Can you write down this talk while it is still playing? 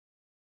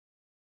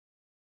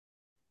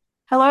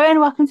Hello and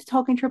welcome to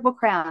Talking Triple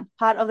Crown,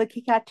 part of the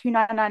Kickout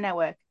 299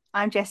 network.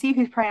 I'm Jessie,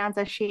 whose pronouns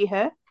are she,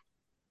 her.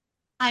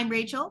 I'm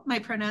Rachel. My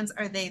pronouns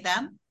are they,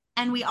 them.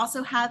 And we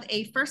also have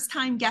a first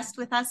time guest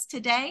with us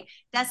today.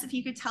 Des, if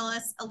you could tell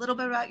us a little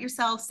bit about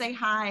yourself, say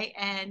hi,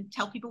 and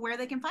tell people where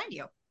they can find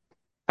you.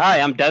 Hi,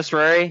 I'm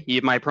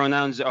Deswarey. My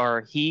pronouns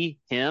are he,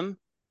 him.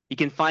 You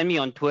can find me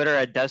on Twitter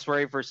at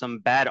Deswarey for some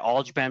bad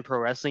All Japan Pro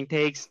Wrestling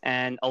takes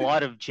and a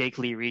lot of Jake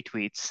Lee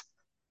retweets.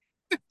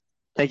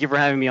 Thank you for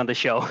having me on the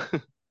show.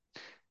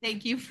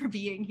 Thank you for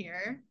being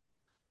here.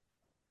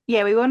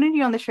 Yeah, we wanted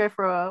you on the show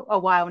for a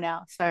while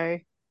now, so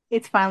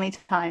it's finally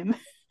time.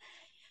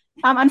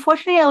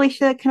 Unfortunately,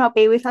 Alicia cannot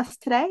be with us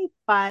today,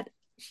 but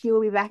she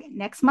will be back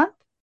next month.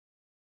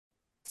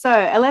 So,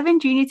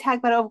 11 Junior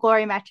Tag Battle of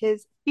Glory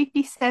matches,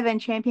 57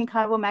 Champion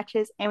Carnival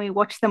matches, and we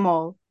watched them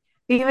all.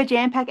 We have a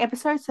jam-packed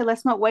episode, so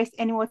let's not waste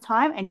any more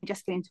time and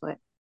just get into it.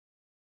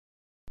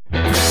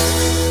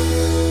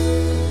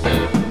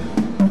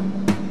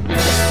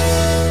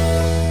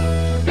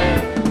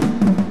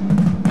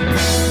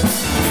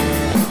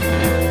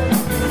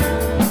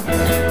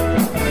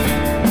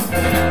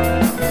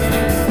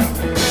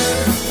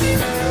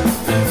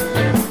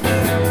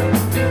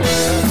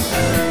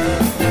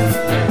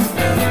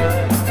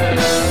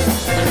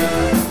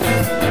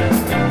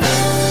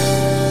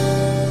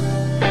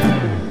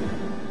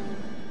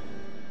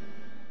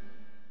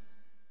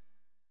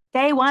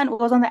 Day one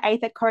was on the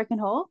 8th at Korakuen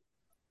Hall.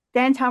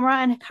 Dan Tamura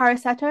and Hikaru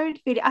Sato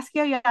defeated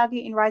Asuka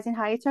Yagi in Rising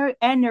Hayato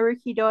and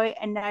Naruki Doi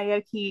and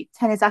Naoki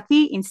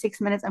Tanizaki in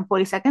 6 minutes and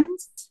 40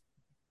 seconds.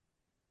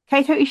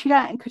 Kaito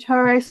Ishida and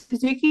Kotaro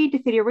Suzuki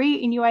defeated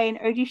Ryu Inoue and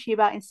Oji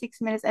Shiba in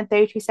 6 minutes and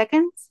 32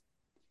 seconds.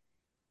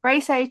 Rei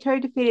Saito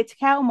defeated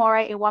Takao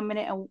Omori in 1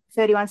 minute and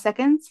 31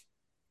 seconds.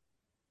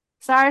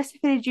 Cyrus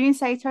defeated Jun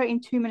Saito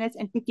in 2 minutes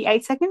and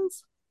 58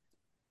 seconds.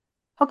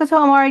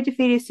 Hokuto Omori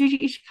defeated Suji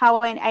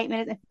Ishikawa in 8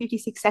 minutes and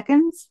 56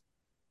 seconds.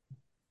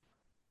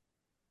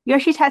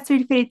 Yoshitatsu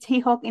defeated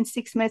T-Hawk in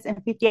 6 minutes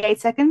and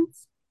 58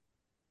 seconds.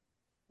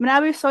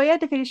 Manabu Soya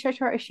defeated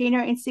Shotaro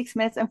Ashino in 6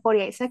 minutes and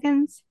 48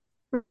 seconds.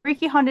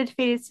 Riki Honda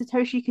defeated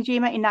Satoshi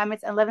Kojima in 9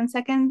 minutes and 11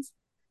 seconds.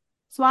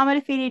 Suwama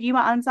defeated Yuma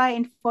Anzai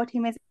in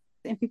 14 minutes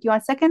and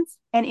 51 seconds.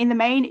 And in the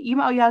main,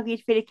 Yuma Oyagi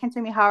defeated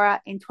Kento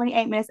Mihara in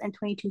 28 minutes and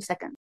 22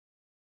 seconds.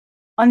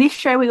 On this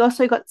show, we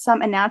also got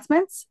some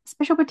announcements.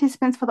 Special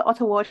participants for the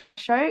Ottawa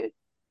show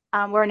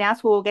were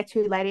announced, we'll get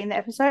to later in the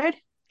episode.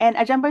 And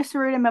a Jumbo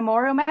Tsuruta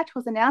Memorial match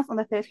was announced on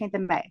the 13th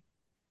of May.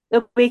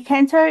 It'll be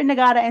Kento,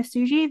 Nagata, and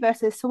Tsuji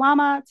versus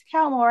Suwama,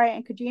 Takao Omori,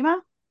 and Kojima.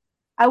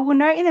 I will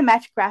note in the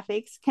match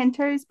graphics,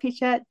 Kento's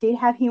picture did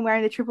have him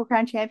wearing the Triple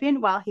Crown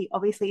champion, while he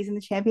obviously isn't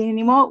the champion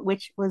anymore,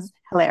 which was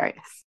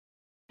hilarious.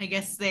 I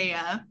guess they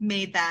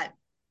made that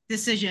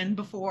decision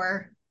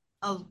before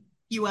a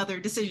few other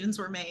decisions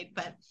were made,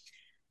 but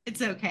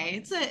it's okay.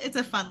 It's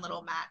a fun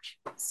little match.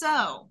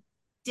 So,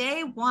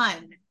 day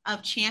one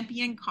of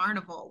Champion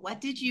Carnival. What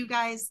did you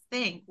guys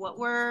think? What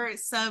were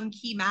some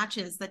key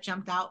matches that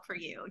jumped out for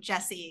you?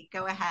 Jessie,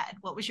 go ahead.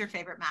 What was your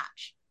favorite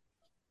match?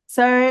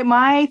 So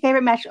my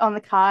favorite match on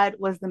the card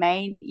was the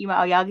main Yuma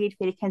Oyagi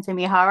defeated Kento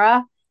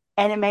Miyahara,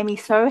 and it made me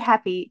so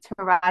happy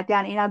to write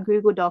down in our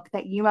Google Doc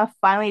that Yuma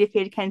finally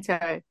defeated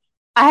Kento.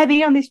 I have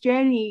been on this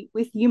journey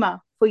with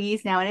Yuma for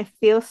years now, and it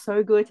feels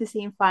so good to see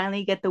him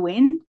finally get the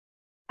win.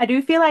 I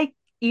do feel like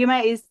Yuma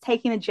is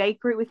taking the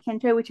Jake route with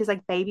Kento, which is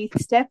like baby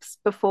steps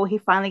before he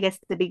finally gets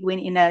the big win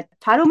in a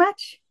title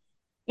match.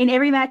 In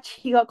every match,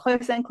 he got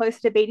closer and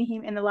closer to beating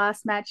him. In the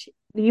last match,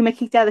 Yuma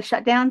kicked out of the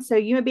shutdown, so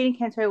Yuma beating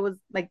Kento was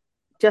like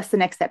just the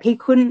next step. He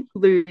couldn't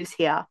lose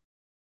here.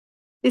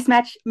 This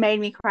match made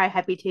me cry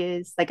happy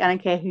tears. Like, I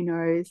don't care who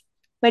knows.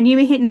 When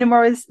Yuma hit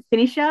Nomura's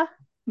finisher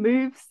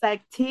moves,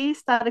 like tears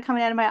started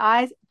coming out of my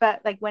eyes.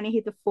 But like when he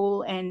hit the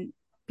full and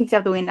picked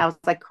up the win, I was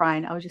like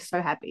crying. I was just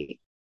so happy.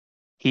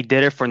 He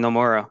did it for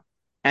Nomura.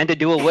 And to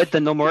do it with the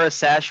Nomura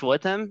sash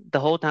with him the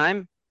whole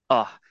time.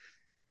 Oh,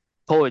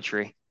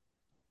 poetry.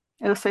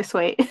 It was so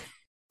sweet.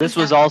 This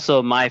was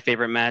also my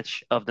favorite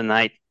match of the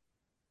night.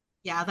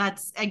 Yeah,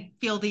 I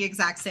feel the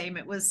exact same.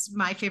 It was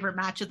my favorite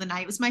match of the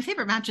night. It was my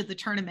favorite match of the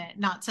tournament,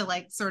 not to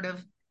like sort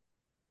of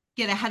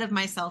get ahead of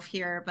myself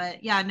here,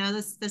 but yeah, no,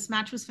 this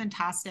match was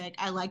fantastic.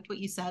 I liked what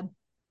you said,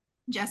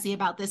 Jessie,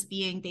 about this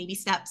being baby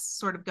steps,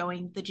 sort of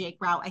going the Jake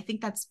route. I think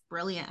that's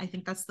brilliant. I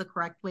think that's the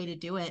correct way to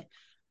do it,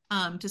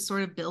 to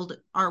sort of build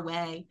our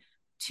way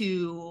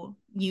to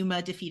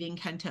Yuma defeating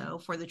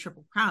Kento for the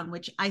Triple Crown,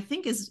 which I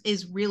think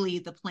is really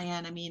the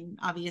plan. I mean,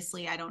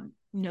 obviously, I don't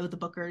know the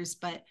bookers,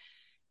 but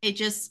it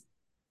just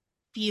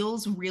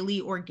feels really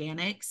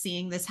organic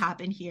seeing this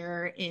happen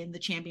here in the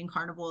Champion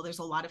Carnival. There's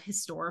a lot of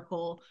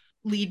historical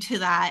lead to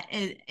that.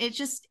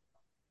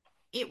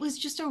 It was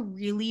just a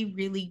really,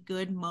 really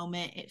good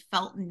moment. It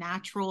felt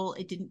natural.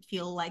 It didn't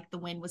feel like the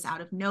win was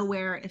out of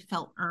nowhere. It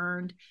felt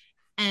earned.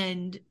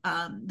 And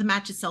the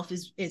match itself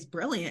is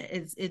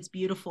brilliant. It's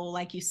beautiful,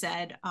 like you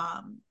said.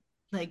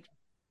 Like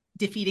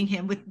defeating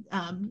him with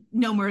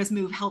Nomura's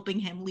move, helping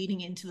him leading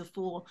into the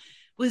Fool,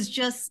 was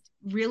just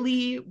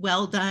really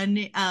well done.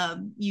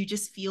 You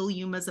just feel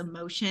Yuma's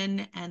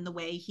emotion and the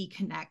way he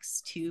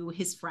connects to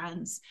his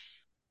friends.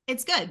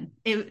 It's good.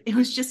 It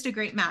was just a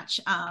great match.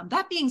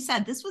 That being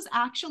said, this was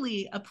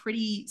actually a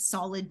pretty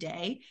solid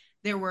day.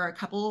 There were a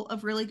couple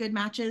of really good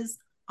matches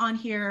on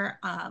here.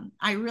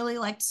 I really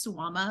liked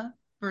Suwama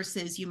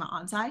versus Yuma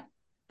Onsai.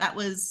 That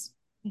was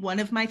one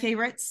of my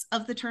favorites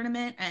of the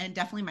tournament and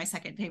definitely my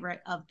second favorite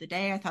of the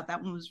day. I thought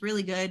that one was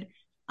really good.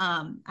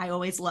 I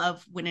always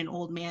love when an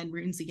old man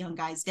ruins a young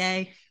guy's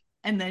day.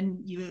 And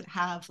then you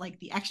have like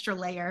the extra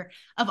layer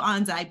of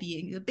Anzai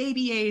being the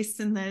baby ace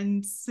and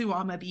then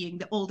Suwama being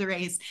the older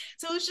ace.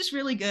 So it was just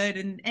really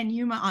good. And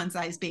Yuma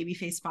Anzai's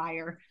babyface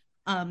fire,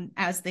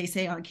 as they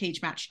say on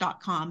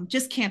cagematch.com,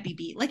 just can't be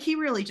beat. Like he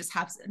really just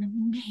has an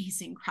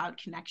amazing crowd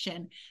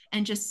connection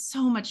and just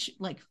so much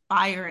like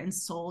fire and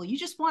soul. You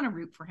just want to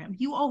root for him.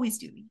 You always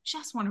do. You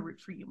just want to root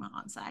for Yuma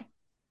Anzai.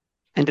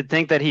 And to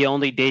think that he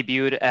only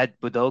debuted at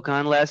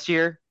Budokan last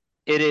year,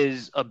 it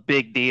is a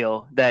big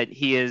deal that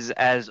he is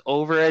as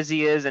over as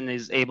he is and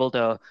is able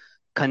to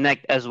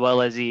connect as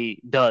well as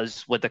he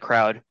does with the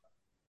crowd.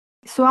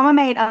 Suwama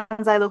made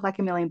Anzai look like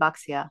 $1 million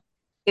here.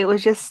 It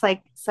was just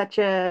like such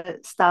a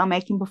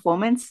star-making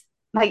performance.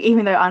 Like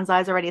even though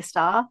Anzai is already a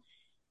star,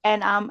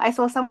 and I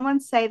saw someone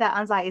say that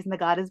Anzai isn't the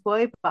Nagata's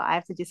boy, but I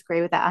have to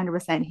disagree with that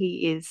 100%.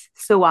 He is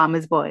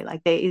Suwama's boy.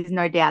 Like there is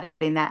no doubt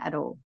in that at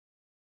all.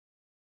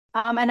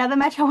 Another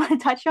match I want to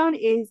touch on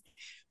is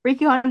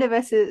Ricky Honda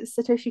versus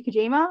Satoshi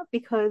Kojima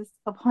because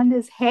of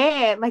Honda's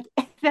hair. Like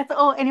that's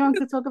all anyone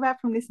could talk about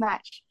from this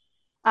match.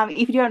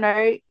 If you don't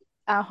know,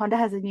 Honda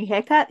has a new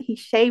haircut. He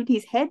shaved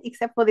his head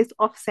except for this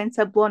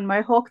off-center blonde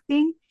mohawk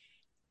thing.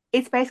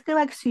 It's basically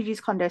like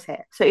Suji's Kondo's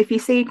hair. So if you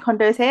see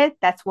Kondo's hair,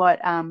 that's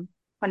what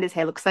Honda's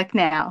hair looks like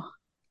now.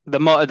 The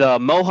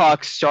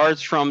mohawk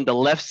starts from the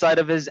left side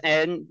of his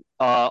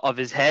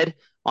head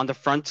on the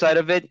front side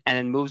of it, and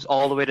it moves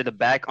all the way to the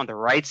back on the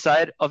right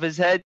side of his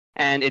head,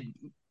 and it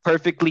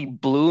perfectly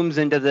blooms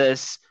into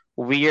this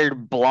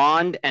weird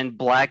blonde and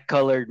black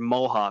colored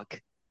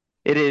mohawk.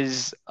 It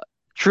is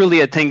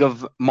truly a thing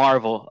of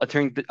marvel, a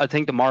thing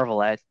to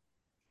marvel at.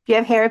 Do you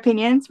have hair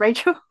opinions,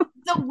 Rachel?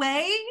 The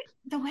way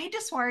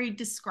Deswarey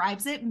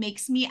describes it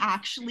makes me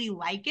actually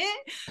like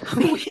it,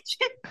 which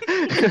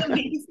is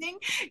amazing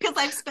because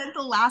I've spent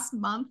the last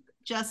month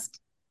just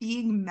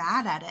being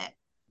mad at it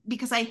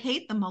because I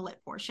hate the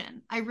mullet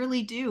portion. I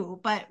really do.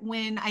 But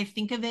when I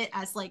think of it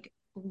as like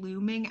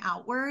blooming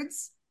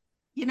outwards,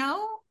 you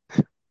know,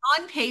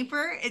 on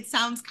paper, it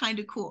sounds kind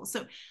of cool.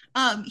 So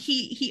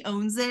he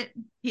owns it.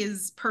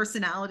 His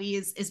personality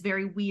is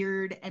very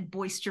weird and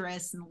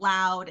boisterous and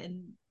loud,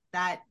 and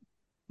that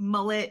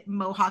mullet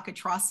mohawk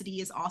atrocity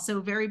is also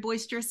very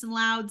boisterous and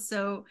loud.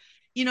 So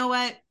you know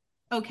what?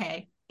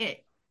 Okay,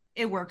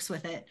 it works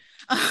with it.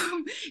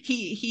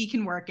 He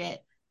can work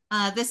it.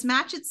 This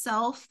match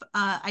itself,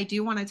 I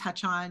do want to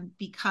touch on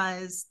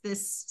because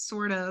this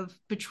sort of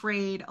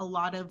betrayed a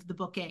lot of the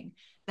booking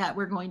that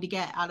we're going to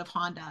get out of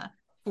Honda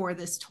for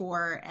this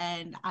tour,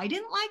 and I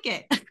didn't like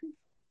it.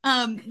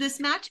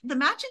 The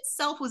match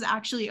itself was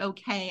actually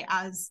okay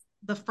as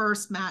the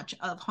first match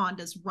of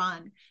Honda's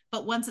run,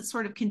 but once it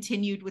sort of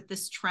continued with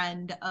this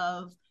trend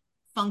of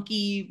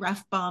funky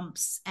ref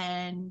bumps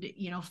and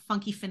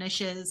funky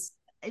finishes,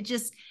 it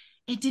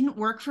didn't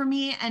work for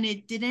me, and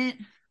it didn't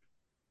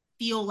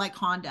feel like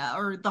Honda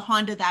or the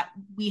Honda that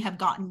we have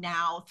gotten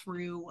now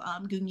through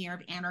Gun Year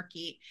of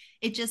Anarchy.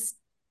 It just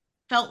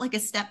felt like a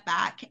step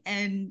back,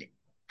 and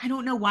I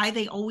don't know why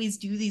they always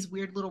do these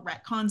weird little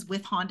retcons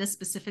with Honda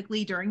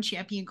specifically during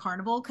Champion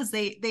Carnival, because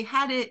they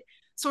had it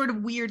sort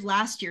of weird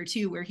last year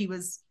too, where he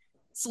was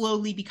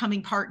slowly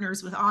becoming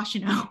partners with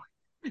Ashino,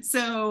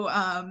 so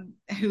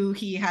who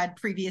he had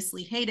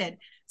previously hated.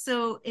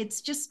 So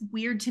it's just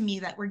weird to me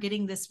that we're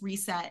getting this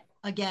reset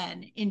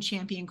again in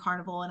Champion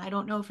Carnival, and I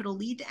don't know if it'll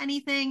lead to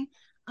anything.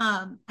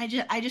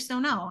 I just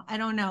don't know. I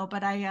don't know,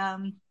 but I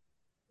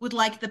would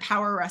like the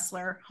power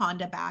wrestler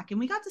Honda back, and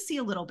we got to see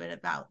a little bit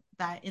about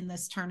that in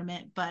this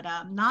tournament, but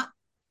not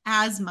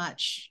as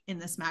much in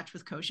this match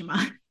with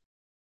Kojima.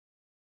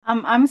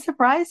 I'm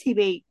surprised he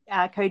beat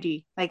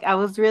Koji. Like I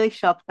was really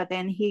shocked, but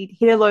then he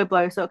hit a low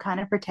blow, so it kind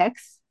of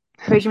protects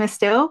Kojima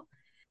still.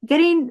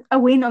 Getting a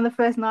win on the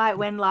first night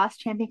when last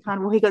Champion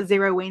Carnival he got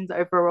 0 wins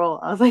overall.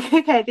 I was like,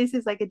 okay, this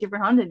is like a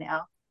different Honda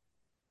now.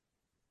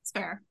 It's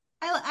fair.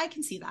 I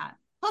can see that.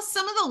 Plus,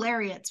 some of the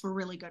lariats were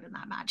really good in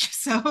that match,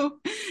 so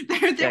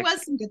there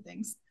was some good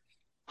things.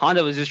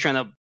 Honda was just trying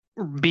to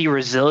be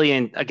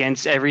resilient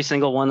against every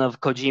single one of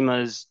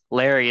Kojima's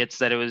lariats.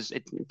 That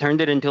it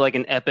turned it into like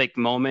an epic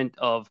moment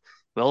of,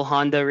 will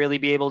Honda really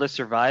be able to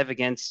survive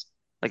against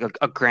like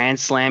a Grand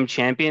Slam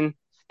champion?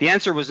 The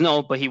answer was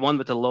no, but he won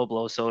with a low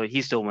blow, so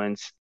he still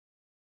wins.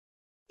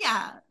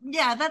 Yeah,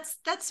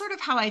 that's sort of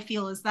how I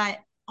feel, is that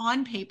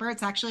on paper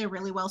it's actually a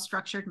really well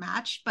structured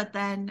match, but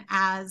then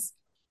as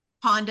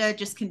Honda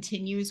just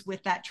continues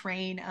with that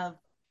train of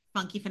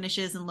funky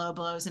finishes and low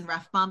blows and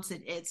ref bumps,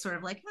 it's sort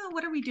of like, oh,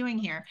 what are we doing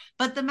here?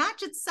 But the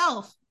match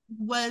itself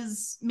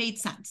was made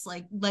sense.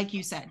 Like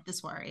you said,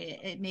 this war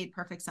it made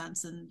perfect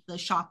sense, and the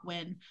shock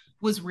win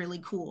was really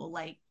cool,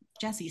 like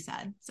Jesse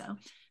said. So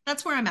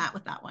that's where I'm at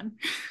with that one.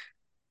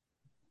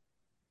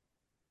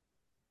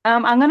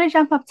 I'm gonna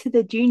jump up to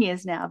the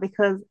juniors now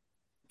because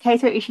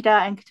Kaito Ishida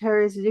and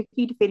Kotaro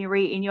Suzuki defeating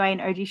Ri Inoue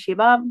and Oji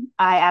Shiba,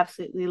 I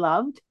absolutely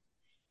loved.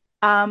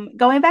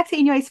 Going back to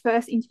Inoue's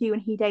first interview when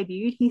he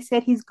debuted, he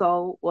said his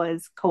goal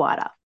was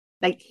Kawada.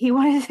 Like he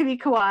wanted to be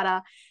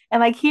Kawada. And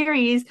like here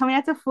he is coming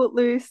out to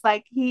Footloose.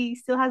 Like he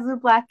still has the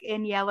black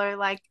and yellow.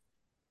 Like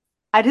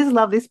I just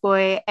love this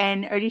boy.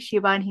 And Oji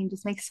Shiba and him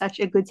just make such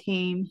a good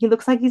team. He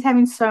looks like he's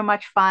having so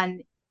much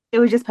fun. It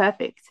was just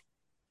perfect.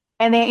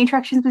 And their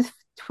interactions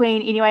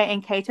between Inoue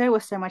and Kaito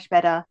was so much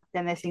better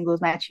than their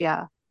singles match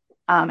here.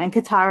 And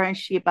Katara and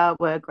Shiba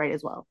were great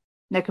as well.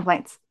 No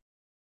complaints.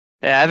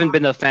 Yeah, I haven't Yeah.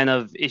 been a fan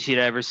of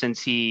Ishida ever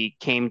since he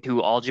came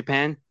to All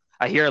Japan.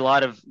 I hear a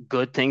lot of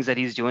good things that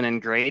he's doing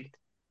and great,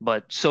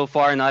 but so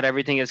far not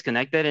everything is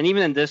connected. And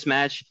even in this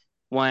match,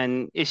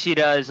 when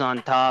Ishida is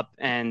on top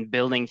and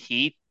building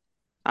heat,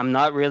 I'm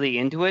not really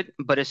into it.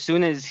 But as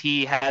soon as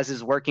he has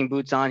his working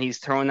boots on, he's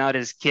throwing out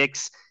his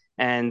kicks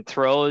and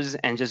throws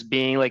and just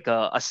being like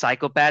a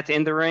psychopath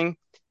in the ring,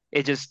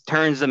 it just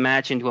turns the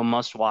match into a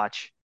must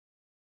watch.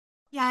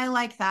 Yeah, I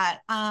like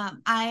that.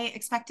 I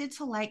expected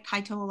to like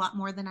Kaito a lot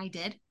more than I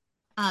did,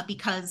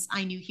 because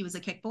I knew he was a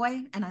kick boy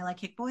and I like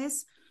kick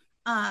boys.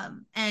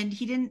 And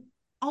he didn't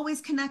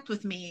always connect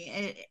with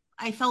me.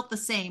 I felt the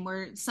same,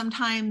 where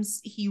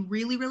sometimes he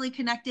really, really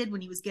connected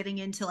when he was getting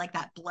into like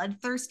that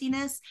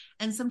bloodthirstiness,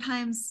 and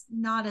sometimes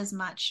not as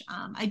much.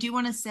 I do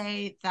want to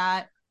say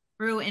that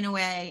Ru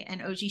Inoue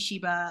and Oji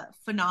Shiba,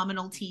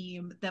 phenomenal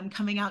team. Them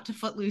coming out to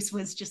Footloose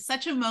was just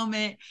such a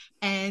moment,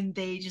 and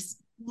they just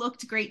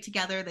looked great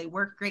together. They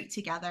worked great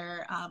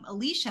together.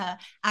 Alicia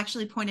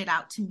actually pointed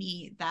out to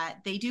me that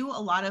they do a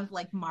lot of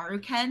like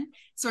Maruken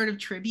sort of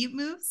tribute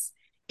moves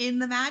in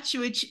the match,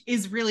 which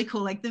is really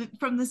cool. Like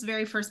from this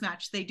very first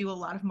match, they do a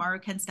lot of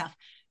Maruken stuff.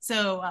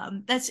 So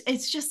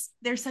it's just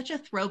they're such a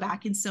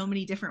throwback in so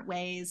many different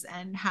ways,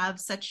 and have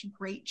such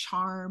great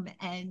charm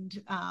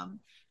and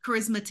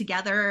charisma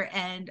together.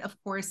 And of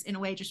course, in a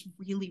way, just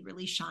really,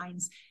 really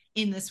shines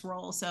in this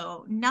role.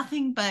 So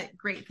nothing but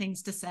great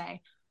things to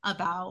say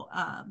about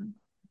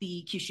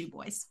the Kyushu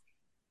boys.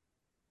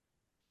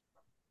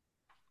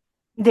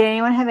 Did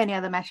anyone have any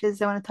other matches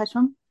they want to touch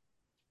on?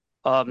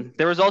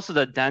 There was also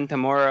the Dan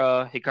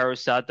Tamura, Hikaru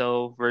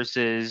Sato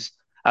versus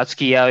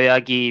Atsuki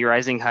Aoyagi,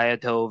 Rising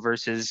Hayato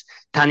versus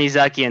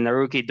Tanizaki and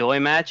Naruki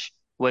Doi match,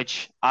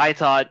 which I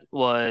thought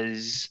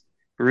was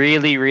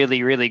really,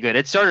 really, really good.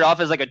 It started off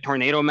as like a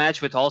tornado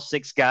match with all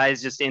six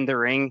guys just in the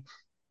ring,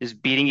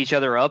 just beating each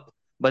other up.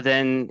 But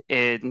then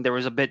there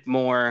was a bit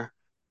more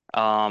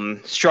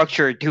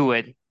structure to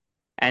it,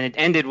 and it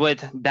ended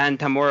with Dan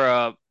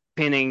Tamura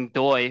pinning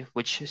Doi,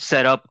 which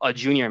set up a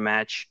junior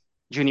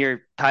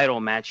title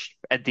match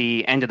at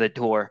the end of the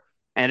tour.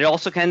 And it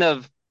also kind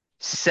of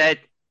set,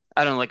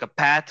 I don't know, like a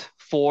path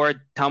for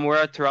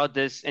Tamura throughout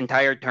this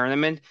entire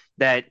tournament,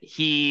 that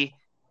he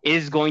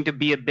is going to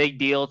be a big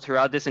deal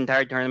throughout this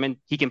entire tournament.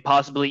 He can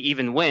possibly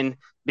even win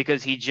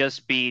because he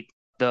just beat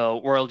the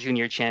world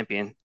junior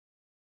champion.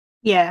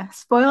 Yeah,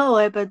 spoiler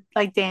alert, but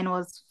like Dan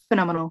was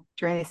phenomenal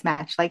during this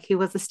match. Like he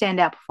was a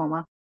standout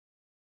performer.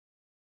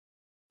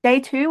 Day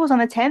two was on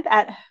the 10th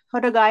at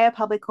Hodogaya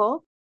Public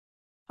Hall.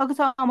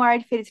 Hokuto Omori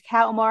defeated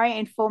Kao Omori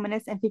in 4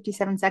 minutes and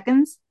 57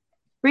 seconds.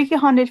 Riki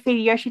Honda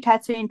defeated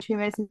Yoshitatsu in 2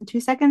 minutes and 2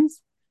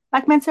 seconds.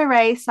 Black Mensa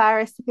Ray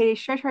Cyrus defeated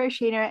Shotaro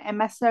Ishino and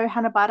Masato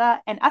Hanabata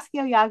and Asuki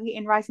Oyagi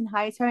and Rising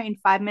Hayato in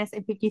 5 minutes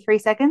and 53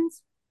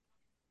 seconds.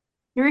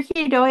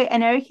 Naruki Doi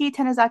and Naoki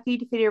Tanizaki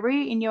defeated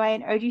Ryu Inoue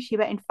and Oji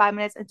Shiba in 5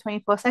 minutes and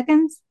 24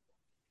 seconds.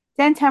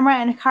 Dan Tamura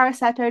and Hikaru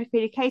Sato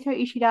defeated Kaito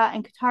Ishida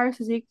and Kotaro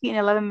Suzuki in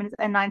 11 minutes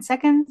and 9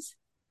 seconds.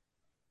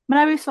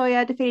 Manabu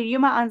Soya defeated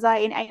Yuma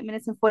Anzai in 8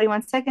 minutes and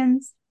 41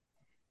 seconds.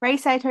 Rei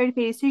Saito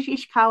defeated Suji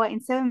Ishikawa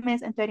in 7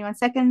 minutes and 31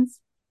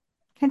 seconds.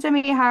 Kento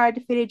Miyahara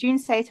defeated Jun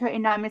Saito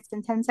in 9 minutes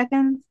and 10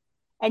 seconds.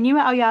 And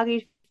Yuma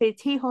Aoyagi defeated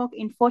T-Hawk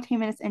in 14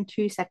 minutes and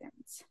 2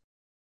 seconds.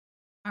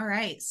 All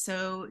right.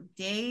 So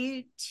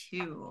day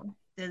two,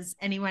 does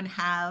anyone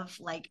have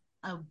like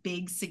a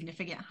big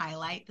significant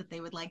highlight that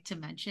they would like to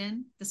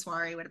mention?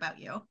 Deswarey, what about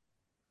you?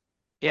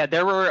 Yeah,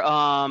 there were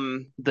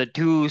the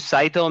two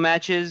Saito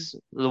matches,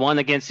 the one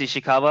against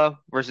Ishikawa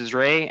versus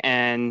Rei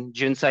and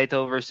Jun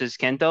Saito versus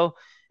Kento.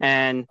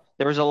 And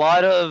there was a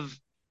lot of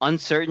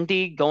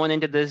uncertainty going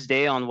into this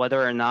day on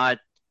whether or not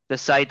the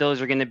Saitos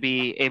are going to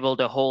be able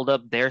to hold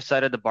up their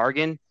side of the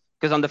bargain.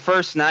 Because on the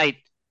first night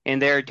in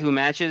their two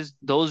matches,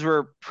 those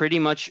were pretty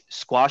much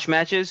squash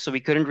matches, so we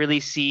couldn't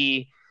really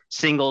see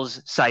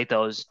singles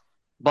Saitos.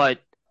 But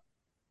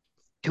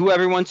to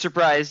everyone's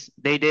surprise,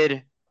 they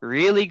did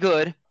really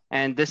good.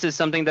 And this is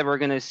something that we're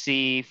going to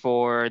see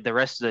for the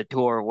rest of the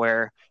tour,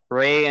 where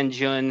Ray and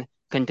Jun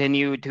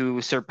continue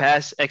to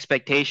surpass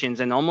expectations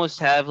and almost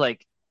have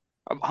like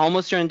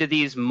almost turn into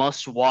these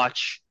must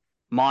watch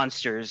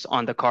monsters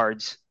on the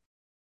cards.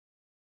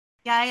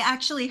 Yeah, I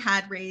actually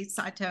had Rei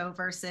Sato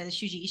versus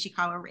Shuji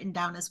Ishikawa written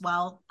down as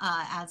well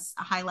as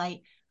a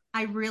highlight.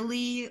 I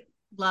really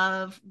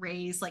love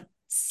Rei's like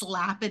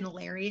slap and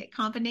lariat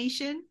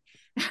combination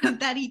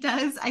that he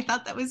does. I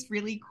thought that was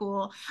really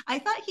cool. I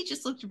thought he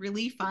just looked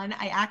really fun.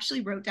 I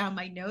actually wrote down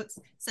my notes,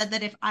 said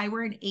that if I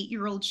were an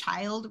 8-year-old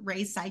child,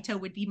 Rei Saito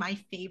would be my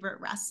favorite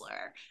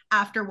wrestler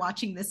after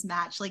watching this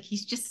match. Like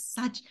he's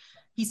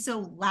so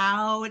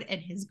loud and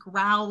his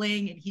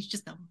growling and he's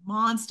just a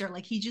monster.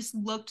 Like he just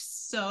looked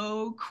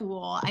so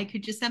cool. I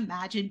could just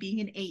imagine being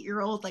an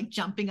 8-year-old like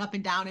jumping up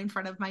and down in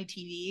front of my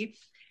TV.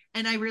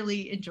 And I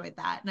really enjoyed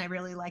that. And I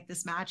really like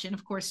this match. And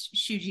of course,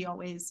 Shuji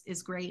always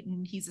is great.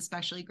 And he's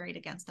especially great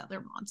against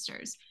other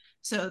monsters.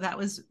 So that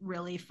was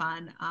really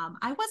fun.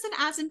 I wasn't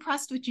as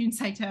impressed with Jun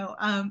Saito.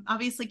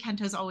 Obviously,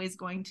 Kento's always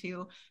going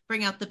to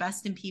bring out the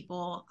best in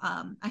people.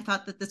 I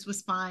thought that this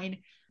was fine.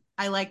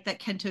 I like that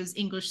Kento's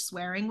English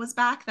swearing was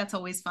back. That's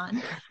always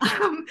fun.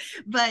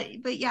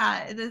 But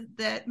yeah,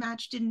 the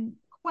match didn't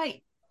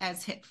quite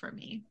as hit for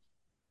me.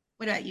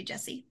 What about you,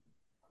 Jesse?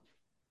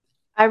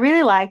 I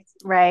really liked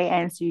Ray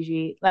and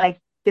Suji. Like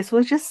this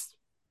was just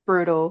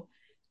brutal.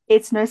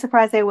 It's no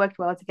surprise they worked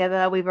well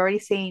together. We've already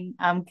seen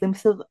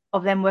glimpses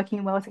of them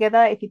working well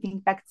together. If you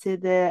think back to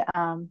the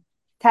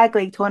tag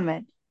league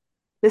tournament,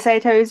 the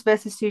Satos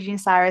versus Suji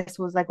and Cyrus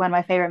was like one of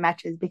my favorite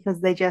matches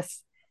because they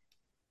just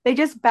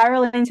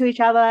barrel into each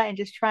other and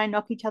just try and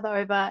knock each other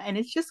over, and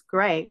it's just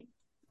great.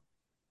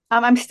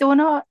 I'm still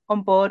not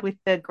on board with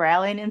the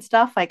growling and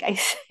stuff. Like I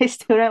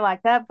still don't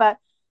like that, but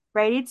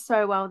Ray did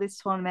so well this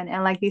tournament,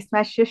 and like this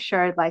match just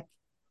showed like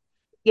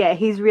yeah,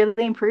 he's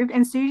really improved.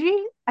 And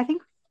Suji, I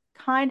think,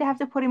 kind of have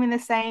to put him in the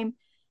same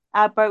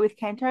boat with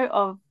Kento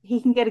of he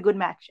can get a good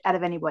match out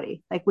of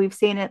anybody. Like we've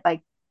seen it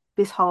like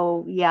this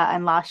whole year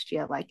and last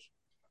year. Like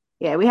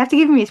yeah, we have to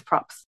give him his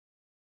props.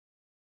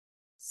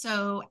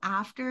 So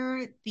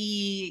after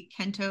the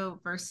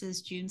Kento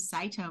versus Jun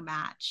Saito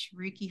match,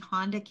 Riki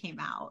Honda came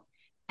out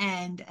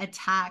and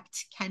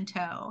attacked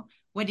Kento.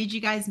 What did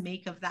you guys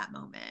make of that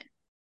moment?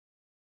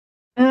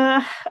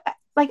 Uh,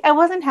 like I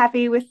wasn't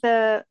happy with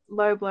the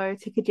low blow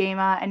to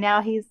Kojima, and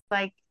now he's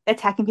like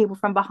attacking people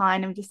from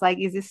behind. I'm just like,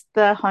 is this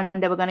the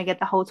Honda we're gonna get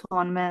the whole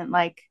tournament?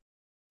 Like,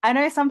 I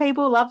know some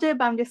people loved it,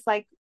 but I'm just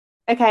like,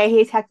 okay,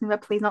 he attacked him,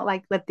 but please not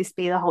like let this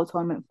be the whole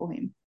tournament for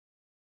him.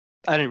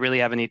 I didn't really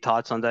have any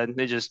thoughts on that.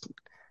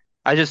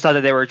 I just thought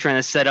that they were trying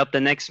to set up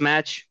the next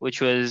match, which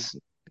was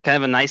kind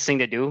of a nice thing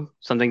to do,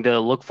 something to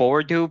look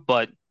forward to,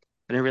 but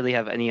I didn't really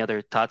have any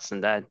other thoughts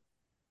than that.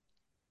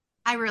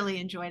 I really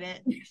enjoyed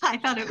it. I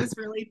thought it was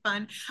really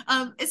fun.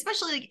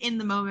 Especially like in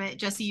the moment,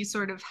 Jesse, you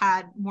sort of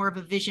had more of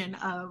a vision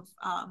of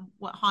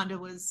what Honda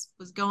was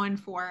going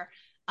for.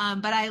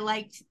 But I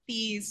liked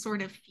the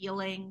sort of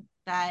feeling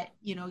that,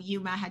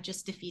 Yuma had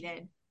just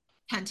defeated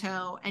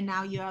Kento, and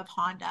now you have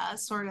Honda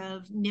sort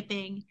of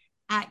nipping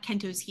at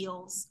Kento's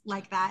heels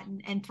like that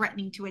and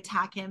threatening to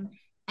attack him.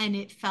 And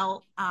it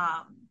felt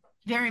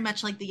very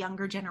much like the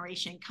younger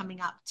generation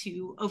coming up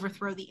to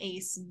overthrow the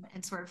ace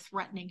and sort of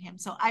threatening him.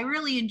 So I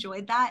really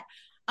enjoyed that.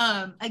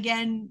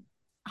 Again,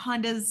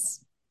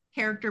 Honda's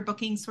character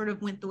booking sort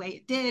of went the way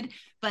it did,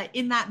 but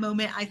in that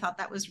moment, I thought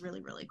that was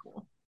really, really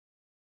cool.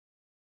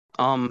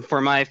 For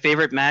my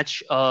favorite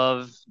match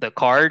of the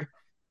card,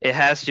 it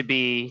has to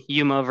be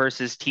Yuma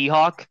versus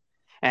T-Hawk.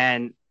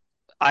 And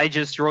I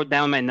just wrote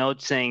down my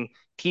notes saying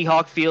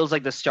T-Hawk feels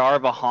like the star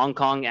of a Hong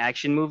Kong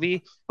action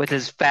movie with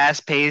his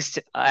fast-paced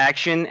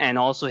action and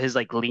also his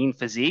like lean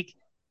physique.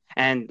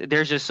 And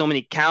there's just so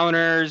many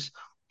counters,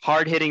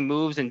 hard-hitting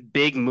moves, and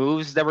big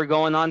moves that were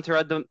going on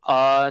throughout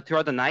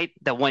the night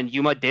that when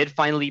Yuma did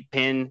finally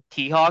pin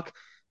T-Hawk,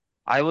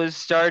 I was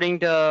starting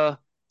to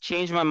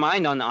change my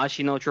mind on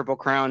Ashino Triple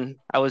Crown.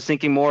 I was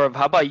thinking more of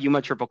how about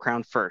Yuma Triple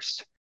Crown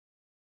first?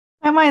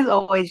 My mind's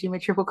always Yuma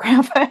Triple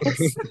Crown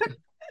first.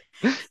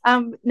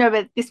 No,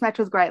 but this match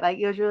was great. Like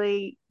it was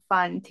really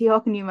fun.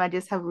 T-Hawk and Yuma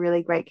just have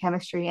really great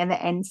chemistry, and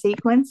the end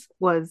sequence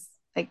was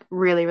like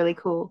really, really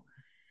cool.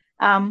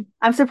 I'm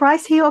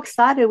surprised T-Hawk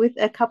started with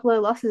a couple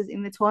of losses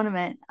in the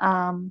tournament.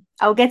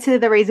 I'll get to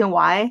the reason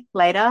why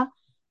later,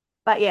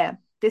 but yeah,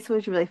 this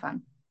was really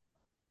fun.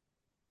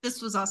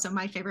 This was also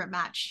my favorite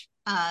match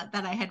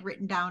that I had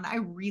written down. I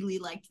really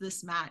liked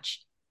this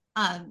match.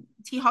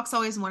 T Hawk's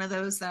always one of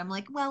those that I'm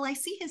like, well, I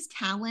see his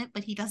talent,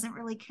 but he doesn't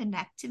really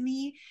connect to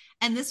me.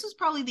 And this was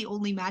probably the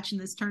only match in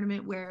this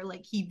tournament where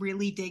like he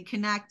really did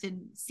connect,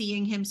 and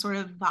seeing him sort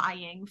of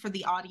vying for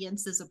the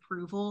audience's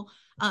approval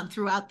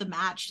throughout the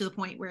match to the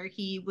point where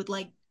he would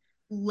like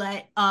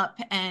let up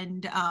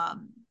and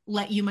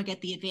let Yuma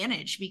get the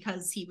advantage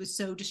because he was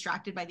so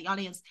distracted by the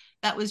audience.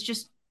 That was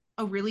just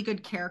a really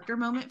good character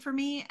moment for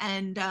me,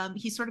 and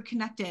he sort of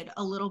connected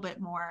a little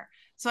bit more.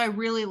 So I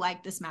really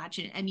liked this match,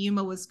 and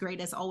Yuma was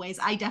great as always.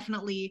 I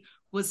definitely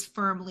was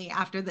firmly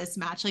after this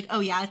match like, oh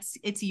yeah,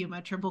 it's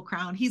Yuma Triple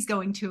Crown. He's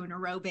going 2 in a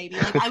row, baby.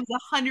 Like I was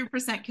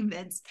 100%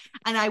 convinced,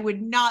 and I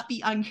would not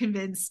be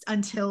unconvinced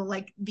until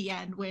like the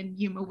end when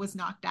Yuma was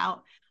knocked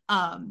out,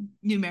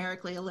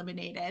 numerically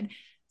eliminated.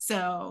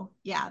 So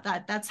yeah,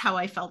 that's how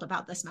I felt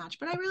about this match,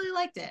 but I really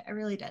liked it. I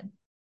really did.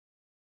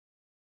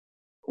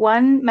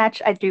 One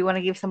match I do want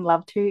to give some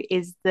love to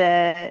is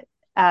the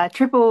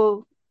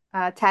triple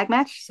tag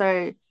match.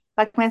 So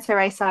Black Manta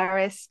Ray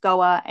Cyrus,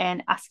 Goa,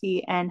 and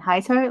Asuki and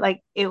Haito. Like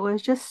it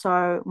was just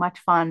so much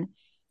fun.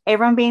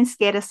 Everyone being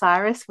scared of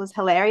Cyrus was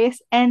hilarious.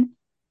 And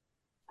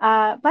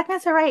Black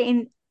Manta Ray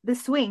in the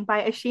swing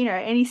by Ashino,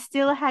 and he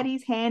still had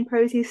his hand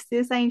pose. He's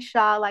still saying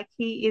Shah like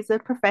he is a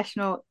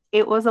professional.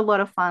 It was a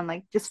lot of fun,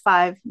 like just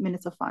 5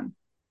 minutes of fun.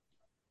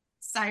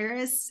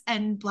 Cyrus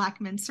and Black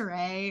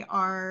Mensaray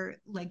are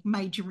like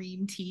my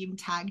dream team,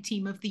 tag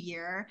team of the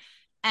year.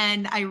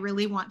 And I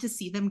really want to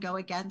see them go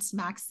against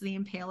Max the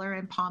Impaler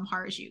and Palm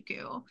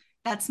Harajuku.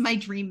 That's my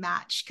dream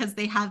match because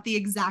they have the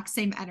exact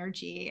same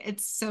energy.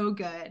 It's so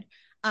good.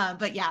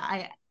 But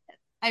yeah,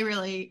 I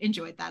really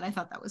enjoyed that. I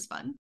thought that was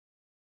fun.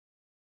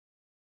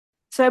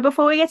 So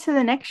before we get to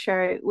the next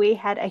show, we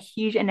had a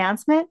huge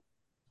announcement.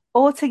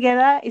 All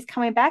Together is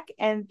coming back,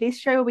 and this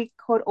show will be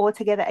called All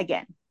Together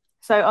Again.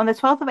 So on the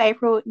 12th of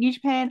April, New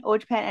Japan, All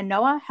Japan, and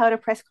Noah held a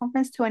press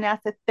conference to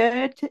announce the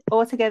third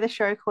All Together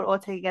show called All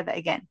Together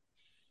Again.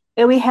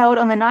 It will be held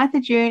on the 9th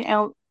of June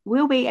and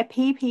will be a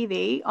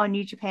PPV on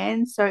New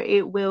Japan, so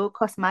it will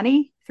cost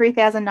money,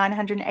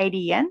 3,980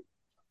 yen.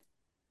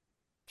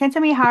 Kento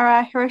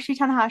Miyahara, Hiroshi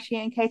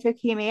Tanahashi, and Kaito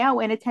Kiyomiya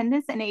were in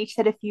attendance and each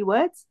said a few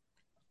words.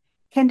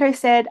 Kento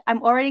said,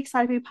 I'm already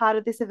excited to be part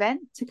of this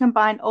event to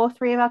combine all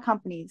three of our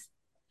companies.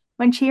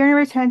 When Cheering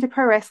returned to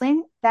pro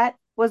wrestling, that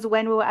was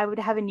when we were able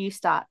to have a new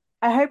start.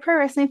 I hope pro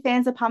wrestling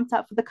fans are pumped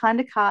up for the kind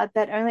of card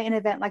that only an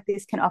event like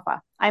this can offer.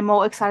 I'm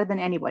more excited than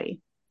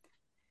anybody.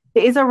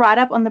 There is a write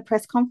up on the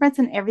press conference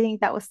and everything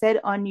that was said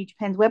on New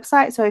Japan's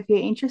website. So if you're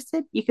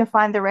interested, you can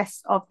find the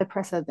rest of the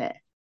presser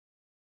there.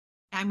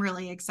 I'm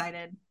really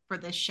excited for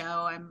this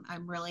show.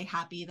 I'm really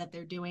happy that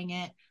they're doing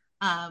it.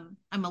 I'm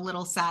a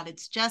little sad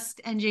it's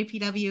just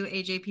NJPW,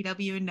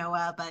 AJPW, and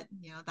Noah, but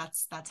you know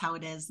that's how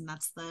it is, and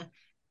that's the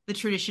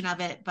tradition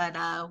of it. But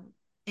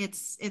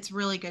it's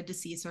really good to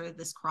see sort of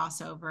this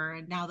crossover.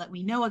 And now that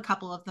we know a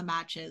couple of the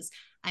matches,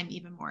 I'm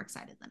even more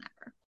excited than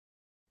ever.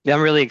 Yeah,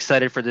 I'm really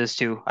excited for this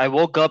too. I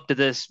woke up to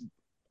this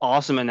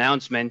awesome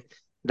announcement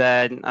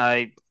that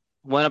I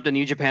went up to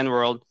New Japan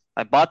World.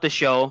 I bought the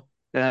show,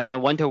 then I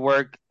went to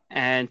work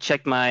and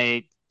checked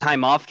my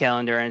time off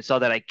calendar and saw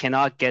that I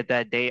cannot get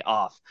that day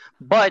off.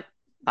 But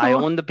I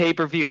Oh, own the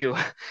pay-per-view.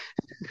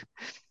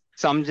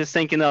 So I'm just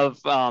thinking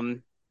of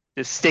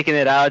just sticking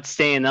it out,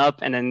 staying up,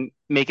 and then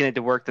making it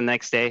to work the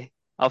next day.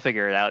 I'll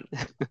figure it out.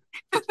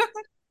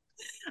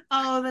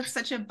 Oh, that's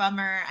such a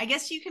bummer. I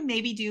guess you can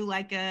maybe do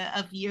like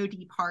a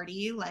VOD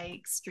party,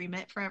 like stream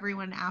it for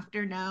everyone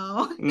after.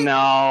 No.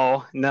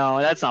 No, no,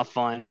 that's not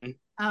fun. Oh,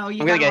 I'm you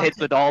gonna gotta get watch hit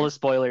it with all then. the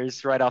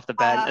spoilers right off the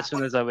bat Uh, as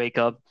soon as I wake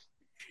up.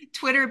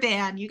 Twitter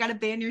ban. You gotta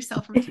ban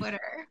yourself from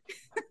Twitter.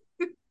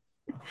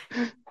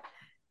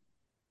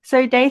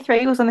 so day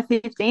three was on the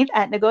 15th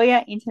at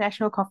Nagoya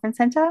International Conference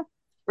Center.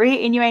 Rhea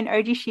Inoue and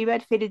Oji Shiba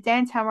defeated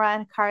Dan Tamura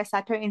and Kara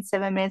Sato in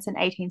 7 minutes and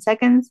 18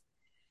 seconds.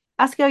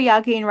 Asuka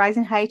Oyagi and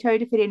Ryzen Haito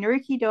defeated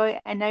Naruki Doi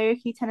and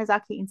Naoki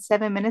Tanizaki in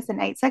 7 minutes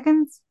and 8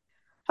 seconds.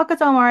 Hokuto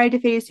Omori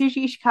defeated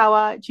Suji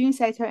Ishikawa, Jun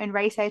Saito, and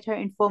Rei Saito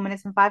in 4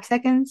 minutes and 5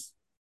 seconds.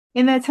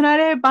 In the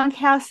Tornado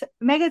Bunkhouse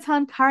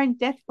Megaton Current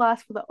Death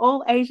Blast for the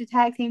All Asia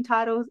Tag Team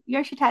titles,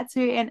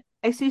 Yoshitatsu and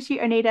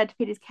Asushi Onita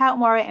defeated Kao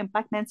Mori and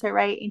Black Manta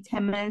Ray in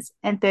 10 minutes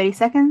and 30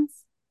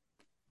 seconds.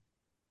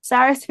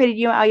 Cyrus defeated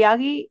Yuma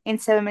Aoyagi in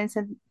 7 minutes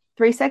and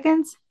 3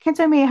 seconds.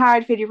 Kento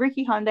Miyahara defeated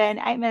Ricky Honda in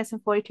 8 minutes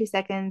and 42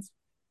 seconds.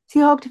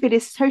 Seahawk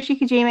defeated Satoshi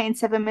Kojima in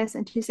 7 minutes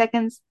and 2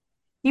 seconds.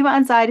 Yuma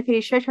Anzai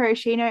defeated Shotaro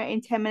Ishino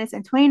in 10 minutes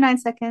and 29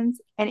 seconds.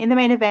 And in the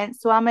main event,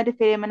 Suwama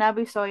defeated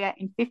Manabu Soya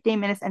in 15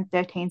 minutes and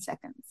 13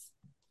 seconds.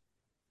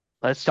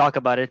 Let's talk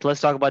about it.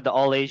 Let's talk about the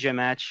All Asia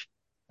match.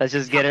 Let's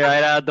just get it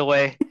right out of the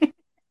way.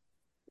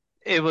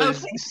 It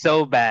was Okay.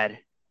 so bad.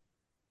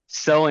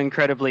 So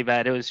incredibly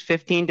bad. It was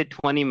 15 to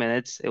 20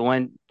 minutes. It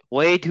went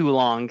way too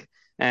long.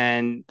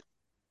 And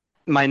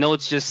my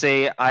notes just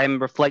say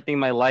I'm reflecting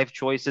my life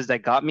choices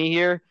that got me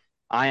here.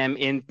 I am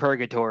in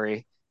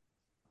purgatory.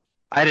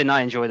 I did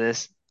not enjoy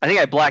this. I think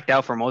I blacked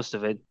out for most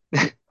of it.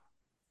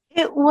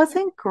 It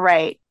wasn't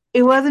great.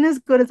 It wasn't as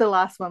good as the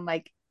last one,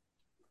 like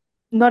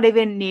not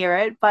even near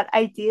it. But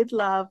I did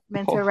love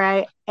Menta Oh,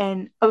 Ray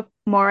and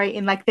Mori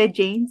in like their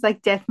jeans,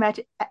 like deathmatch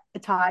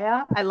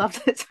attire. I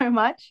loved it so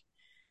much.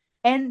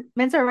 And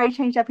Menzo Ray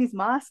changed up his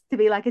mask to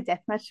be like a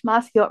deathmatch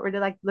mask. He got rid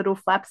of like little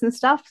flaps and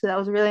stuff. So that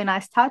was a really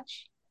nice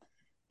touch.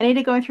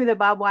 Anita going through the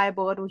barbed wire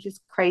board was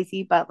just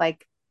crazy, but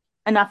like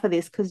enough of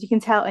this because you can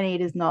tell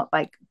Anita's not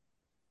like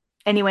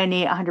anywhere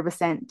near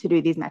 100% to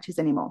do these matches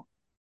anymore.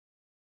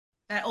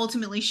 That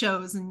ultimately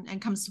shows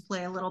and comes to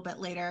play a little bit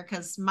later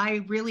because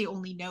my really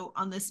only note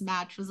on this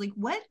match was like,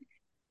 what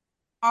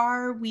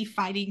are we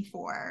fighting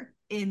for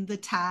in the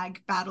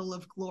tag battle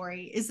of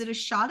glory? Is it a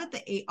shot at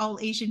the all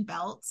Asian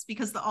belts?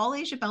 Because the all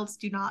Asia belts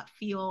do not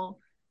feel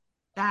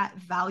that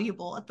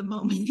valuable at the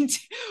moment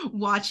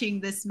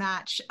watching this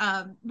match,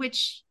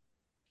 which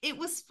it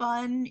was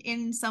fun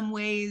in some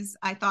ways.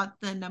 I thought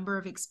the number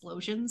of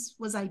explosions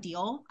was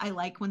ideal. I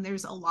like when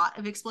there's a lot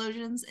of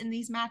explosions in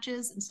these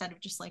matches instead of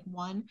just like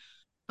one.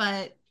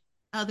 But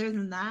other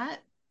than that,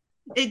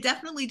 it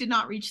definitely did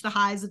not reach the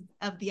highs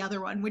of the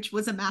other one, which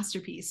was a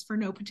masterpiece for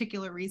no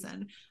particular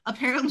reason.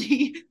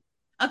 Apparently,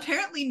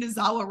 apparently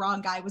Nozawa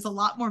Rongai was a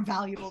lot more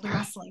valuable to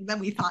wrestling than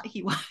we thought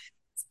he was.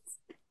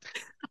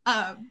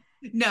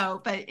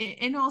 No, but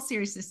in all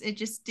seriousness, it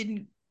just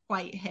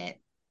quite hit.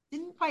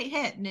 Didn't quite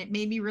hit, and it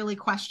made me really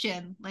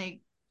question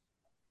like,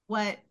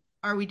 what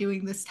are we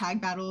doing this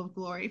tag battle of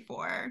glory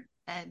for?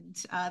 And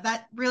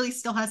that really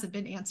still hasn't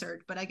been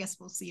answered, but I guess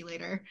we'll see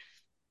later.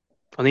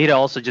 Onita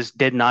also just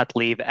did not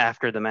leave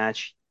after the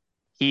match.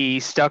 He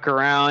stuck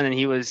around and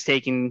he was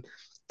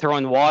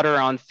throwing water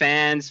on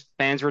fans.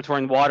 Fans were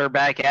throwing water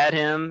back at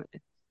him.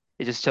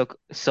 It just took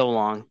so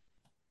long.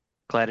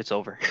 Glad it's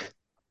over.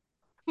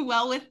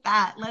 Well, with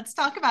that, let's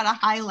talk about a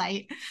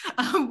highlight.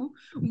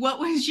 What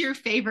was your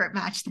favorite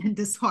match then,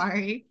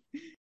 Deswarey?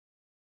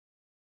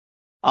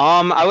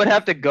 I would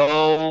have to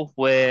go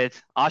with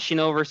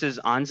Ashino versus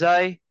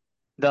Anzai.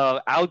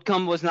 The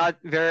outcome was not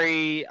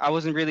very, I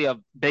wasn't really a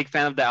big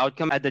fan of the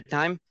outcome at the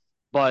time,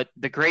 but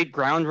the great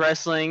ground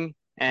wrestling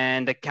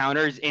and the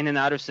counters in and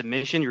out of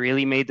submission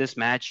really made this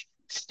match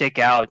stick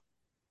out.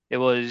 It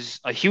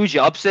was a huge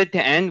upset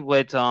to end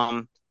with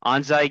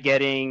Anzai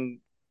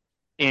getting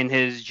in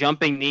his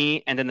jumping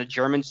knee and then the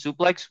German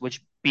suplex,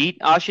 which beat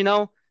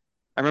Ashino.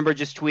 I remember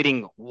just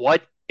tweeting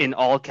 "what" in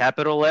all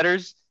capital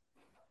letters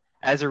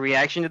as a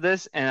reaction to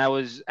this, and I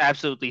was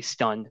absolutely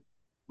stunned.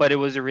 But it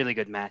was a really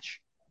good match.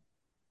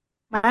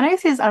 Mano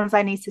says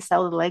Anzai needs to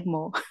sell the leg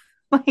more.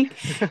 Like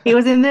he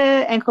was in the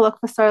ankle lock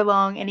for so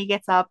long and he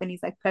gets up and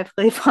he's like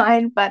perfectly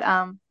fine. But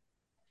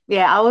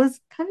yeah, I was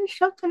kind of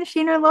shocked when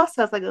Ashino lost.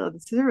 I was like, oh,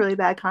 this is a really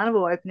bad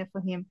carnival opener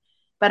for him.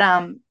 But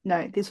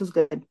no, this was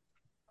good.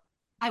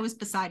 I was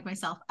beside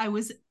myself. I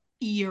was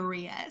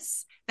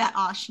furious that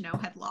Ashno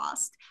had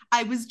lost.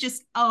 I was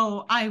just,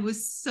 oh, I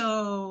was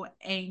so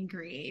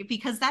angry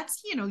because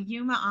that's,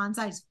 Yuma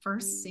Anzai's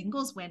first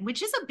singles win,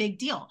 which is a big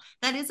deal.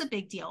 That is a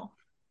big deal.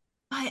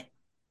 But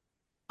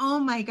oh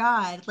my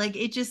God, like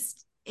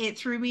it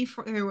threw me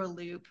through a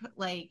loop.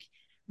 Like,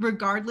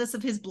 regardless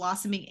of his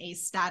blossoming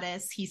ace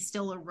status, he's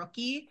still a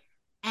rookie.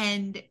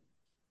 And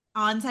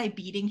Anzai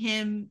beating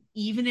him,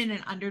 even in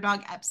an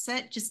underdog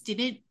upset, just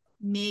didn't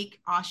make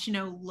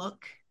Ashino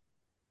look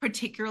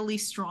particularly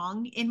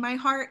strong in my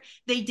heart.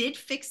 They did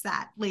fix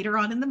that later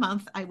on in the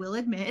month, I will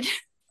admit.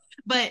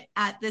 But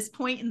at this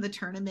point in the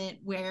tournament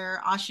where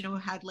Ashino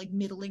had like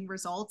middling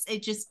results,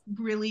 it just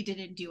really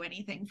didn't do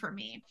anything for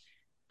me.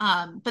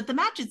 But the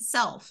match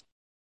itself,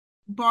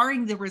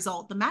 barring the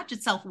result, the match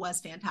itself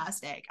was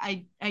fantastic.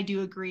 I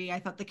do agree. I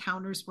thought the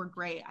counters were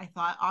great. I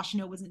thought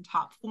Ashino was in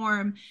top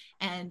form,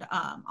 and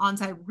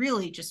Anzai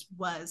really just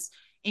was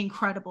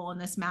incredible in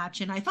this match.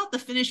 And I thought the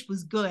finish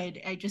was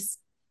good. I just,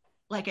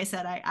 like I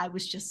said, I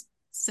was just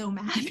so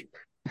mad.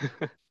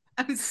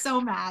 I was so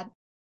mad.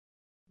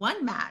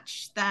 One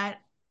match that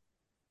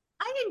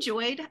I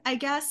enjoyed, I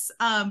guess,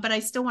 but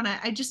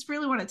I just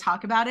really want to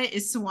talk about it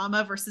is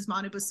Suwama versus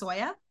Manabu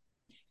Soya.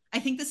 I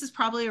think this is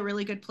probably a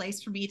really good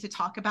place for me to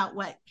talk about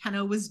what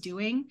Keno was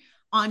doing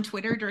on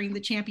Twitter during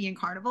the Champion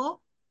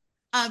Carnival.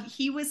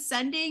 He was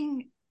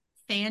sending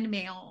fan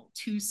mail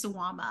to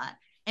Suwama,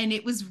 and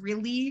it was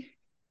really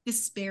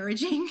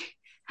disparaging.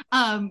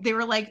 They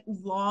were like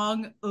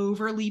long,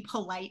 overly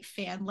polite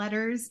fan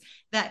letters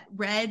that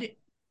read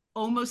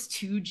almost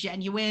too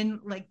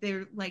genuine. Like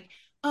they're like,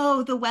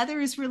 oh, the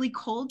weather is really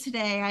cold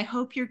today. I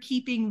hope you're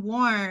keeping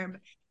warm.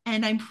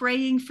 And I'm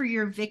praying for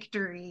your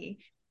victory.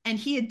 And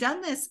he had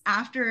done this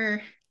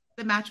after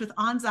the match with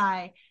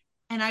Anzai.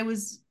 And I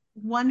was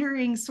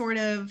wondering sort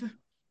of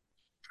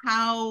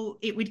how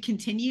it would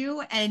continue.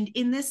 And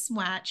in this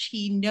match,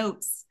 he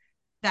notes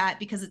that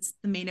because it's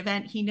the main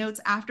event, he notes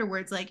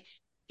afterwards, like,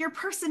 your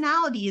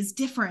personality is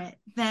different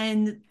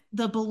than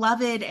the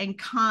beloved and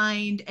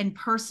kind and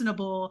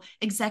personable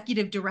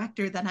executive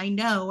director that I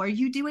know. Are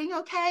you doing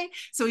okay?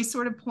 So he's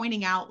sort of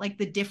pointing out like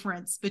the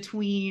difference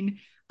between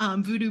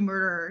Voodoo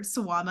Murderer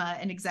Suwama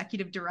and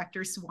executive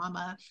director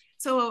Suwama.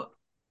 So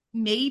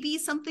maybe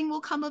something will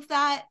come of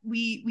that.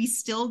 We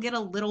still get a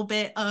little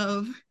bit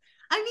of,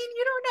 I mean,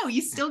 you don't know.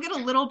 You still get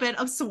a little bit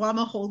of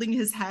Suwama holding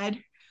his head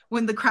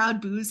when the crowd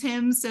boos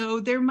him.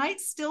 So there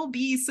might still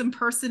be some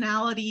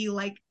personality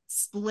like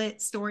split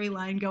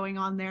storyline going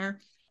on there.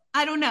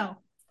 I don't know.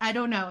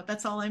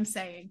 That's all I'm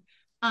saying.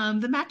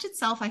 The match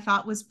itself I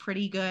thought was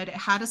pretty good. It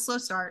had a slow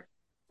start.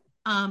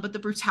 But the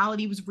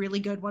brutality was really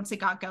good once it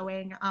got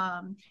going.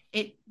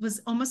 It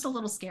was almost a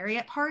little scary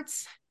at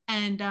parts.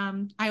 And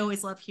I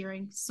always love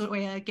hearing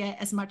Soya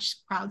get as much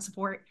crowd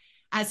support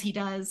as he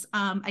does.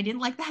 I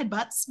didn't like the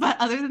headbutts, but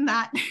other than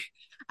that,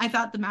 I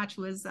thought the match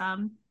was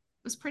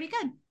pretty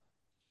good.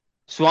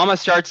 Suwama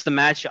starts the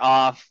match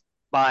off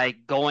by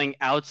going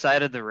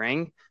outside of the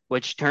ring,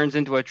 which turns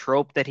into a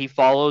trope that he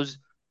follows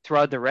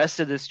throughout the rest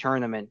of this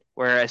tournament,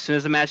 where as soon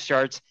as the match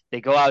starts,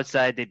 they go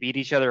outside, they beat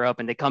each other up,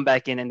 and they come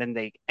back in, and then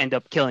they end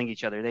up killing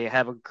each other. They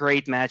have a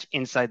great match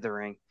inside the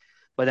ring.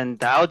 But then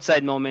the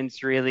outside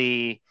moments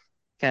really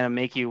kind of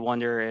make you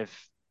wonder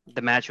if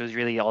the match was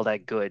really all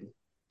that good.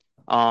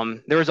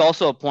 There was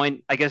also a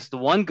point, I guess the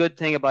one good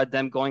thing about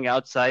them going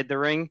outside the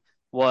ring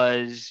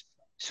was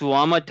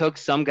Suama took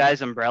some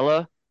guy's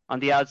umbrella on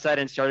the outside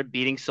and started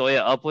beating Soya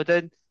up with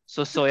it.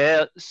 So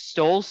Soya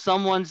stole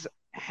someone's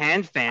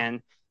hand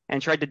fan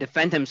and tried to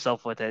defend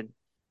himself with it.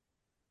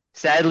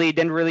 Sadly, it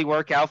didn't really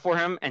work out for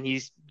him, and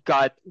he's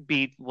got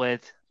beat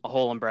with a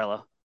whole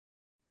umbrella.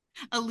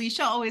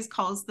 Alicia always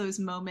calls those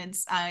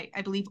moments, I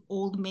believe,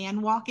 old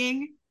man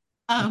walking.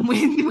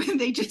 When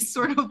they just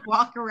sort of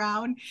walk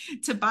around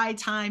to buy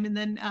time, and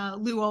then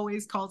Lou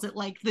always calls it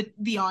like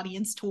the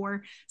audience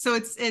tour. So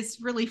it's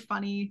really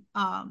funny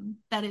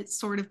that it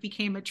sort of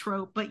became a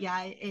trope, but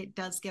yeah, it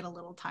does get a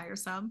little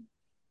tiresome.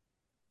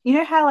 You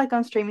know how like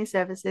on streaming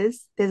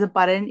services, there's a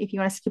button if you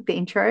want to skip the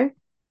intro?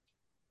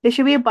 There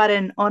should be a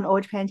button on All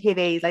Japan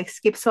TV, like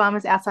skip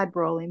Swama's outside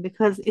brawling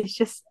because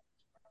it's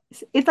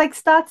like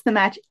starts the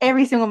match,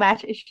 every single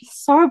match. It's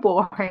just so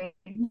boring.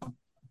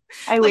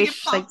 I Like it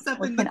wish like pops up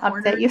we in the can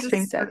corner update of your the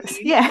stream service.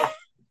 screen. Yeah.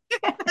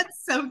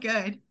 That's so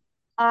good.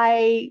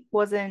 I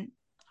wasn't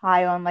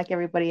high on like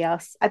everybody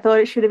else. I thought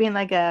it should have been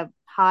like a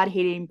hard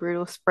hitting,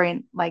 brutal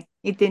sprint. Like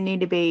it didn't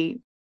need to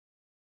be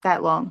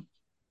that long.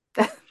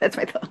 That's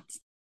my thoughts.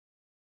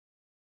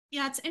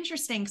 Yeah, it's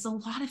interesting because a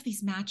lot of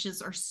these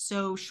matches are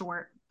so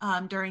short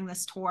during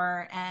this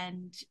tour,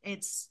 and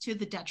it's to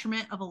the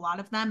detriment of a lot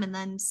of them. And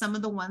then some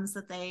of the ones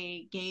that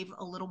they gave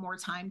a little more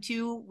time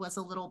to was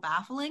a little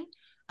baffling.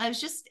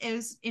 It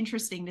was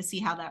interesting to see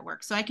how that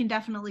works. So I can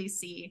definitely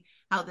see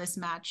how this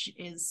match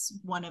is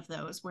one of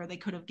those where they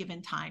could have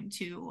given time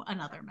to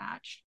another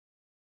match.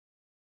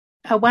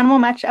 One more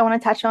match I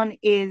want to touch on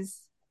is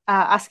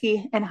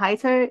Asuki and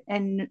Haito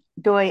and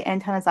Doi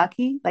and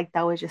Tanazaki. Like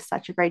that was just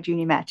such a great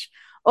junior match.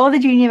 All the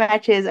junior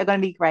matches are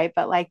going to be great,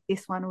 but like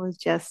this one was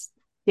just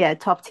yeah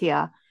top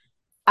tier.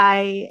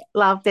 I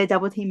love their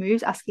double team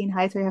moves. Asuki and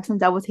Haito have some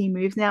double team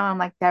moves now. I'm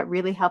like that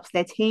really helps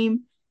their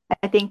team.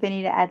 I think they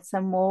need to add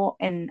some more,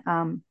 and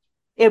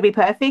it'll be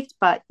perfect.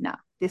 But no,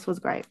 this was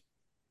great.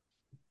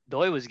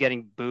 Doi was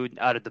getting booed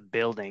out of the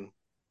building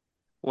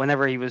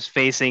whenever he was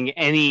facing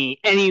any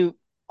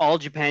All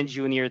Japan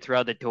Junior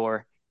throughout the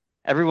tour.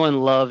 Everyone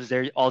loves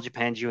their All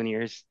Japan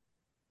Juniors.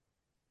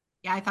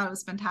 Yeah, I thought it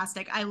was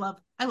fantastic. I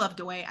love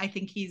Doi. I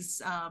think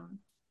he's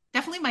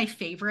definitely my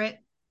favorite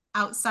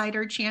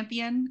outsider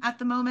champion at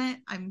the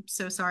moment. I'm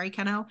so sorry,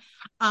 Keno.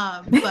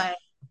 But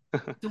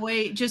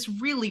Doi just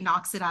really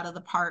knocks it out of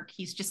the park.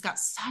 He's just got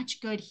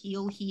such good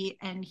heel heat,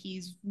 and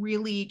he's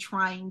really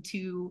trying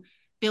to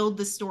build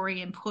the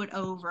story and put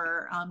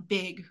over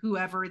Big,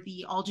 whoever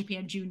the All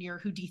Japan Junior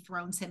who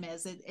dethrones him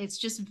is. It's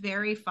just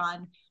very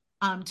fun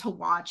to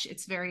watch.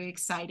 It's very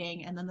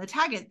exciting, and then the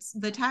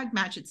tag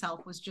match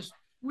itself was just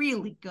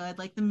really good.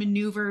 Like the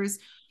maneuvers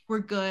were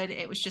good.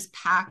 It was just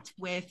packed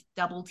with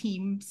double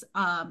teams.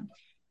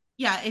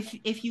 Yeah,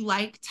 if you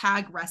like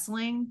tag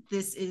wrestling,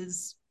 this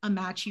is a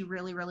match you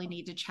really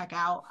need to check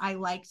out. I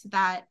liked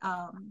that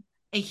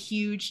a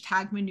huge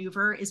tag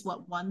maneuver is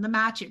what won the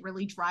match. It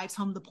really drives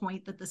home the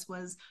point that this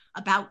was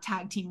about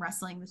tag team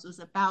wrestling. This was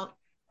about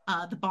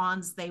the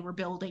bonds they were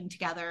building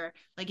together.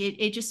 Like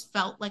it just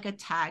felt like a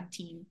tag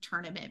team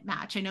tournament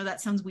match. I know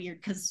that sounds weird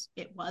because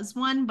it was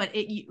one, but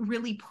it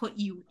really put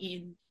you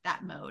in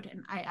that mode,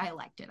 and I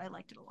liked it. I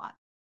liked it a lot.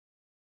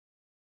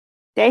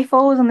 Day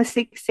four was on the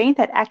 16th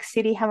at Axe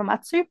City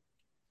Hamamatsu.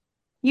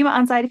 Yuma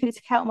Anzai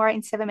defeated Takao Omori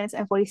in 7 minutes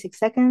and 46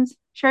 seconds.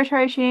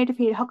 Shota Yoshino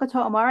defeated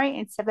Hokuto Omori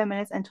in 7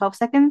 minutes and 12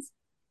 seconds.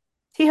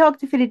 T-Hawk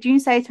defeated Jun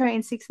Saito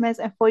in 6 minutes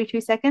and 42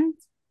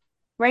 seconds.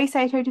 Rei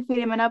Saito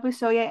defeated Manabu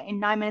Soya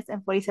in 9 minutes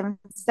and 47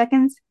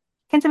 seconds.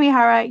 Kenta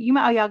Miyahara,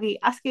 Yuma Aoyagi,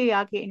 Asuka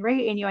Aoyagi, and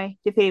Rei Inoue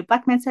defeated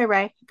Black Menso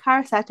Ray,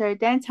 Hikaru Sato,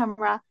 Dan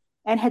Tamura,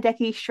 and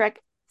Hideki Shrek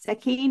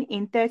Sekin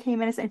in 13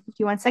 minutes and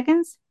 51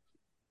 seconds.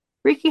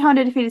 Riki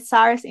Honda defeated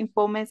Cyrus in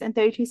 4 minutes and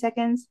 32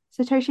 seconds.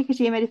 Satoshi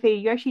Kojima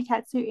defeated Yoshi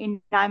Tatsu in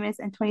 9 minutes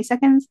and 20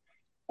 seconds.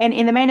 And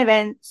in the main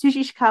event,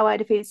 Sushi Ishikawa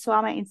defeated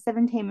Suama in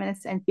 17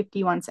 minutes and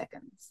 51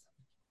 seconds.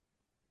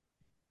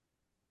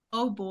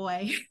 Oh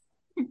boy.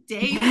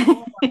 Day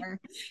four.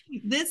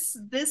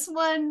 This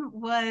one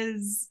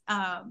was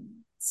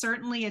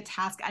certainly a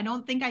task. I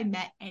don't think I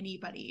met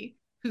anybody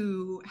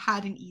who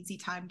had an easy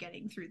time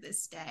getting through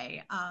this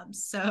day.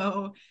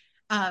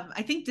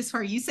 I think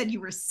Deswarey, you said you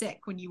were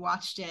sick when you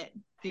watched it,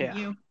 didn't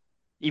Yeah, you?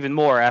 even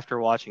more after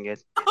watching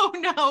it. Oh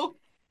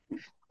no.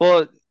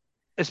 Well,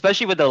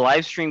 especially with the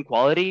live stream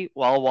quality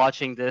while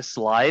watching this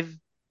live,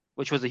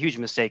 which was a huge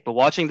mistake, but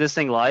watching this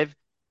thing live,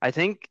 I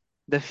think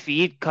the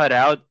feed cut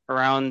out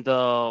around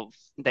the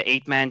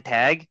eight-man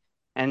tag,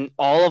 and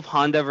all of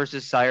Honda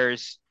versus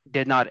Cyrus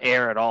did not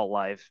air at all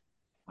live.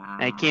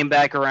 And it Wow. came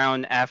back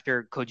around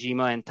after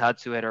Kojima and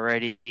Tatsu had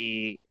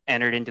already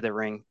entered into the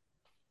ring.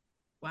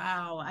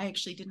 Wow. I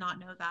actually did not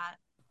know that.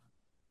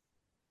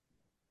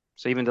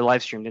 So even the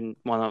live stream didn't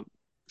want to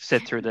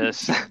sit through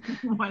this.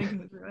 Want to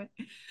go through it.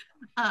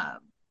 Um,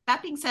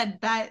 that being said,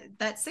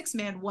 that six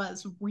man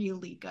was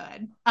really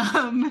good.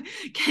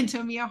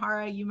 Kento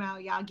Miyahara, Yuma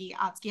Aoyagi,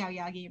 Atsuki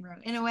Aoyagi, and Ro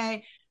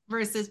Inoue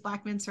versus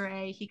Blackman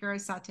Saray,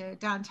 Hikaru Sato,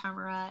 Dan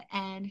Tamura,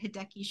 and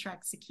Hideki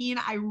Shrek Sakine.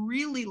 I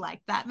really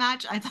liked that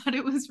match. I thought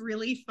it was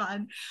really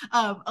fun.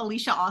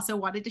 Alicia also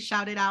wanted to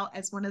shout it out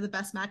as one of the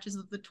best matches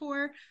of the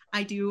tour.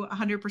 I do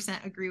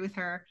 100% agree with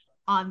her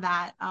on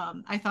that.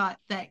 I thought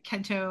that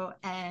Kento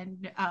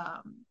and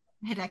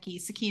Hideki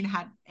Sakine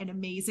had an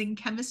amazing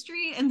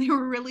chemistry, and they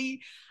were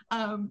really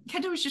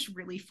Kento was just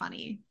really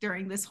funny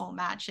during this whole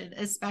match, and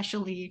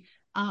especially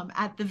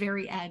at the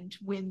very end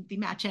when the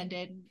match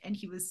ended and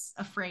he was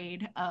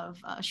afraid of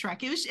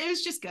Shrek. It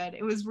was just good.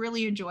 It was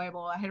really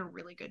enjoyable. I had a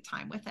really good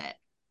time with it.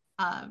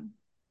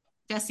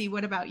 Jesse,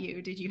 what about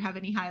you? Did you have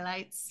any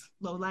highlights,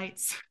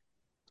 lowlights?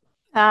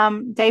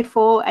 Day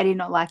four, I did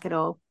not like at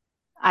all.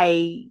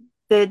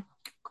 The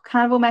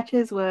carnival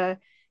matches were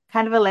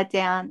kind of a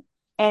letdown,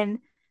 and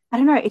I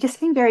don't know, it just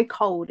seemed very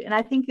cold, and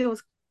I think it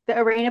was the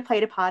arena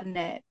played a part in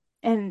it,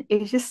 and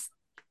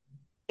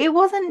it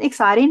wasn't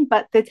exciting,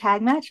 but the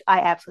tag match I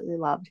absolutely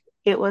loved.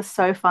 It was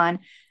so fun.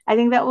 I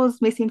think that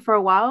was missing for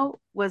a while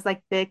was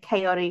like the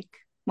chaotic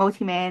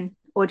multi-man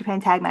or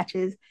Japan tag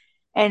matches,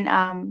 and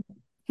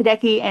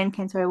Hideki and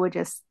Kento were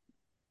just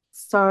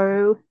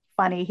so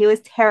funny. He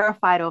was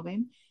terrified of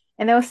him.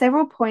 And there were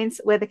several points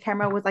where the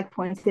camera was like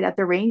pointed at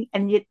the ring,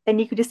 and then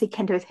you could just see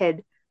Kento's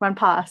head run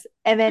past,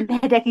 and then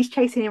Hideki's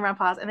chasing him run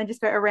past, and then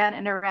just go around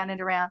and around and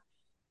around.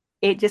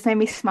 It just made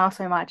me smile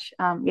so much.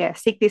 Yeah,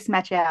 seek this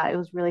match out. It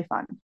was really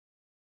fun.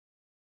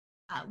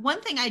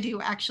 One thing I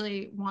do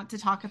actually want to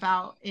talk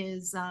about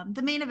is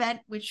the main event,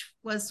 which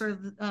was sort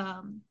of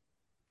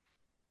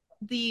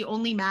the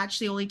only match,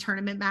 the only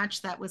tournament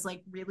match that was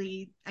like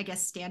really, I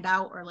guess, stand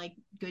out or like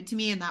good to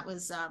me, and that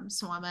was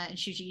Suwama and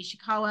Shuji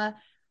Ishikawa.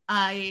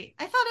 I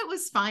thought it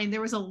was fine.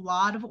 There was a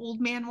lot of old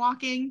man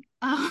walking,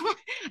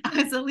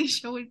 as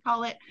Alicia would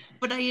call it,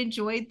 but I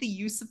enjoyed the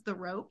use of the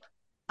rope.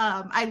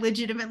 I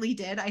legitimately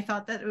did. I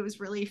thought that it was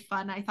really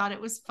fun. I thought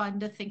it was fun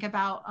to think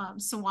about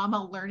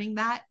Sawama learning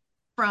that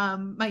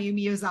from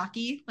Mayumi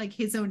Ozaki, like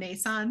his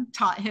One-san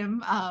taught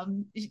him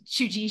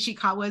Shuji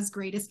Ishikawa's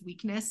greatest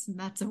weakness, and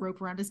that's a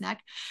rope around his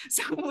neck.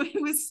 So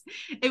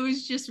it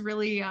was just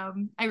really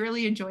I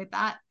really enjoyed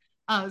that.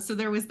 So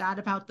there was that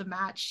about the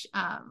match.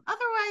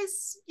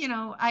 Otherwise,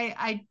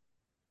 I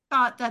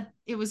thought that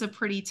it was a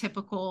pretty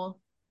typical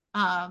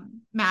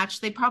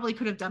match. They probably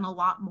could have done a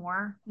lot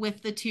more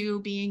with the two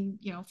being,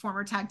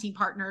 former tag team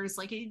partners.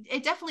 Like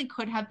it definitely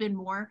could have been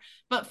more,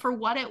 but for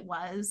what it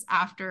was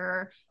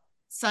after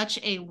such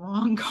a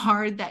long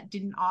card that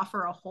didn't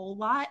offer a whole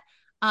lot,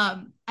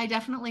 I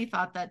definitely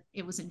thought that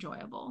it was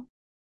enjoyable.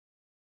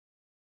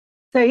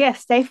 So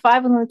yes, day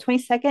five was on the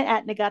 22nd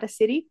at Nagata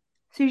City.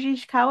 Shuji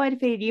Ishikawa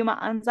defeated Yuma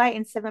Anzai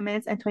in 7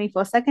 minutes and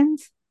 24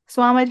 seconds.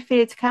 Suwama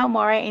defeated Takao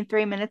Mori in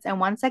 3 minutes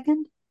and 1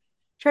 second.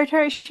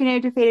 Shotaro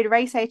Ishino defeated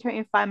Rei Saito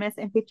in 5 minutes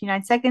and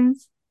 59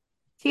 seconds.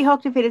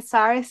 T-Hawk defeated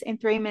Cyrus in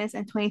 3 minutes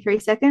and 23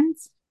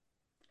 seconds.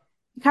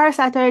 Hikaru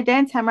Sato,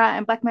 Dan Tamura,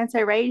 and Black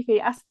Manta Ray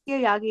defeated Asuka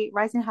Yagi,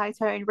 Rising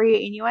Haito, and Ryu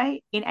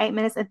Inoue in 8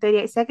 minutes and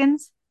 38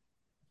 seconds.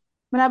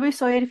 Manabu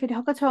Soya defeated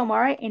Hokuto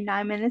Omori in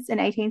 9 minutes and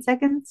 18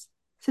 seconds.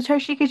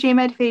 Satoshi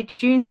Kojima defeated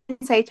Jun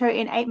Saito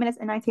in 8 minutes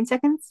and 19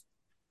 seconds.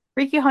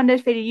 Riki Honda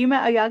defeated Yuma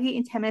Oyagi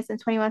in 10 minutes and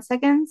 21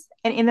 seconds.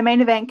 And in the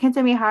main event, Kento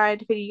Miyahara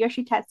defeated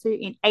Yoshitatsu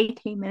in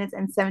 18 minutes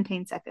and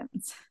 17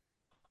 seconds.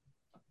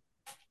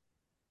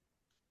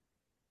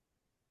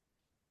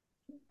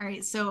 All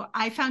right, so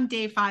I found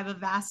day 5 a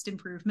vast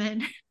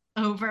improvement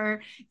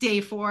over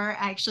day 4.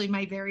 Actually,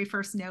 my very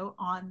first note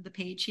on the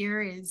page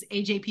here is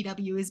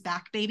AJPW is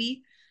back,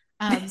 baby.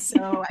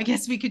 So I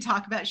guess we could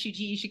talk about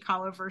Shuji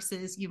Ishikawa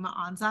versus Yuma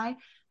Anzai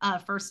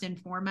first and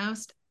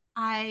foremost.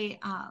 I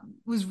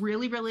was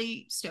really,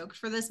 really stoked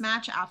for this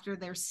match after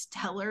their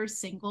stellar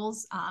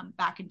singles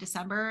back in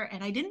December.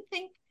 And I didn't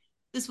think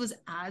this was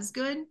as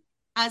good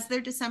as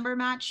their December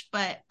match,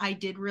 but I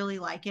did really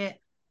like it.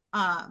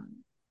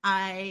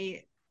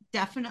 I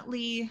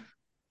definitely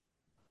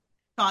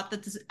thought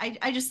that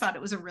I just thought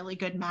it was a really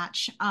good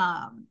match.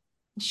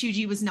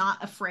 Shuji was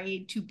not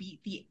afraid to beat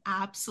the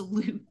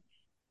absolute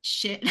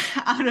shit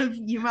out of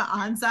Yuma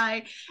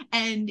Anzai,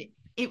 and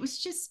it was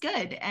just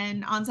good.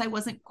 And Anzai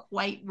wasn't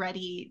quite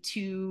ready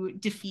to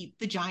defeat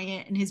the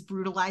giant in his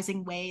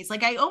brutalizing ways.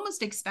 Like I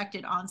almost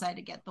expected Anzai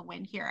to get the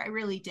win here. I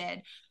really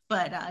did,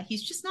 but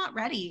he's just not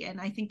ready. And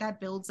I think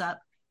that builds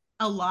up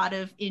a lot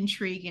of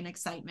intrigue and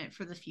excitement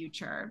for the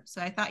future.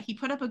 So I thought he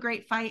put up a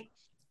great fight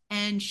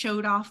and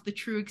showed off the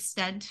true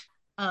extent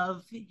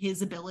of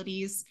his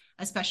abilities,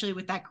 especially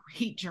with that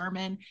great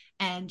German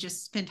and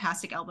just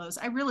fantastic elbows.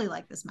 I really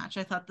like this match.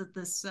 I thought that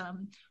this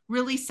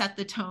really set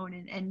the tone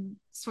and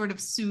sort of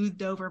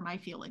soothed over my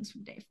feelings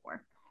from day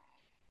 4.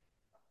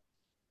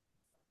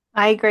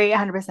 I agree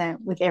 100%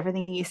 with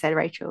everything you said,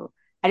 Rachel.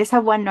 I just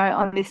have one note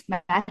on this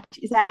match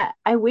is that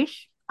I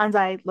wish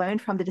Anzai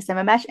learned from the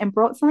December match and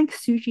brought something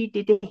Suji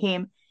did to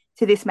him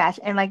to this match,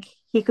 and like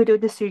he could do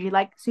it to Suji,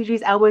 like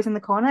Suji's elbows in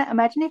the corner.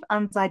 Imagine if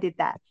Anzai did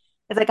that.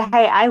 It's like,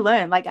 hey, I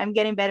learned, like I'm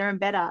getting better and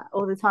better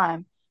all the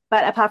time.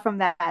 But apart from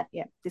that,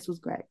 yeah, this was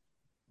great.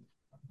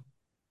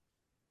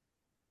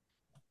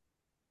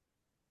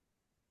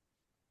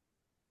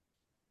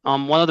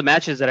 One of the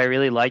matches that I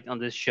really liked on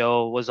this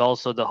show was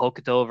also the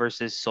Hokuto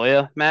versus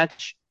Soya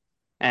match.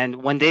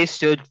 And when they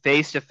stood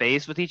face to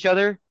face with each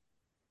other,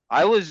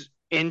 I was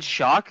in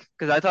shock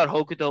because I thought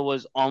Hokuto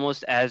was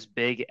almost as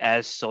big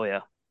as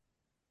Soya.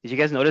 Did you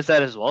guys notice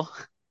that as well?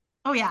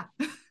 Oh yeah.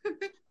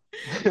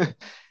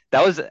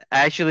 That was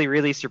actually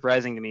really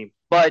surprising to me.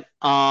 But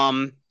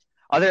other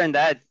than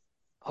that,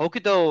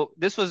 Hokuto,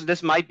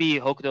 this might be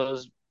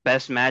Hokuto's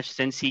best match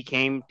since he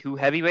came to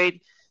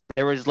heavyweight.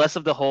 There was less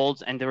of the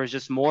holds and there was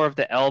just more of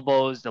the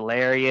elbows, the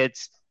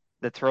lariats,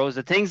 the throws,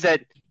 the things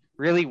that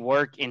really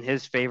work in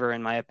his favor,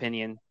 in my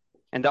opinion.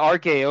 And the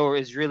RKO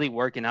is really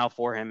working out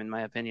for him, in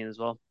my opinion, as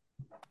well.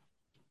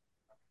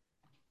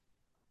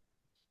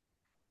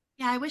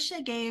 Yeah, I wish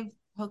I gave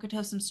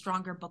Hokuto some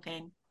stronger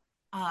booking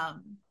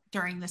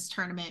during this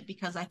tournament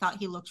because I thought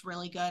he looked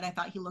really good. I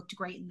thought he looked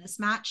great in this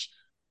match.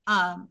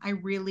 I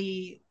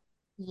really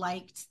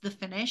liked the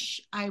finish.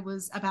 I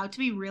was about to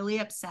be really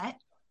upset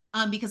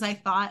because I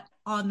thought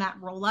on that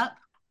roll up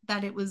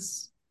that it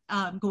was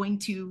going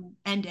to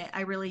end it.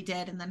 I really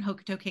did. And then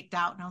Hokuto kicked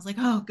out, and I was like,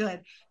 oh,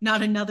 good,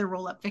 not another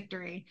roll up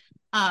victory.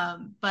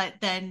 But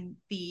then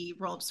the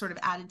roll up sort of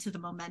added to the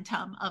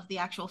momentum of the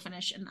actual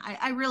finish. And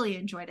I really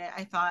enjoyed it.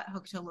 I thought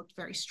Hokuto looked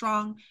very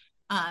strong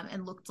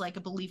and looked like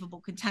a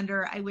believable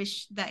contender. I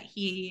wish that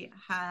he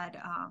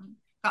had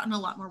gotten a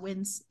lot more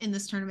wins in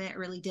this tournament. It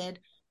really did.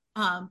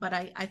 But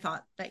I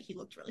thought that he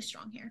looked really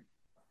strong here.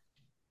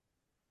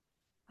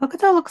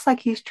 Hokuto looks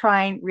like he's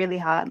trying really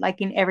hard,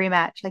 like in every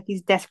match, like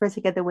he's desperate to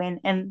get the win,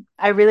 and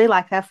I really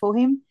like that for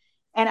him.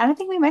 And I don't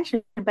think we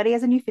mentioned, but he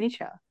has a new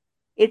finisher.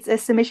 It's a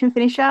submission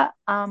finisher.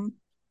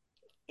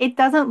 It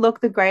doesn't look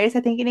the greatest.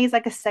 I think it needs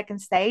like a second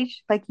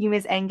stage, like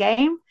Yuma's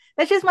Endgame.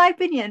 That's just my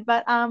opinion,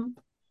 but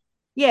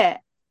yeah,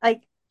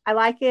 like I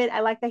like it. I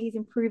like that he's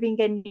improving,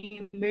 getting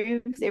new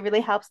moves. It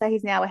really helps that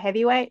he's now a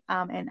heavyweight.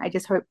 And I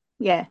just hope,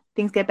 yeah,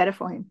 things get better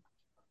for him.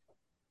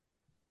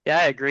 Yeah,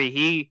 I agree.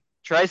 He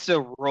tries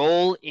to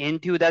roll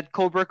into that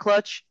Cobra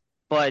clutch,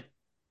 but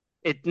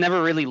it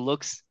never really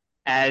looks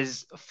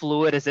as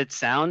fluid as it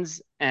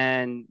sounds.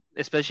 And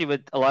especially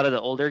with a lot of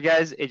the older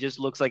guys, it just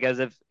looks like as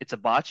if it's a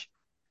botch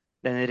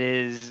than it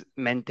is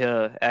meant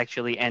to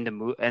actually end a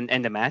move and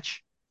end a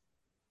match.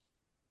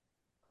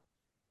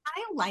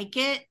 I like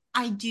it.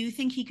 I do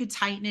think he could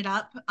tighten it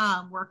up,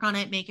 work on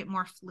it, make it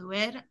more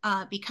fluid,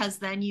 because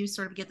then you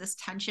sort of get this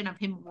tension of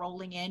him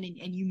rolling in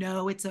and you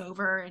know it's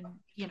over. And,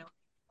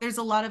 there's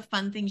a lot of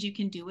fun things you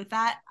can do with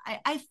that.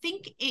 I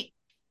think it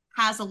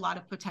has a lot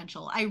of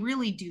potential. I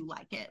really do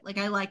like it. Like,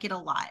 I like it a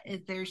lot.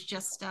 There's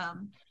just a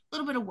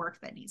little bit of work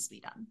that needs to be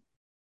done.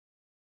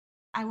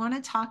 I want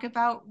to talk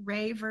about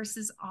Ray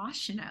versus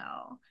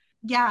Ashino.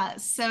 Yeah,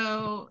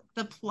 so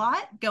the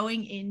plot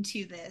going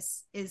into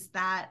this is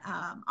that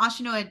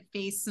Ashino had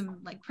faced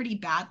some like pretty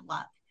bad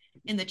luck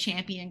in the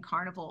champion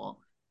carnival,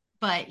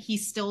 but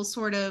he's still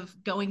sort of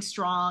going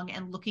strong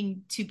and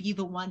looking to be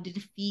the one to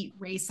defeat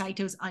Ray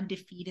Saito's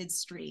undefeated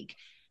streak.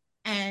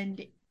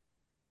 And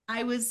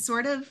I was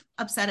sort of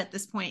upset at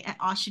this point at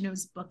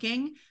Ashino's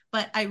booking,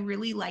 but I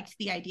really liked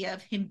the idea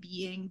of him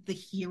being the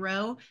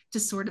hero to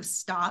sort of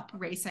stop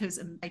Ray Saito's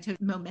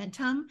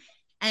momentum.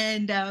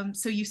 And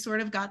so you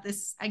sort of got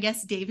this, I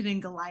guess, David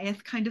and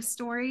Goliath kind of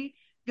story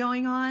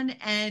going on.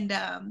 And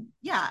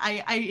yeah,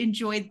 I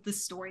enjoyed the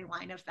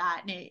storyline of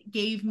that. And it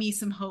gave me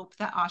some hope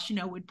that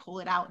Ashino would pull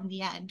it out in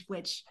the end,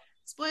 which,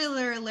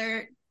 spoiler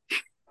alert,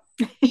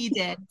 he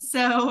did.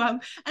 So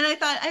and I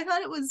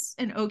thought it was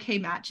an okay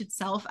match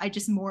itself. I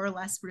just more or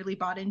less really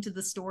bought into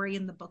the story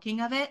and the booking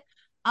of it.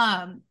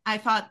 I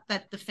thought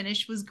that the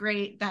finish was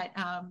great, that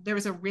there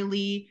was a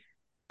really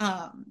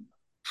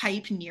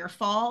hype near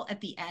fall at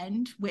the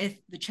end with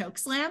the choke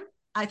slam.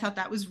 I thought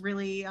that was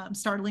really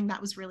startling.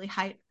 That was really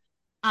hype.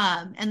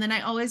 And then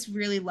I always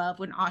really love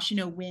when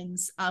Ashino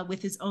wins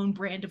with his own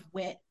brand of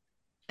wit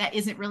that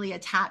isn't really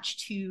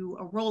attached to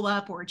a roll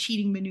up or a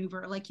cheating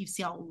maneuver like you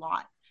see a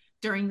lot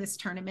during this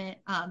tournament.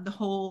 The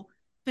whole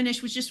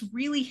finish was just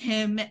really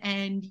him,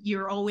 and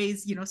you're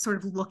always, sort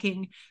of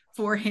looking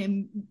for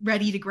him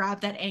ready to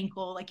grab that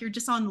ankle. Like you're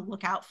just on the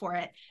lookout for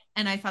it.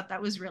 And I thought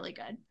that was really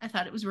good. I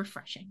thought it was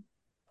refreshing.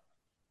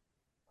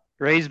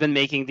 Ray's been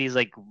making these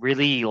like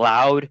really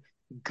loud,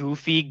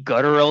 goofy,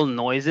 guttural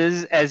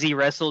noises as he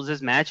wrestles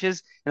his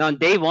matches. And on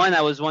day one,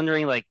 I was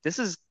wondering, like, this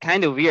is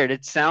kind of weird.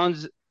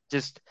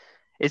 Just,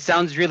 it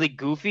sounds really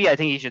goofy. I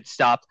think he should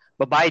stop.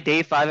 But by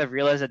day five, I've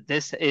realized that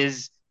this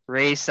is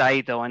Ray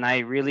Saito, and I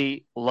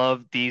really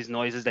love these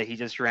noises that he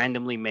just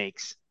randomly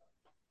makes.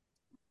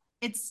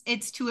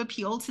 It's to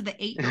appeal to the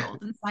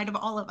 8-year-old inside of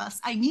all of us.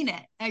 I mean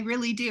it. I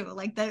really do.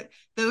 Like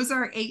those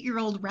are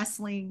 8-year-old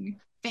wrestling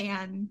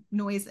fan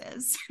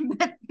noises.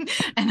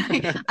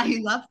 And I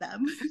love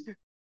them.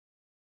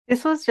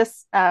 This was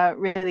just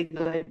really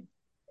good.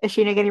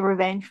 Ashina getting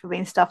revenge for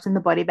being stuffed in the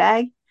body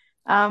bag.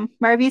 My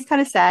review is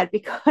kind of sad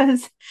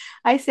because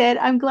I said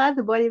I'm glad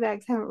the body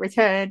bags haven't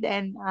returned,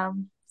 and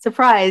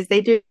surprise,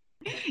 they do.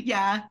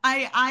 Yeah,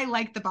 I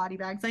like the body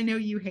bags. I know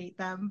you hate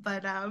them,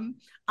 but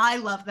I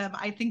love them.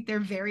 I think they're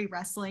very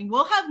wrestling.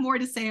 We'll have more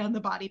to say on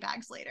the body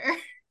bags later.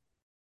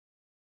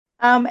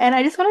 And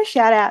I just want to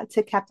shout out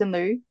to Captain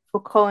Lou for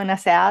calling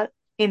us out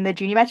in the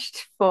junior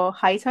match for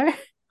Haito,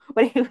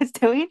 what he was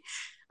doing.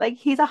 Like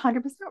he's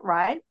 100%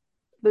 right.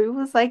 Lou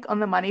was like on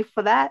the money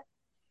for that.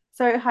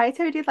 So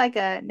Haito did like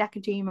a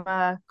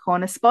Nakajima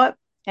corner spot,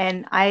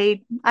 and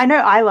I know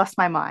I lost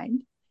my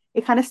mind.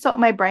 It kind of stopped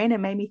my brain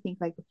and made me think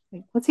like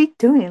what's he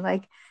doing?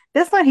 Like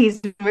that's not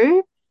his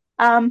move.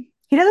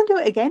 He doesn't do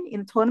it again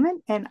in the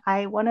tournament, and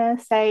I want to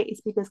say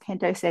it's because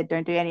Kento said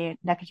don't do any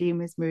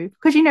Nakajima's move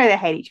because you know they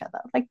hate each other.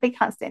 Like they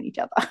can't stand each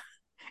other.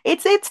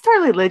 It's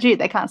totally legit.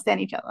 They can't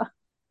stand each other.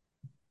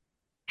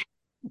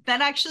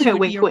 That actually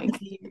would be Wink, a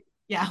wink. really,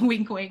 yeah,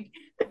 wink, wink.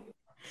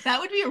 That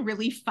would be a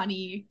really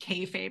funny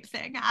kayfabe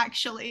thing,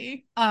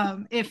 actually.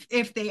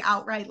 If they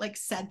outright like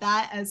said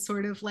that as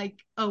sort of like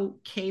a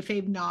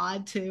kayfabe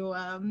nod to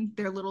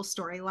their little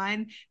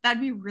storyline,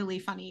 that'd be really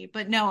funny.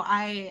 But no,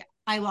 I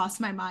lost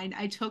my mind.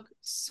 I took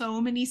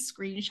so many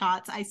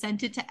screenshots. I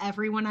sent it to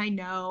everyone I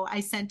know. I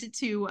sent it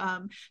to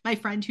my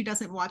friend who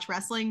doesn't watch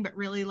wrestling but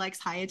really likes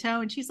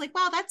Hayato, and she's like,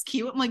 "Wow, that's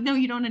cute." I'm like, "No,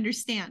 you don't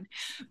understand."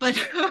 But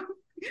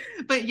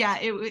but yeah,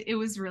 it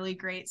was really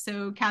great.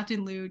 So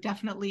Captain Lou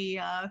definitely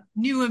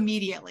knew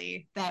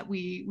immediately that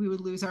we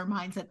would lose our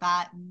minds at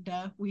that,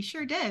 and we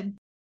sure did.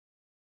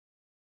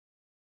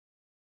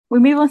 We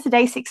move on to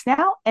day six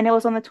now, and it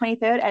was on the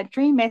 23rd at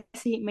Dream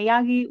Messi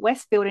Miyagi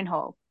West Building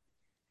Hall.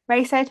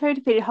 Rei Sato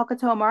defeated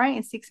Hokuto Omori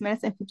in 6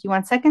 minutes and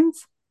 51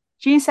 seconds.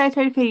 Jun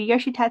Sato defeated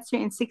Yoshitatsu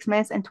in 6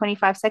 minutes and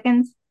 25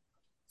 seconds.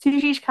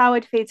 Tsuji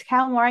Ishikawa defeated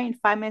Kawamori in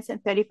 5 minutes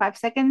and 35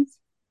 seconds.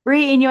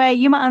 Ri Inoue,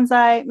 Yuma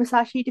Anzai,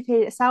 Musashi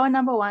defeated Sawa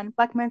number one,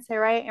 Blackman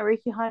Seirai, and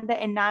Riki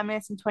Honda in 9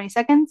 minutes and 20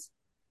 seconds.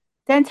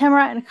 Dan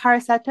Tamura and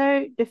Hikaru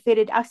Sato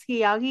defeated Atsuki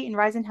Yagi and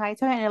Rising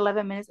Hayato in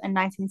 11 minutes and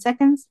 19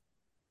 seconds.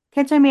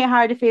 Kento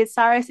Miyahara defeated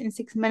Saris in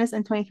 6 minutes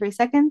and 23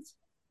 seconds.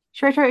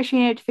 Shirota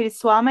Ishino defeated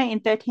Suwama in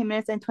 13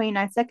 minutes and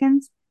 29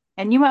 seconds.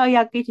 And Yuma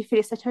Oyagi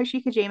defeated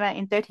Satoshi Kojima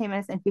in 13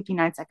 minutes and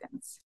 59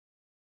 seconds.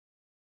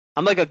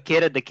 I'm like a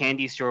kid at the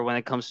candy store when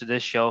it comes to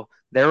this show.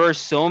 There were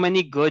so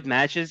many good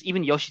matches.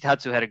 Even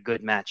Yoshitatsu had a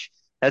good match.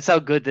 That's how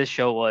good this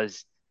show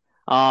was.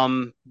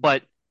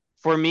 But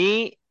for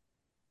me,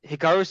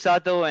 Hikaru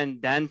Sato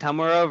and Dan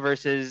Tamura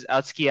versus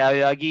Atsuki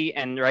Aoyagi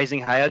and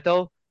Rising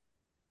Hayato,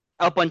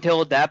 up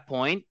until that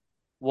point,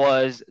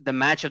 was the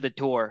match of the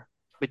tour.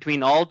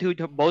 Between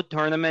both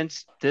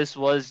tournaments, this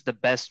was the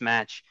best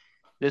match.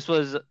 This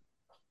was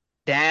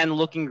Dan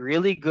looking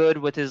really good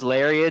with his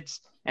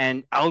lariats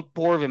and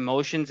outpour of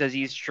emotions as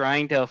he's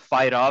trying to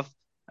fight off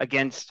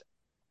against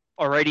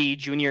already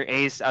junior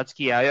ace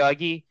Atsuki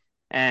Aoyagi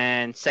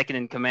and second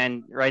in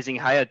command Rising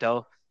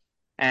Hayato.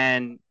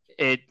 And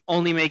it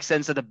only makes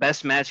sense that the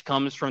best match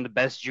comes from the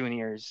best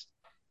juniors.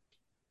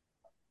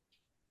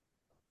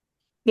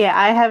 Yeah,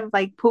 I have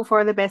like put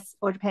for the best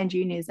All Japan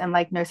juniors, and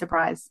like no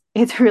surprise.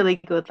 It's really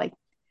good. Like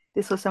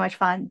this was so much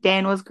fun.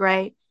 Dan was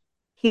great.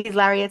 His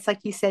lariats, like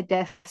you said,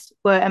 Des,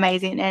 were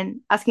amazing.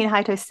 And Asuka and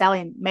Haito's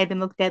selling made them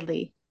look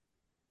deadly.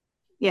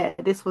 Yeah,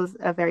 this was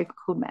a very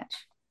cool match.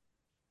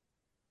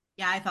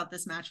 Yeah, I thought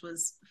this match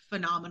was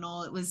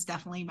phenomenal. It was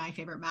definitely my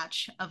favorite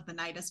match of the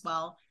night as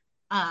well.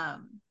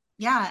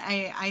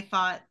 Yeah, I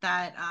thought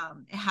that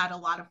it had a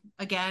lot of,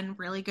 again,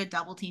 really good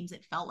double teams.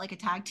 It felt like a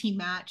tag team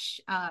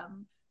match,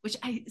 which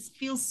I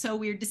feels so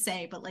weird to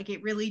say, but like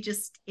it really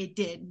just it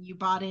did. You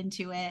bought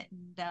into it,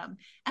 and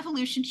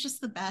Evolution's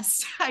just the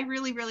best. I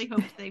really, really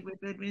hoped they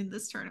would win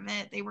this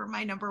tournament. They were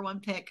my number one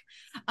pick,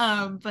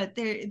 but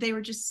they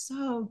were just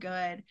so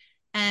good.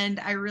 And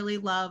I really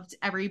loved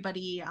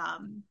everybody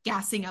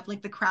gassing up,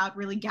 like the crowd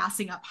really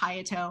gassing up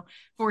Hayato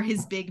for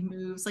his big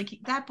moves. Like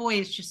that boy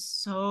is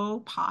just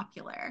so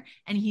popular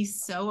and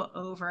he's so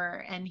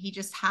over and he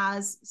just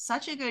has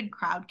such a good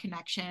crowd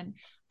connection.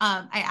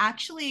 I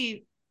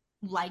actually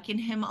liken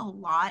him a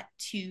lot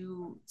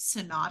to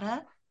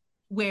Sonata,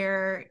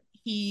 where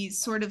he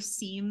sort of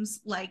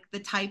seems like the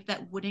type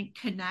that wouldn't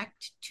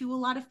connect to a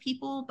lot of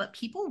people, but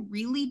people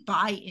really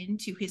buy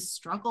into his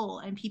struggle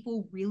and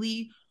people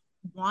really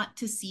want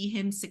to see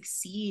him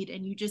succeed.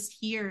 And you just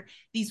hear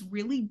these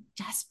really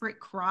desperate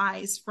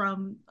cries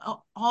from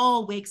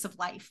all wakes of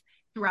life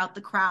throughout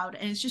the crowd.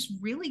 And it's just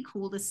really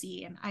cool to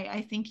see. And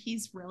I think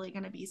he's really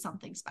going to be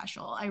something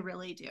special. I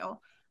really do.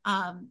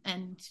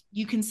 And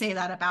you can say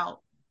that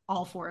about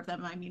all four of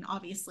them. I mean,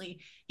 obviously,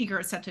 Hikaru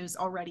Seto is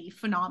already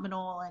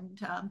phenomenal, and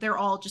they're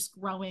all just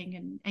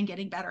growing and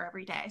getting better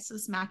every day. So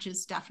this match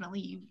is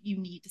definitely you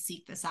need to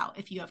seek this out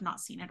if you have not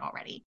seen it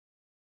already.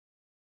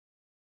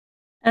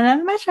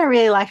 Another match I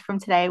really liked from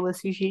today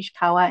was Yuji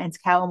Ishikawa and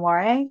Takao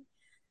Omori.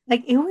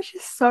 Like it was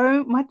just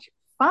so much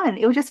fun.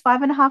 It was just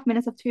 5.5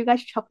 minutes of two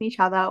guys chopping each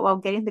other while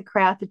getting the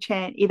crowd to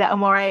chant either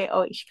Omori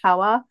or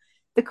Ishikawa.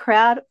 The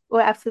crowd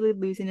were absolutely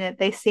losing it.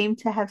 They seemed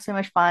to have so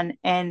much fun,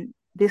 and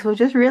this was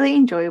just really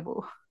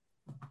enjoyable.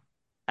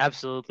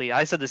 Absolutely.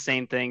 I said the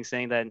same thing,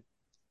 saying that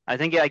I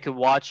think I could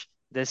watch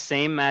the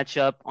same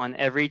matchup on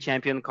every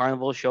Champion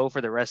Carnival show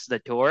for the rest of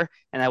the tour,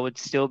 and I would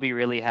still be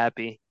really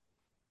happy.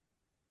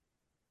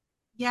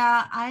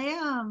 Yeah,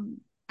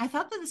 I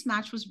thought that this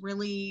match was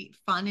really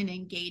fun and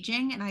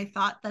engaging, and I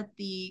thought that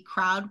the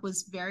crowd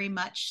was very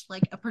much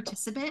like a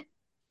participant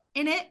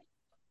in it.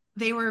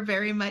 They were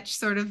very much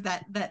sort of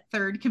that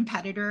third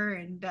competitor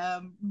and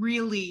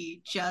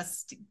really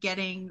just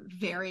getting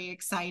very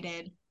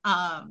excited.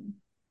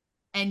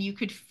 And you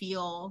could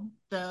feel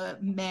the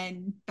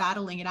men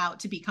battling it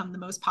out to become the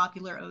most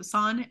popular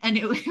Osan, and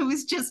it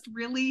was just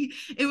really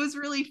it was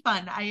really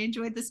fun. I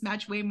enjoyed this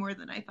match way more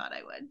than I thought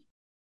I would.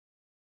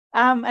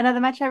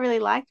 Another match I really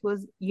liked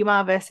was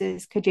Yuma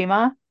versus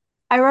Kojima.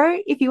 I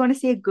wrote, if you want to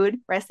see a good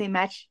wrestling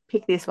match,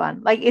 pick this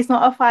one. Like, it's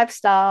not a 5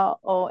 star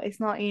or it's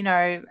not,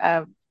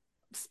 a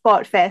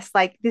spot fest.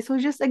 Like, this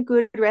was just a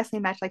good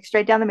wrestling match, like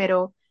straight down the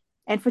middle.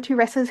 And for two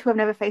wrestlers who have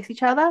never faced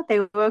each other, they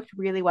worked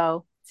really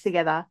well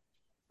together.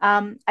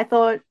 I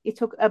thought it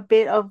took a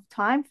bit of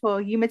time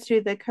for Yuma to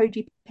do the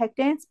Koji Peck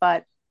dance,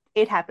 but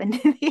it happened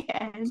in the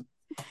end.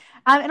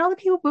 And all the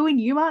people booing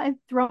Yuma and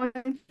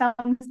throwing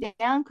thumbs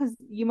down because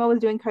Yuma was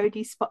doing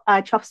Koji's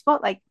chop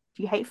spot. Like,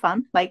 do you hate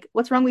fun? Like,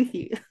 what's wrong with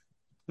you?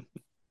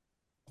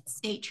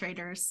 State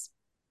traders,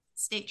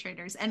 state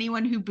traders.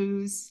 Anyone who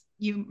boos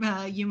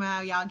Yuma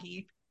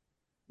Aoyagi,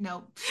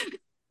 no.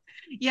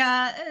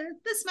 Yeah,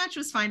 this match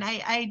was fine.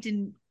 I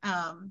didn't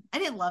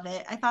love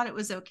it. I thought it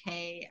was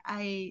okay.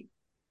 I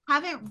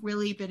haven't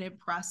really been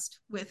impressed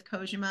with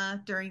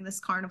Kojima during this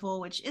carnival,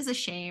 which is a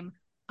shame.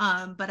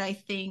 But I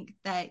think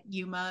that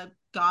Yuma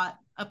got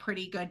a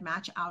pretty good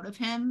match out of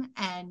him,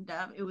 and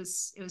it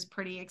was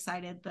pretty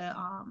excited. The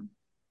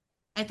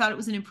I thought it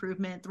was an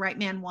improvement. The right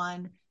man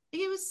won.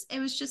 It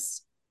was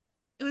just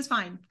it was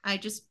fine. I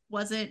just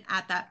wasn't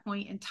at that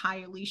point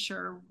entirely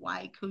sure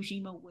why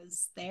Kojima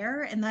was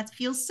there. And that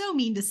feels so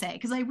mean to say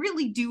because I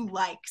really do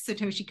like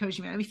Satoshi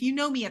Kojima. I mean, if you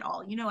know me at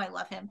all, you know I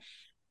love him.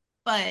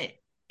 But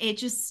it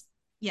just,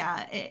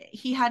 yeah,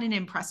 he hadn't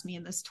impressed me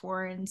in this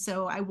tour. And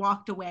so I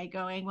walked away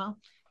going, well,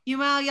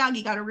 Yuma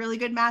Yagi got a really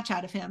good match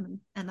out of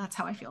him. And that's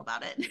how I feel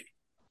about it.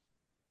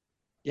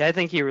 Yeah, I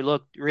think he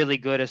looked really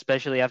good,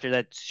 especially after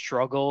that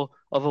struggle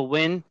of a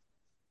win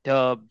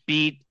to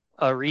beat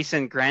a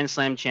recent Grand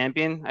Slam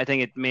champion. I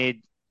think it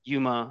made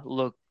Yuma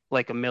look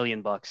like $1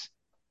 million.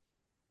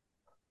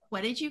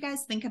 What did you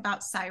guys think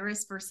about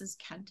Cyrus versus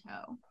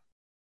Kento?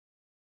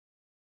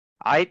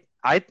 I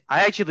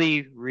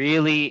actually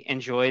really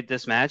enjoyed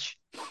this match.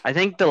 I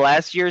think the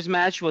last year's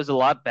match was a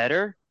lot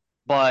better,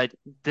 but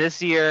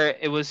this year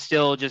it was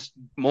still just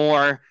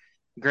more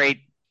great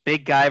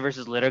big guy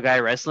versus little guy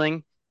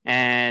wrestling.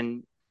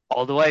 And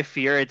although I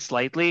fear it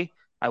slightly,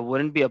 I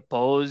wouldn't be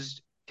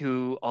opposed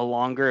to a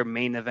longer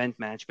main event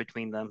match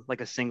between them,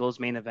 like a singles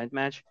main event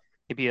match,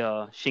 maybe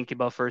a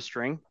Shinkiba first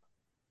ring.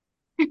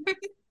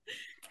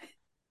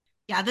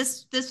 Yeah,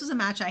 this was a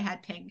match I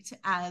had picked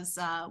as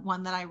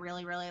one that I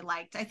really really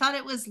liked. I thought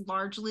it was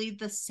largely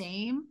the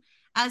same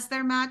as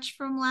their match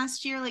from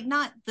last year, like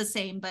not the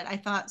same, but I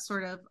thought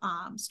sort of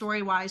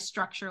story wise,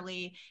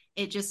 structurally,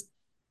 it just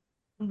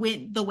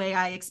went the way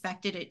I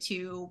expected it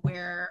to,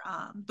 where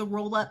the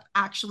roll up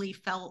actually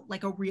felt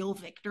like a real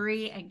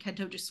victory, and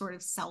Kento just sort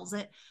of sells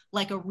it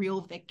like a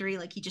real victory,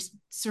 like he just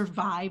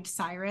survived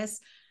Cyrus.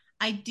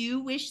 I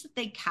do wish that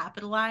they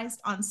capitalized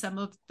on some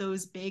of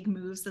those big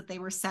moves that they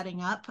were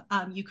setting up.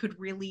 You could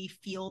really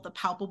feel the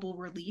palpable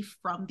relief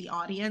from the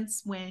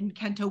audience when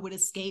Kento would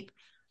escape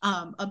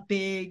a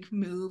big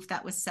move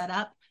that was set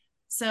up.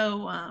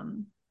 So,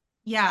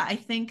 yeah, I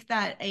think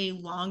that a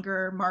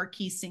longer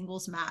marquee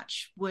singles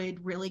match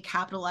would really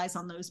capitalize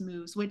on those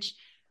moves, which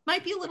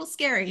might be a little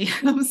scary.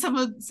 Some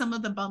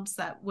of the bumps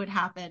that would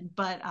happen,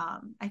 but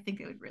I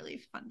think it would really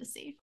be fun to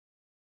see.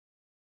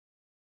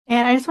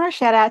 And I just want to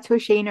shout out to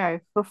Ashino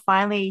for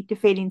finally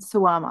defeating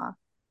Suwama.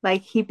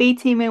 Like, he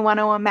beats him in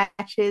one-on-one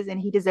matches and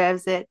he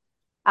deserves it.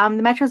 The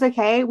match was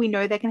okay. We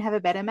know they can have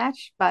a better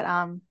match, but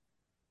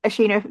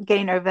Ashino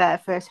getting over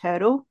that first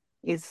hurdle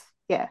is,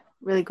 yeah,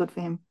 really good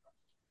for him.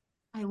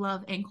 I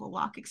love ankle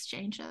lock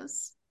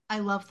exchanges. I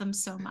love them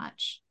so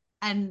much.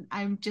 And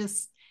I'm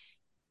just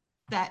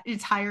that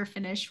entire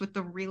finish with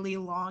the really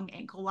long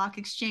ankle lock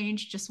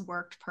exchange just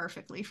worked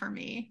perfectly for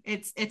me.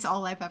 It's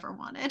all I've ever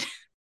wanted.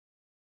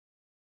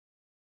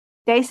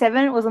 Day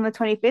 7 was on the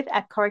 25th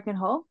at Korakuen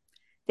Hall.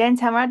 Dan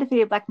Tamara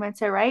defeated Black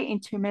Manta Ray in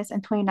 2 minutes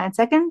and 29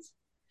 seconds.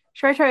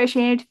 Shota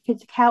Ishino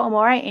defeated Kao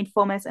Amore in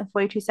 4 minutes and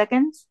 42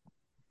 seconds.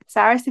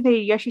 Cyrus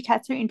defeated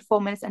Yoshitatsu in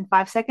 4 minutes and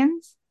 5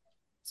 seconds.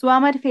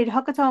 Suwama defeated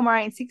Hokuto Amore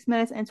in 6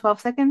 minutes and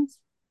 12 seconds.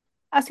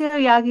 Asuka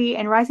Yagi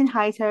and Ryzen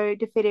Haito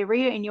defeated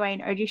Ryo Inoue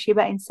and Oji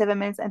Shiba in 7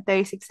 minutes and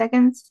 36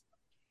 seconds.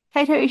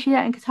 Kaito Ishida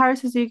and Kataru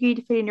Suzuki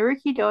defeated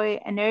Naruki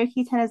Doi and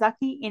Naoki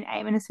Tanizaki in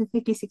 8 minutes and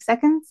 56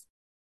 seconds.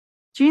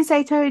 Jun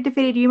Saito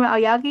defeated Yuma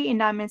Aoyagi in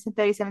 9 minutes and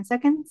 37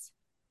 seconds.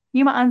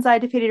 Yuma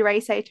Anzai defeated Rei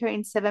Saito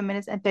in 7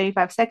 minutes and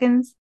 35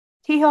 seconds.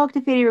 T-Hawk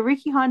defeated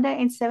Ruki Honda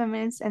in 7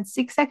 minutes and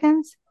 6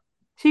 seconds.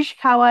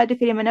 Tsuchikawa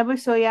defeated Manabu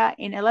Soya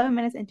in 11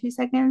 minutes and 2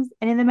 seconds.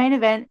 And in the main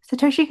event,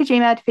 Satoshi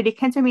Kojima defeated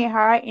Kento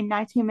Miyahara in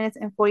 19 minutes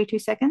and 42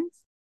 seconds.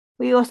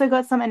 We also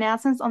got some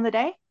announcements on the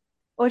day.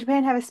 All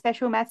Japan have a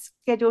special match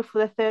scheduled for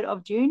the 3rd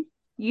of June.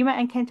 Yuma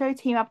and Kento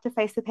team up to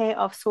face the pair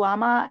of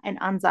Suwama and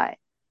Anzai.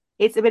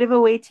 It's a bit of a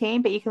weird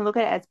team, but you can look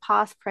at it as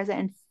past, present,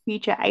 and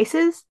future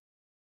aces.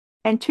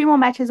 And two more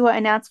matches were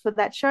announced for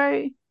that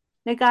show.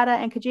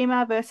 Nagata and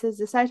Kojima versus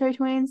the Saito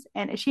twins,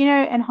 and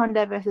Ishino and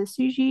Honda versus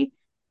Suji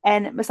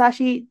and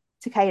Masashi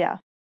Takeda.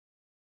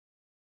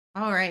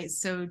 All right,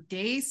 so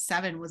day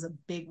 7 was a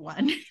big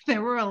one.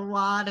 There were a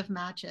lot of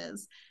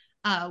matches.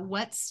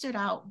 What stood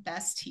out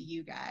best to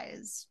you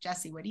guys?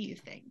 Jesse, what do you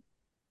think?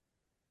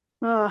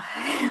 Oh,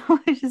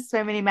 there's just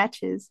so many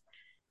matches.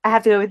 I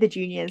have to go with the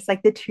juniors.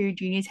 Like the two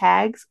junior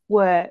tags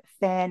were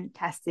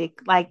fantastic.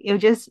 Like it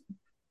was just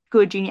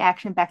good junior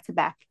action back to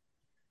back.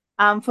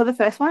 For the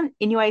first one,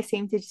 Inoue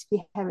seemed to just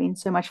be having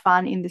so much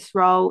fun in this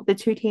role. The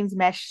two teams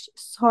meshed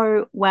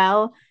so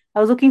well. I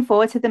was looking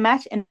forward to the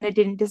match and it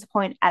didn't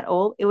disappoint at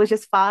all. It was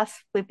just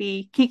fast,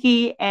 flippy,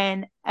 kicky,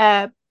 and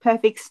a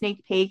perfect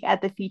sneak peek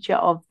at the future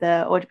of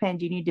the All Japan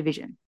Junior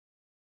division.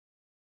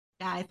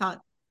 Yeah, I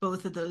thought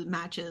both of those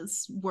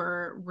matches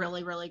were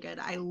really, really good.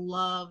 I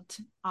loved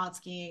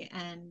Atsuki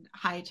and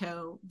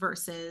Hayato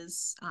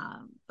versus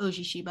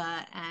Oji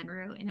Shiba and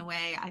Ryu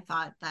Inoue. I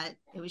thought that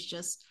it was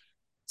just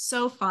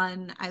so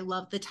fun. I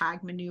love the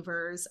tag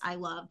maneuvers. I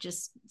love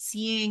just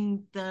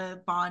seeing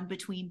the bond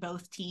between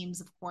both teams.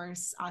 Of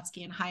course,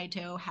 Atsuki and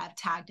Hayato have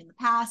tagged in the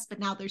past, but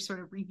now they're sort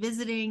of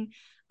revisiting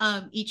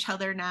each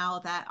other now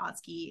that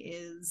Atsuki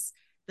is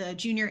the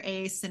junior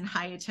ace and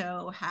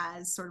Hayato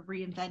has sort of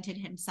reinvented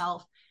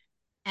himself.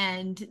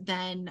 And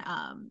then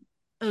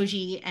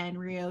Oji and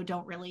Rio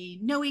don't really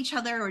know each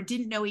other or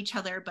didn't know each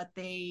other, but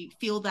they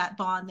feel that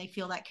bond, they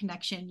feel that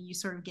connection. You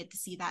sort of get to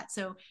see that.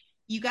 So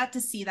you got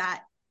to see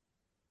that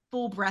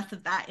full breadth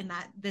of that in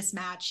this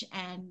match,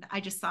 and I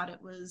just thought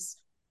it was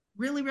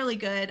really, really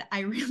good. I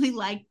really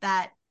liked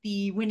that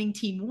the winning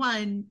team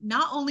won,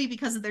 not only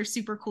because of their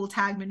super cool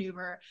tag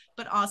maneuver,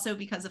 but also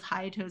because of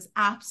Hayato's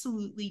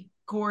absolutely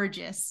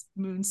gorgeous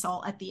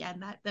moonsault at the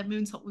end. That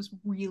moonsault was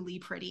really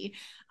pretty.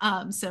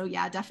 So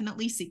yeah,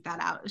 definitely seek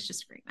that out. It was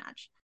just a great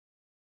match.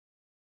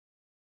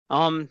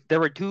 There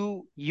were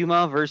two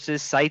Yuma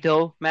versus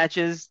Saito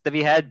matches that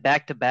we had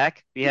back to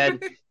back. We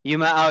had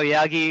Yuma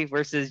Aoyagi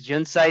versus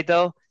Jun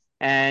Saito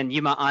and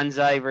Yuma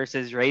Anzai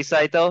versus Rei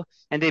Saito,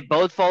 and they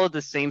both followed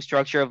the same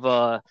structure of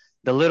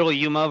the little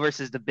Yuma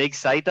versus the big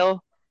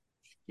Saito.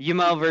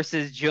 Yuma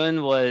versus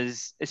Jun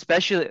was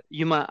especially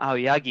Yuma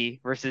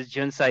Aoyagi versus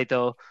Jun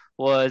Saito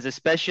was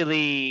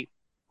especially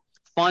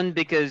fun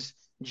because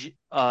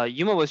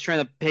Yuma was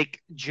trying to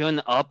pick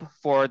Jun up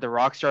for the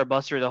Rockstar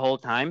Buster the whole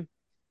time,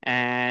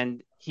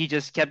 and he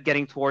just kept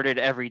getting thwarted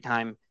every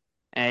time.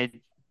 And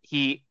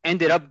he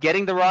ended up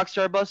getting the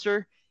Rockstar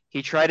Buster.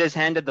 He tried his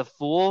hand at the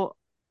Fool,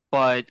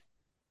 but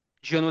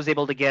Jun was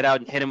able to get out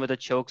and hit him with a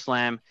choke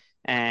slam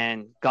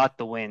and got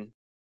the win.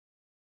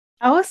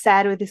 I was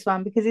sad with this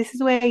one because this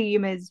is where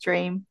Yuma's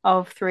dream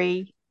of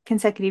three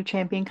consecutive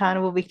champion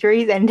carnival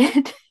victories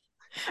ended.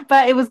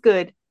 But it was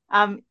good.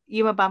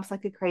 Yuma bumps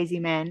like a crazy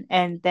man,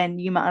 and then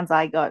Yuma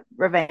Anzai got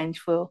revenge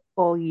for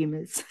all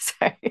Yumas.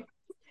 So it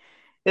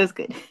was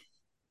good.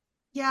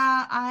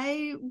 Yeah,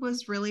 I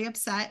was really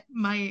upset.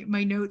 My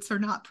notes are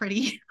not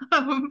pretty.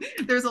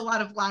 There's a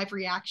lot of live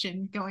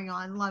reaction going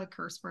on, a lot of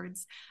curse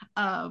words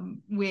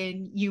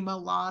when Yuma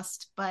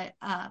lost. But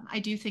I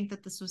do think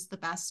that this was the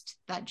best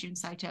that Jun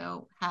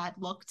Saito had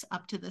looked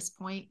up to this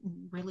point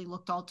and really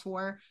looked all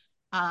tour.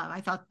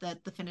 I thought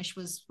that the finish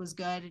was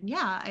good, and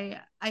yeah,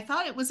 I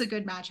thought it was a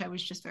good match. I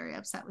was just very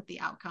upset with the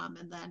outcome,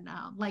 and then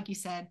like you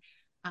said,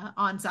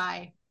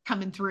 Anzai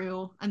coming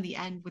through in the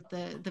end with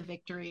the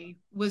victory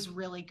was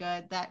really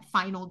good. That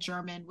final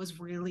German was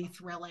really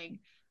thrilling.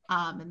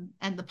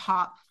 And the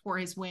pop for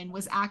his win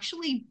was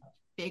actually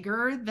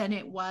bigger than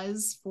it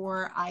was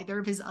for either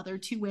of his other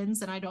two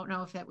wins. And I don't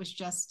know if that was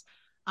just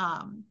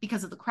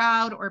because of the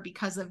crowd or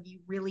because of you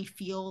really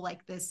feel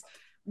like this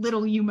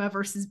little Yuma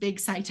versus big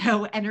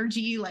Saito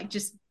energy, like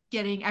just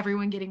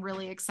everyone getting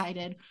really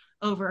excited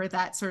over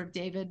that sort of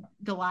David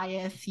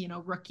Goliath,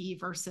 rookie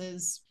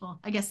versus, well,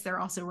 I guess they're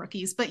also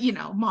rookies, but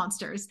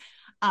monsters.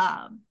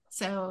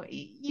 So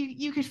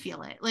you could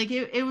feel it. Like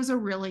it was a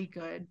really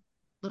good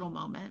little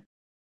moment.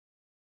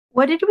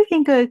 What did we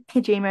think of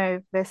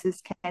Kojima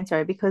versus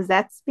Kento? Because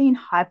that's been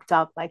hyped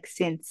up like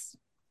since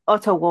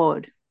Otto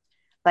Ward,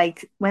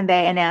 like when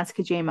they announced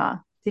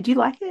Kojima. Did you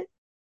like it?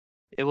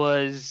 It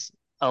was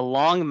a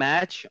long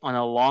match on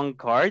a long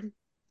card.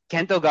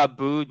 Kento got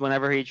booed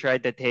whenever he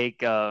tried to take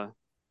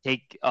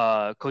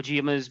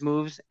Kojima's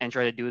moves and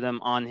try to do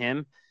them on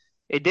him.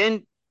 It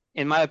didn't,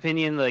 in my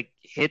opinion, like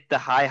hit the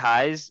high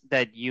highs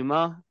that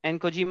Yuma and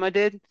Kojima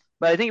did,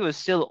 but I think it was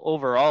still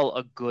overall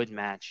a good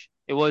match.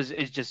 It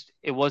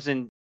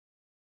wasn't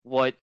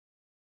what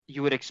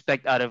you would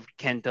expect out of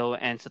Kento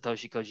and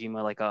Satoshi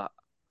Kojima, like a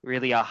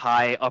really a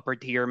high upper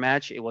tier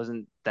match. It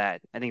wasn't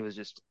that. I think it was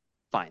just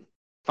fine.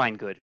 Fine,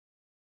 good.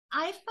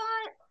 I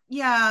thought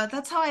Yeah,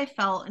 that's how I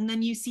felt. And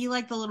then you see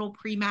like the little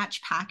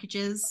pre-match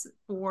packages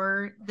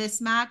for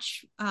this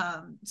match,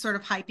 sort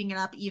of hyping it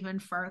up even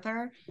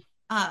further.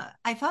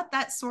 I thought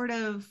that sort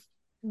of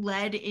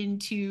led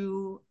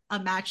into a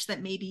match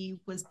that maybe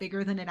was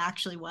bigger than it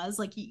actually was.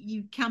 Like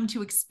you come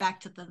to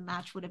expect that the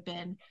match would have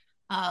been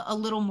a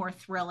little more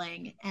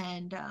thrilling,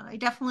 and I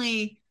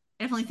definitely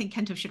think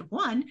Kento should have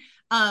won.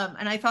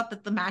 And I thought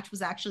that the match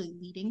was actually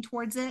leading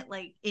towards it.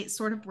 Like it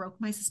sort of broke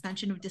my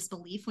suspension of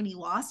disbelief when he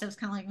lost. I was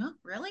kind of like, oh,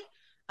 really?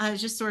 It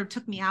just sort of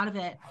took me out of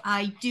it.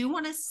 I do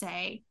want to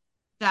say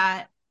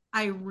that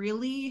I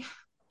really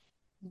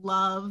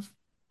love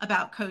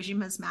about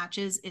Kojima's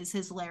matches is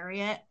his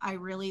lariat. I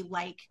really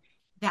like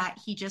that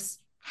he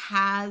just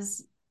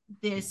has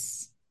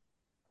this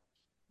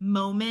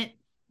moment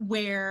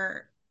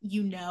where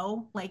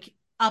like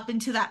up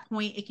until that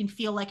point, it can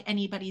feel like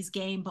anybody's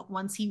game. But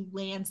once he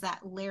lands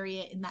that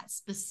lariat in that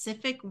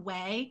specific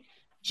way,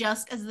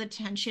 just as the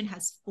tension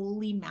has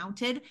fully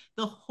mounted,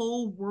 the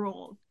whole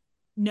world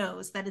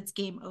knows that it's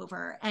game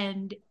over.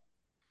 And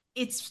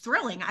it's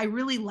thrilling. I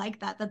really like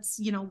that. That's,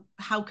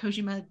 how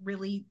Kojima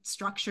really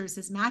structures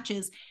his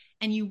matches.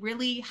 And you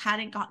really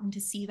hadn't gotten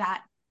to see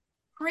that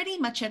pretty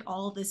much at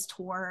all this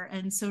tour.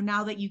 And so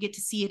now that you get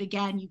to see it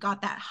again, you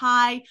got that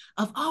high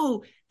of,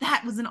 oh,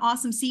 that was an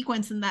awesome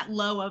sequence, and that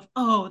low of,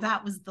 oh,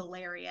 that was the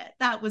lariat.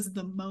 That was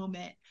the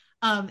moment.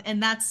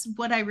 And that's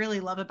what I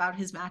really love about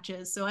his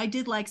matches. So I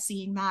did like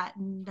seeing that.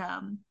 And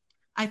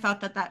I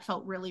thought that that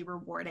felt really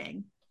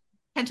rewarding.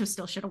 Kento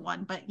still should have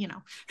won, but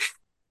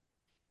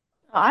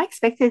I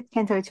expected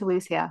Kento to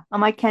lose here. I'm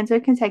like,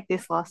 Kento can take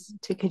this loss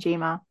to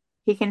Kojima.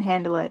 He can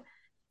handle it.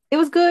 It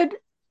was good,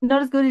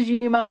 not as good as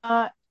Yuma.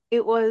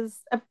 It was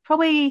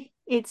probably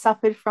it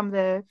suffered from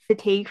the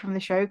fatigue from the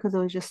show because it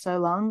was just so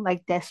long,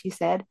 like Des, you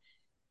said.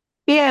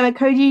 But yeah, but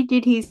Koji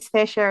did his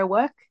fair share of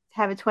work to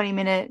have a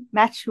 20-minute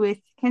match with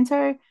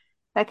Kento.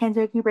 That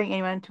Kento can bring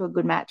anyone to a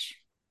good match.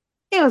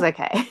 It was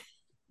okay.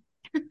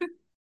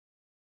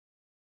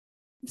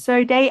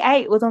 So day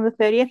 8 was on the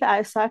 30th at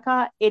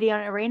Osaka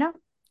Edion Arena.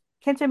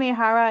 Kento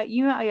Miyahara,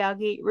 Yuma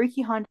Oyagi,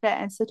 Ruki Honda,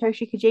 and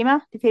Satoshi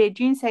Kojima defeated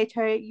Jun Saito,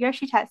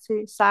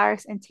 Yoshitatsu,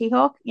 Cyrus, and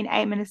T-Hawk in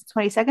 8 minutes and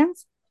 20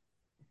 seconds.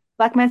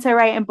 Black Manta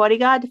Ray and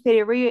Bodyguard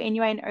defeated Ryu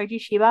Inoue and Oji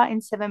Shiba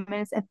in 7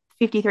 minutes and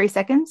 53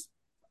 seconds.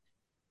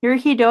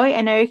 Naruki Doi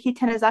and Naoki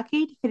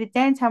Tanizaki defeated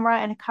Dan Tamura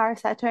and Hikaru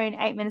Sato in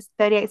 8 minutes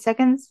and 38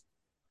 seconds.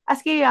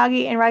 Asuka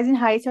Yagi and Rising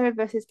Hayato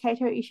versus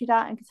Kaito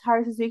Ishida and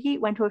Kazuharu Suzuki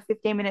went to a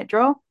 15-minute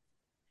draw.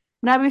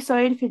 Nabu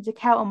Soya defeated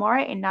Takao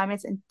Omori in 9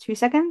 minutes and 2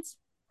 seconds.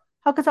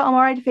 Hokuto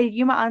Omori defeated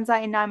Yuma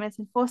Anzai in 9 minutes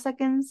and 4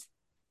 seconds.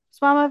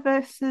 Swama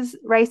versus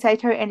Rei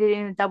Saito ended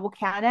in a double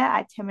counter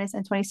at 10 minutes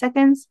and 20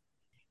 seconds.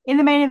 In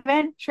the main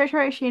event,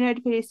 Shotaro Ishino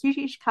defeated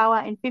Sushi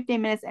Ishikawa in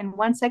 15 minutes and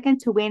 1 second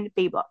to win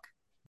B block.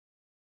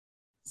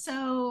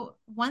 So,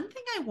 one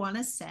thing I want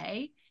to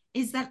say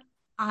is that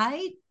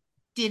I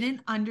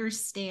didn't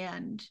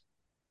understand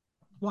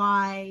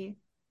why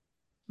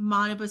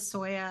Manabu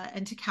Soya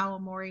and Takao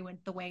Omori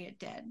went the way it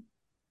did.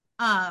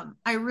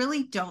 I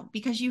really don't,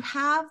 because you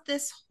have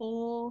this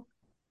whole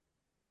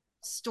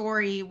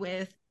story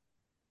with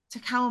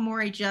Takao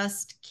Omori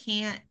just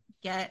can't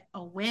get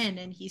a win,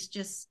 and he's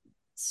just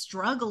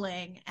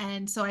struggling.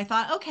 And so I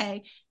thought,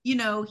 okay,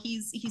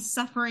 he's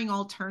suffering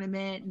all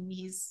tournament, and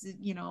he's,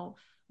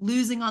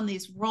 losing on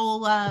these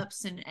roll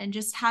ups and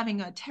just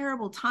having a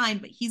terrible time,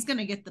 but he's going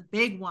to get the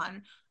big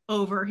one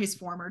over his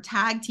former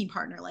tag team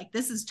partner. Like,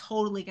 this is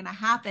totally going to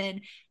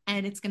happen,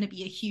 and it's going to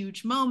be a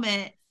huge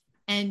moment.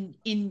 And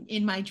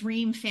in my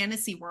dream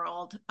fantasy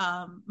world,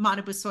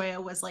 Manabu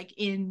Soya was like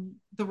in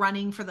the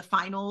running for the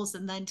finals,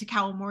 and then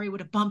Takao Omori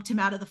would have bumped him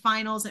out of the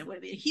finals, and it would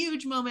have been a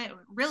huge moment,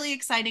 really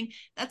exciting.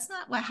 That's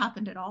not what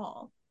happened at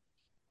all.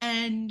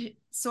 And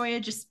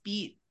Soya just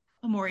beat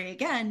Omori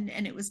again,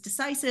 and it was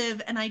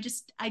decisive. And I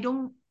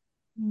don't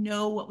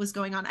know what was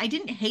going on. I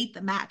didn't hate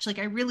the match, like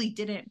I really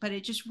didn't, but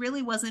it just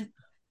really wasn't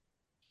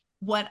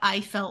what I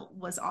felt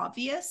was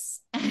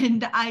obvious.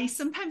 And I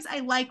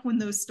like when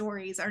those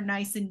stories are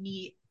nice and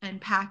neat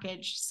and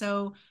packaged.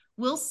 So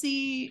we'll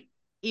see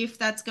if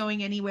that's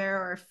going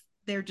anywhere, or if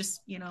they're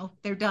just,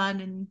 they're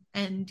done,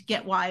 and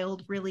Get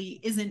Wild really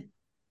isn't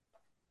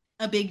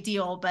a big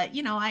deal. But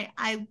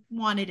I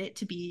wanted it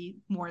to be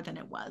more than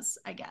it was,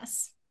 I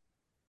guess.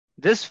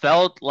 This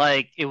felt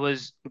like it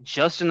was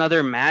just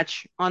another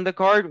match on the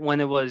card when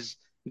it was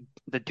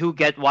the two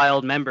Get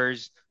Wild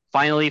members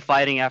finally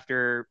fighting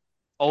after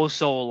oh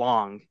so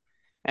long.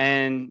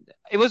 And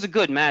it was a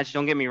good match,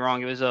 don't get me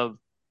wrong. It was a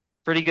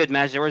pretty good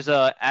match. There was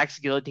a axe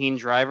guillotine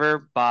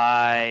driver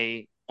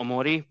by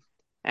Omori,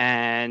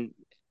 and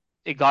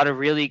it got a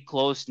really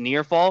close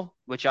near fall,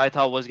 which I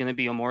thought was going to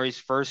be Omori's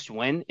first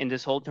win in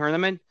this whole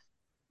tournament.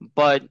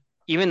 But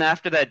even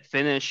after that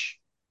finish,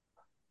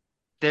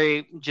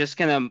 they just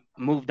kind of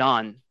moved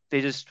on.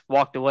 They just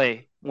walked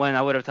away when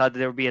I would have thought that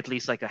there would be at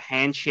least like a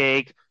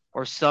handshake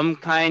or some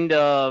kind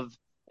of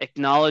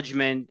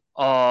acknowledgement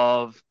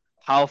of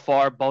how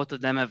far both of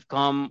them have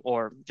come,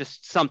 or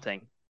just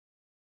something.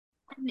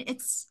 And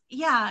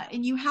yeah,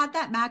 and you had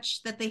that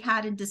match that they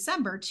had in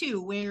December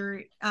too,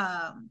 where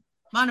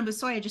Mana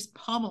Busoya just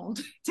pummeled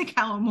to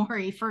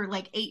Kawamori for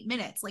like 8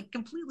 minutes, like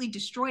completely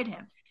destroyed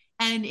him.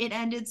 And it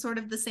ended sort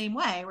of the same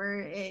way, where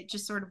it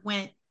just sort of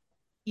went,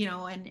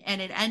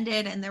 and it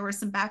ended, and there were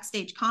some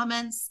backstage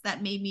comments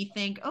that made me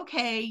think,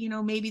 okay,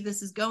 maybe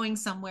this is going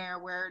somewhere,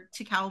 where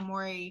Takao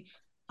Mori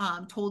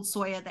told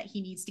Soya that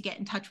he needs to get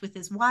in touch with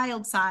his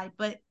wild side,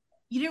 but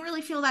you didn't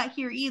really feel that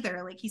here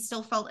either. Like, he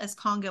still felt as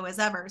Congo as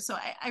ever. So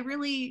I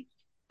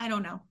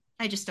don't know.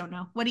 I just don't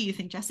know. What do you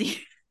think,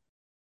 Jesse?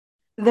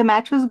 The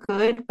match was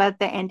good, but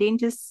the ending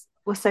just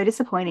was so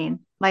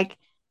disappointing. Like,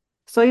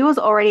 Soy was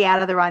already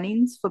out of the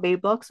runnings for B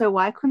Block, so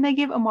why couldn't they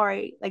give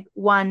Amori like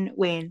one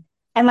win?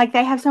 And like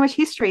they have so much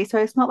history, so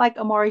it's not like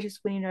Amori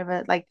just winning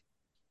over like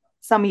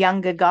some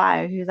younger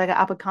guy who's like an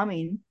up and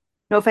coming.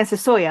 No offense to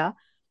Sawyer,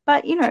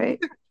 but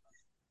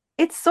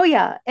it's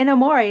Sawyer and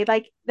Amori.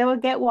 Like they will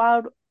get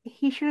wild.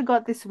 He should have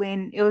got this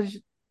win. It was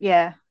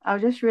yeah, I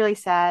was just really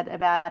sad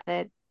about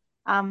it.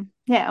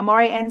 Yeah,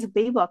 Amori ends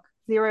B Block,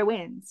 0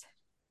 wins.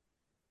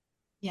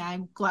 Yeah,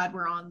 I'm glad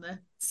we're on the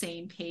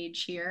same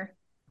page here.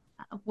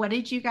 What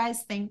did you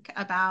guys think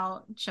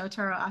about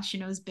Shotaro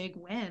Ashino's big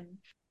win?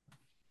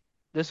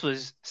 This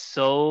was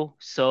so,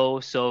 so,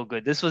 so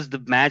good. This was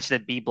the match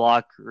that B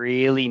Block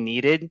really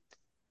needed,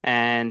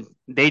 and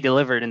they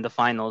delivered in the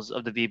finals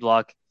of the B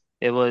Block.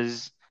 It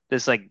was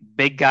this like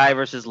big guy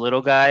versus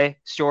little guy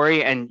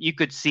story, and you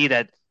could see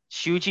that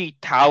Shuji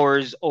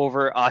towers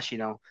over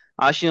Ashino.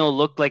 Ashino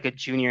looked like a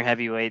junior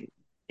heavyweight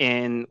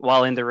in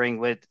while in the ring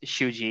with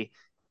Shuji,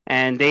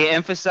 and they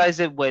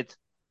emphasized it with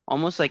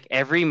almost like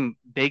every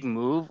big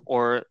move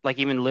or like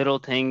even little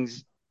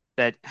things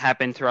that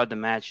happened throughout the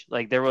match.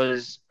 Like there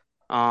was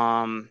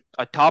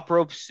a top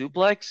rope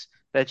suplex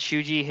that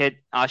Shuji hit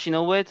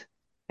Ashino with,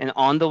 and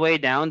on the way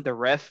down, the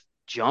ref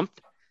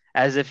jumped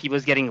as if he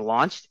was getting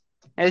launched.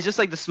 And it's just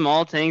like the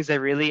small things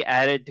that really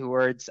added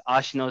towards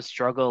Ashino's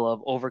struggle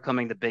of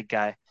overcoming the big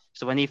guy.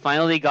 So when he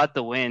finally got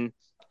the win,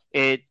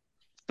 it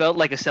felt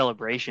like a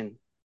celebration.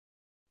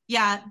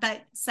 Yeah,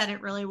 that said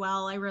it really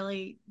well. I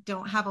really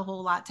don't have a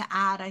whole lot to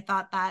add. I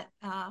thought that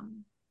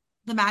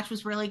the match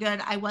was really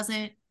good. I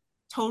wasn't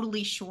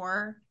totally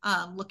sure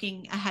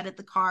looking ahead at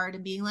the card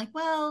and being like,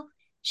 well,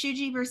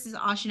 Shuji versus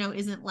Ashino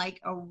isn't like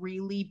a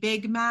really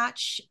big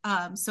match.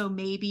 So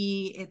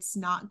maybe it's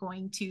not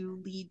going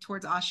to lead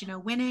towards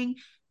Ashino winning,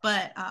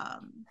 but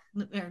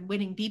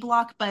winning B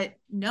block. But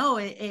no,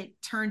 it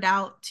turned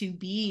out to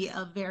be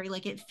a very,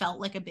 like, it felt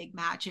like a big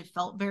match. It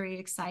felt very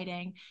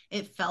exciting.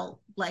 It felt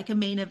like a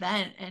main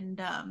event.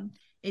 And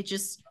it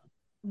just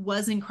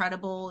was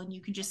incredible, and you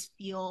could just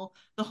feel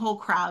the whole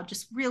crowd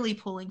just really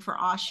pulling for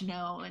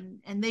Ashino,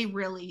 and they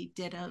really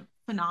did a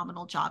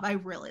phenomenal job. I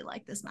really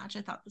like this match.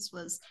 I thought this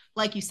was,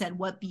 like you said,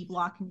 what B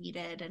block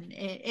needed, and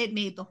it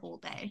made the whole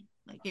day.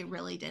 Like, it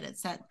really did. It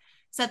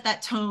set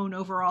that tone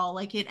overall.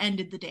 Like, it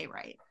ended the day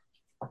right.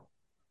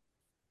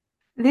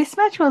 This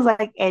match was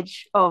like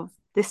edge of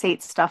the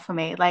seat stuff for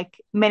me. Like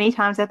many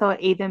times I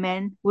thought either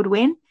man would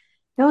win.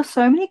 There were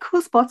so many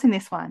cool spots in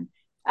this one.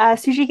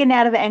 Sushi getting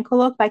out of the ankle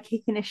lock by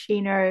kicking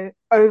Ashino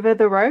over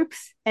the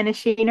ropes, and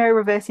Ashino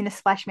reversing a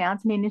splash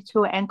mountain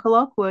into an ankle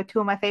lock were two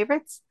of my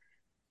favorites.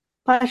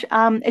 Plus,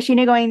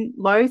 Ashino going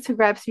low to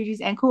grab Suji's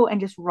ankle and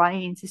just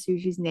running into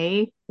Suji's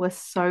knee was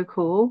so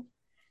cool.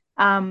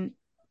 Um,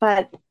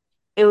 but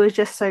it was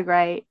just so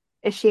great.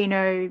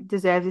 Ashino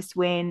deserves this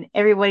win.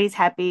 Everybody's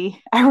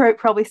happy. I wrote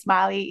probably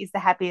Smiley is the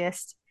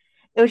happiest.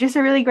 It was just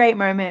a really great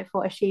moment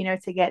for Ashino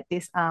to get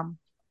this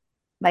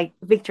like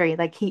victory.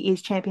 Like he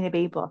is champion of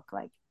B block.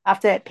 Like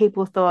after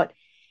people thought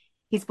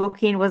his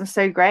booking wasn't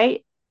so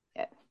great,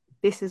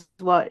 this is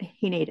what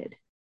he needed.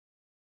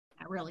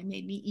 That really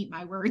made me eat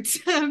my words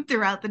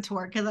throughout the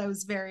tour, because I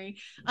was very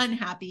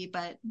unhappy,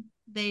 but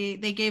they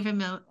gave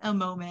him a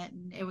moment,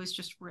 and it was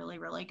just really,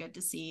 really good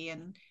to see,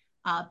 and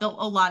built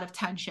a lot of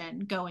tension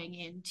going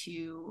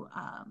into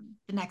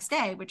the next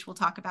day, which we'll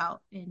talk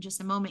about in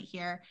just a moment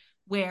here,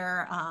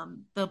 where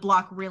the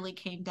block really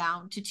came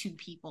down to two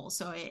people.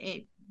 So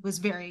it was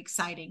very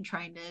exciting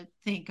trying to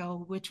think,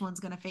 oh, which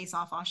one's going to face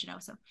off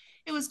Ashino. So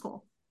it was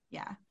cool.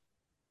 Yeah.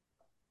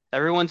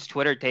 Everyone's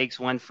Twitter takes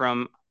went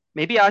from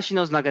maybe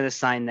Ashino's not going to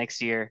sign next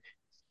year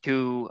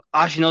to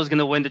Ashino's going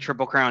to win the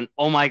Triple Crown.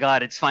 Oh my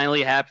God, it's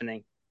finally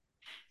happening.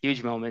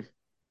 Huge moment.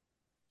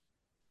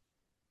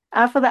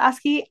 For the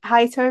ASCII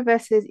Haito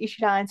versus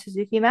Ishida and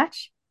Suzuki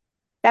match,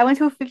 that went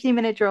to a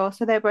 15-minute draw,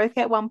 so they both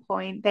get 1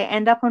 point. They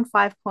end up on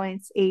 5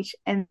 points each,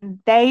 and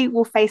they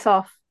will face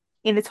off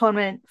in the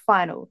tournament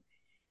final.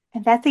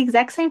 And that's the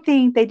exact same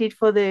thing they did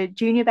for the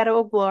Junior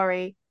Battle of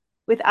Glory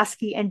with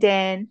Aski and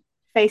Dan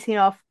facing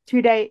off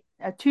 2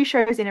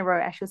 shows in a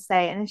row, I should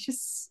say. And it's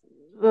just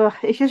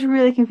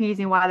really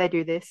confusing why they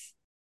do this.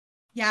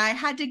 Yeah, I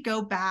had to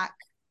go back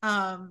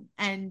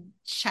and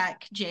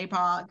check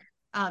JBog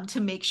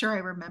to make sure I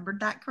remembered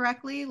that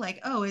correctly.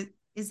 Like, oh,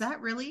 is that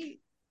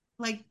really,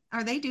 like,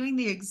 are they doing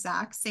the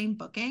exact same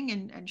booking?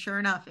 And sure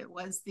enough, it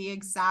was the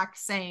exact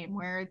same,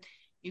 where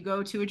you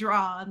go to a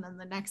draw, and then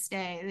the next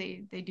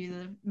day they do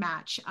the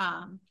match.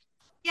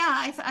 Yeah,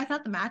 I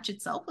thought the match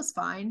itself was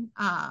fine.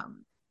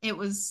 It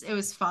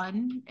was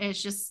fun.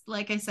 It's just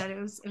like I said, it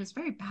was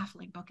very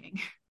baffling booking.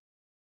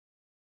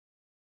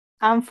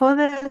 For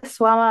the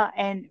Swama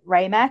and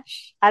Ray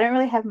match, I don't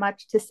really have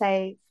much to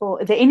say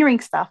for the in-ring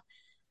stuff,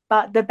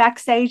 but the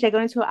backstage they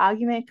got into an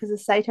argument because the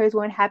Satos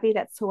weren't happy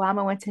that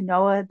Swama went to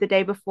Noah the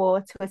day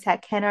before to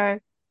attack Keno.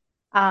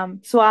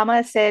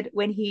 Suama said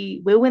when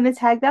he will win the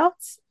tag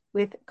belts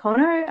with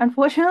Kono,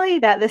 unfortunately,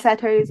 that the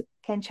Satos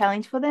can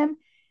challenge for them.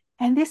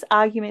 And this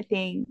argument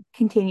thing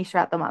continues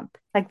throughout the month.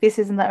 Like, this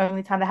isn't the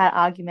only time they had an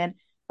argument.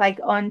 Like,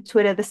 on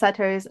Twitter, the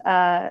Satos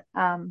are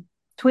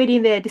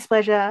tweeting their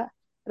displeasure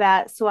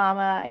about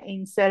Suama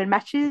in certain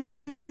matches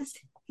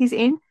he's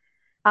in.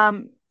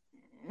 Um,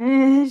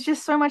 it's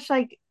just so much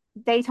like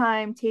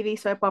daytime TV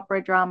soap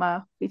opera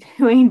drama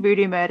between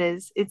voodoo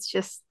murders. It's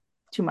just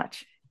too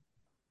much.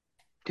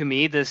 To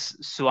me, this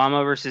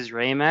Suama versus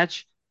Ray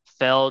match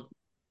felt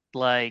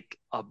like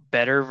a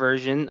better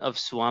version of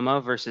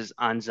Suama versus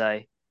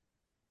Anzai.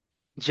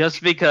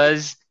 Just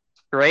because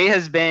Ray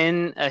has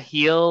been a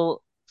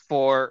heel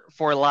for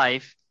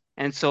life,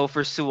 and so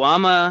for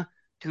Suama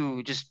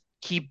to just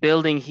keep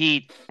building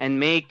heat and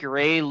make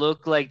Ray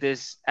look like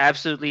this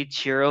absolutely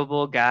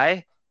cheerable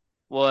guy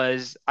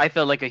was, I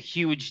felt like, a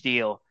huge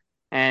deal.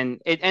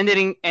 And it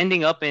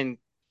ending up in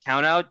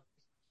countout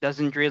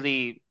doesn't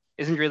really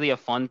isn't really a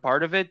fun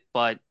part of it,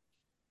 but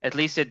at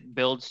least it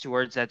builds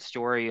towards that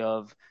story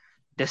of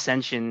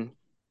dissension,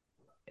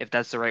 if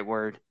that's the right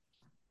word.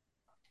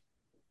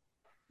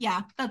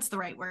 Yeah, that's the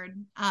right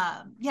word.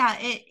 Yeah,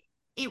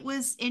 it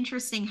was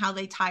interesting how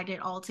they tied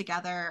it all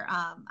together.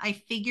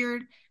 I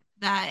figured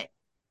that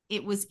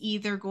it was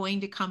either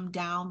going to come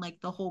down, like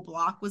the whole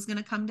block was going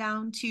to come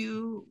down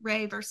to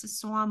Ray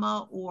versus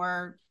Swama,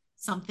 or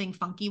something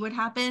funky would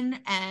happen.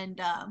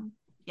 And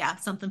yeah,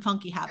 something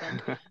funky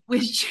happened,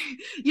 which,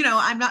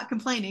 I'm not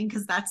complaining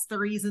because that's the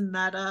reason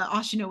that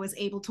Ashino was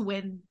able to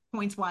win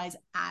points wise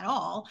at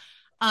all.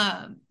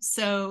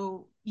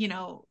 So,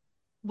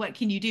 what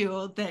can you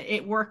do? That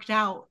it worked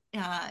out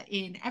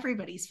in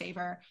everybody's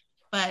favor.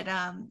 But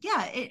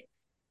yeah,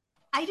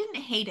 I didn't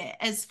hate it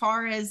as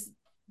far as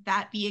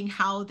that being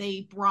how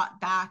they brought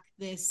back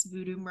this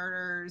voodoo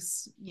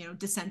murders,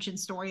 dissension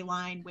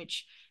storyline,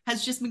 which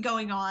has just been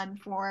going on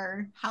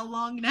for how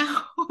long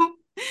now?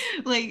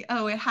 Like,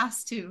 oh, it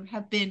has to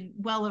have been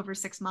well over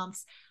 6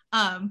 months.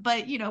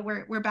 But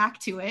we're back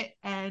to it,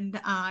 and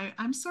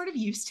I'm sort of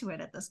used to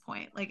it at this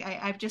point. Like,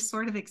 I've just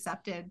sort of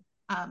accepted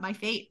my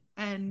fate,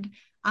 and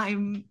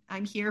I'm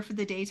here for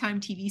the daytime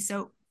TV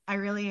soap. I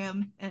really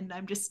am, and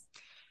I'm just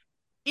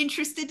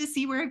interested to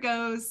see where it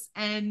goes.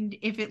 And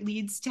if it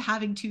leads to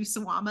having two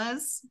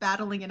Sawamas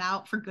battling it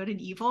out for good and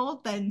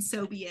evil, then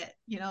so be it.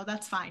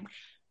 That's fine.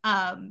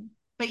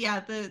 But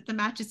yeah, the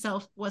match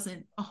itself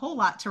wasn't a whole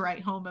lot to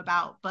write home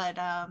about, but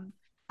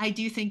I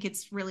do think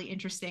it's really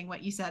interesting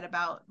what you said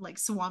about like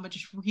Sawama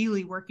just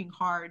really working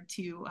hard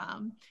to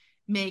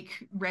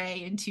make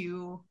Ray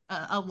into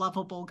a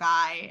lovable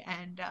guy.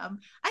 And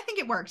I think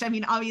it worked. I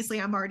mean, obviously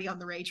I'm already on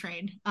the Ray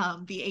train.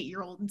 The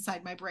 8-year-old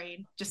inside my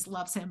brain just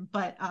loves him.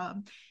 But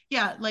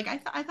yeah, like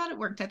I thought it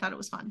worked. I thought it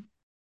was fun.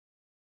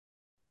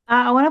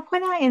 I want to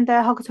point out in the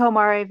Hokuto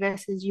Amore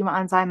versus Yuma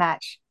Anzai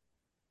match,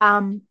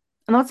 I'm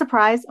not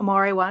surprised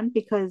Amore won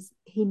because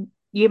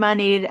Yuma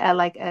needed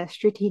a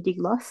strategic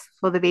loss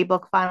for the B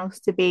Block finals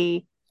to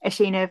be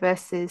Ashino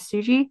versus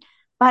Suji.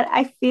 But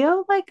I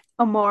feel like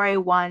Amore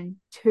won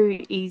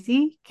too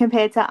easy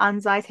compared to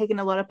Anzai taking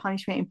a lot of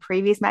punishment in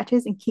previous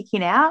matches and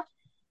kicking out.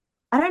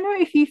 I don't know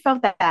if you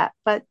felt that,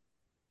 but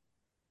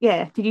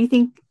yeah, did you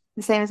think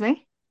the same as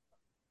me?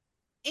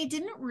 It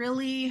didn't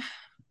really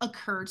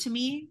occur to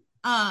me.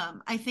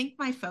 I think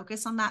my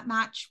focus on that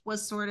match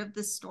was sort of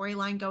the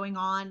storyline going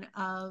on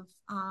of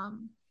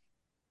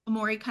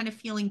Amori kind of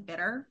feeling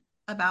bitter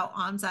about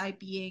Anzai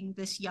being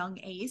this young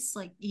ace.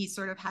 Like, he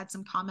sort of had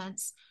some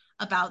comments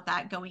about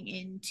that going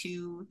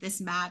into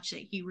this match,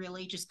 that he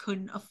really just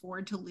couldn't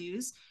afford to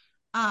lose.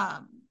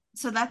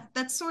 So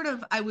that's sort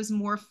of, I was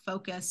more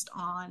focused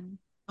on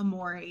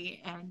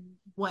Amori and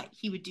what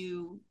he would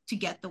do to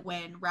get the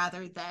win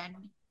rather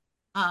than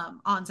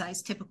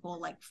Anzai's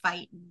typical like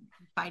fight and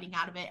fighting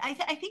out of it. I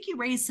think you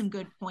raised some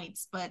good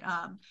points, but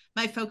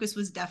my focus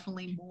was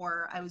definitely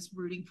more, I was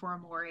rooting for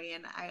Amori,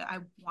 and I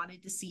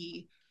wanted to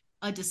see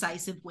a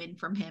decisive win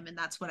from him, and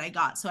that's what I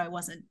got. So I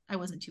wasn't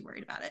too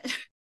worried about it.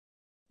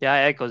 Yeah,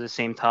 I echo the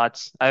same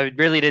thoughts. I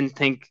really didn't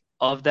think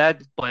of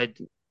that, but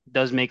it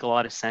does make a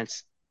lot of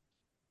sense.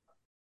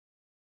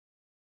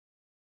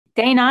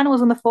 Day 9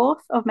 was on the 4th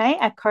of May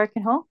at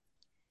Korakuen Hall.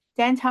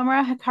 Dan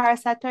Tamura, Hikaru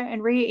Sato,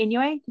 and Ryu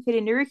Inoue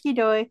defeated Naruki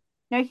Doi,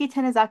 Naoki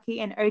Tanizaki,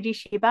 and Oji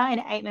Shiba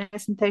in 8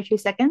 minutes and 32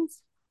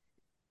 seconds.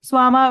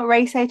 Suwama,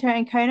 Rei Sato,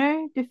 and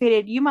Kono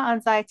defeated Yuma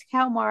Anzai,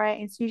 Takao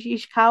Mori, and Suji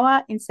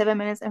Ishikawa in 7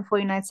 minutes and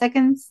 49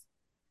 seconds.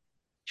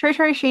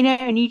 Shota Ishino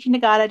and Yuji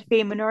Nagata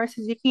defeated Minoru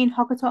Suzuki and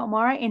Hokuto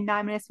Omori in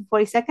 9 minutes and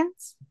 40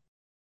 seconds.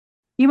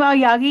 Yuma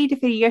Oyagi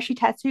defeated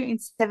Yoshitatsu in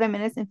 7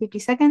 minutes and 50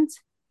 seconds.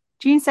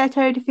 Jun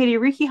Seto defeated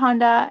Riki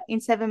Honda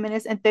in 7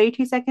 minutes and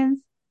 32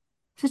 seconds.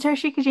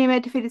 Satoshi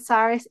Kojima defeated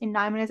Cyrus in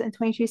 9 minutes and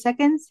 22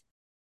 seconds.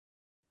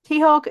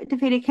 T-Hawk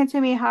defeated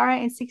Kento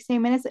Miyahara in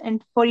 16 minutes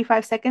and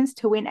 45 seconds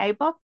to win A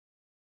block.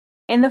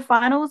 In the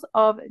finals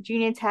of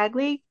Junior Tag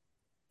League,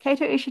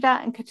 Kaito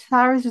Ishida and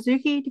Kataru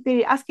Suzuki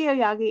defeated Asuka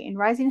Oyagi and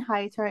Rising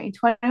Hayato in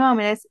 21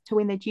 minutes to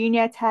win the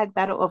Junior Tag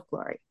Battle of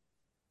Glory.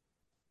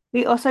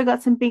 We also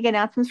got some big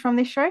announcements from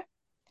this show.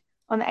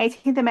 On the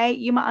 18th of May,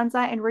 Yuma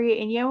Anzai and Ryu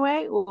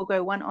Inoue will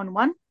go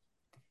one-on-one.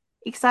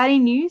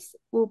 Exciting news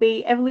will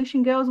be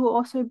Evolution Girls will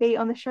also be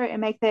on the show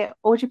and make their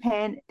All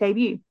Japan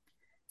debut.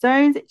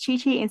 Zones,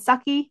 Chi-Chi, and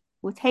Saki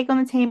will take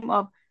on the team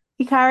of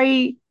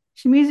Hikari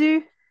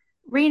Shimizu,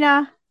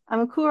 Rina,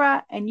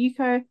 Amakura, and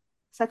Yuko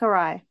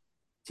Sakurai.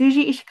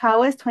 Tsuji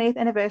Ishikawa's 20th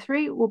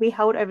anniversary will be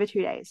held over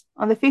 2 days,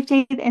 on the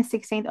 15th and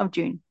 16th of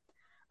June.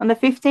 On the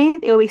 15th,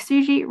 it will be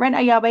Tsuji, Ren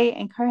Ayabe,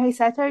 and Kohei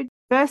Sato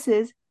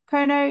versus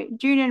Kono,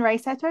 Jun, and Rei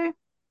Sato.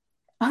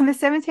 On the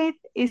 17th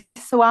is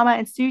Sawama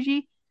and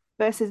Tsuji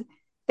versus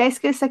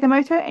Daisuke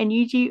Sakamoto and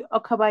Yuji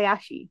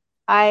Okabayashi.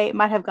 I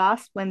might have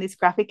gasped when this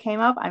graphic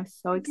came up. I'm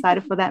so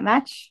excited for that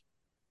match.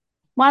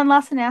 One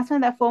last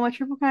announcement that former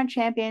Triple Crown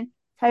champion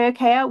Taiyo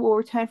Kea will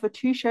return for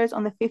 2 shows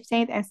on the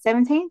 15th and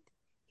 17th.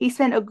 He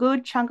spent a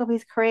good chunk of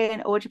his career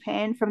in All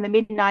Japan from the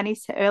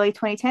mid-90s to early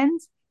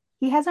 2010s.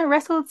 He hasn't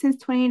wrestled since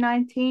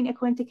 2019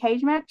 according to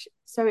Cage Match,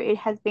 so it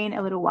has been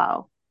a little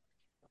while.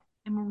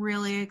 I'm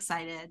really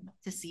excited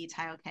to see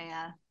Taiyo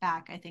Kea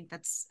back. I think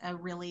that's a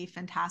really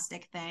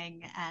fantastic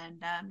thing.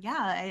 And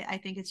I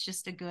think it's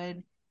just a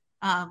good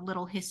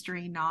little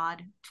history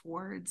nod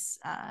towards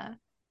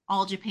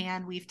All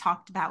Japan. We've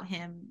talked about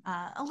him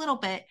a little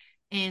bit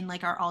in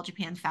like our All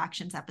Japan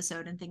Factions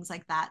episode and things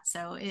like that.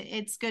 So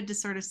it's good to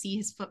sort of see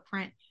his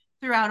footprint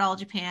throughout All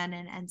Japan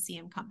and see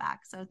him come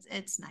back. So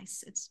it's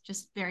nice. It's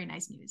just very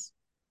nice news.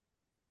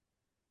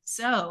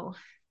 So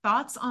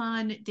thoughts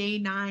on day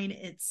 9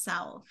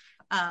 itself.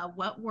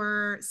 What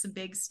were some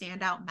big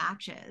standout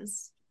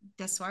matches?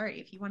 Deswarey,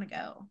 if you want to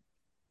go.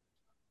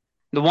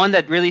 The one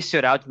that really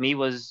stood out to me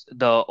was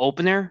the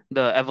opener,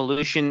 the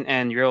Evolution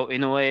and Ryo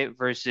Inoue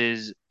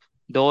versus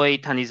Doi,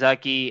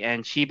 Tanizaki,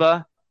 and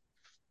Shiba.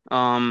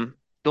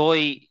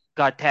 Doi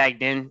got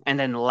tagged in, and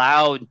then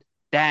loud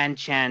Dan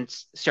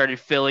chants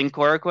started filling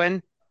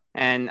Korakuen.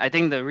 And I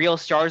think the real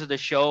stars of the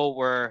show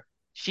were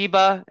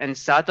Shiba and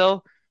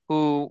Sato,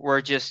 who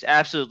were just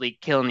absolutely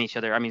killing each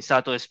other. I mean,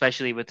 Sato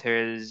especially with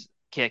his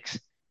kicks.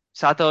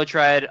 Sato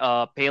tried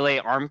a Pele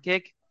arm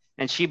kick,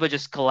 and Shiba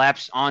just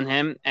collapsed on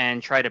him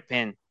and tried to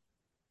pin.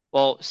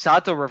 Well,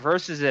 Sato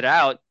reverses it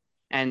out,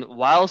 and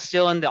while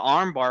still in the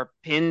armbar,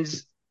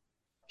 pins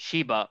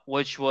Shiba,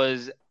 which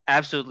was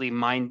absolutely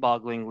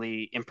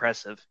mind-bogglingly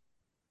impressive.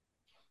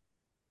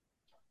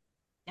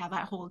 Yeah,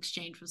 that whole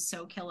exchange was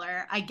so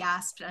killer. I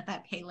gasped at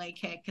that Pele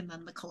kick and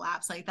then the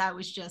collapse. Like that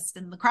was just,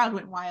 and the crowd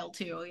went wild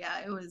too. Yeah,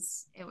 it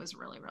was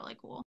really, really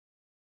cool.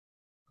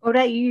 What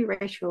about you,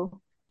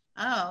 Rachel?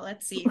 Oh,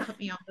 let's see. Put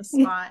me on the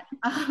spot.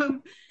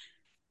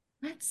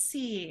 Let's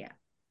see.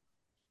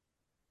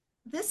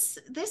 This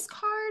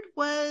card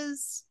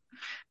was,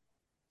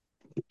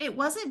 it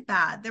wasn't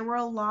bad. There were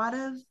a lot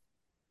of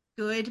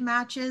good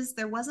matches.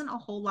 There wasn't a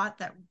whole lot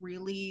that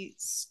really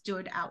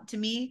stood out to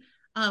me.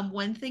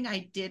 One thing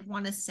I did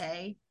want to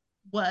say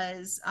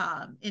was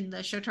in the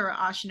Shotaro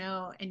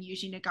Ashino and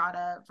Yuji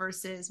Nagata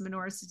versus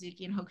Minoru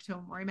Suzuki and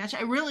Hokuto Mori match.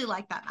 I really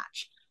liked that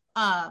match.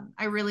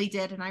 I really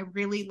did, and I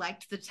really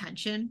liked the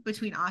tension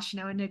between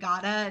Ashino and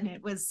Nagata, and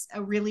it was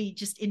a really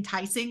just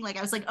enticing. Like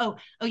I was like, oh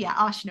yeah,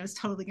 Ashino's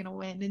totally gonna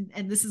win,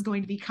 and this is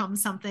going to become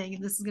something,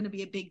 and this is gonna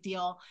be a big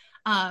deal.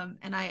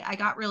 And I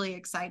got really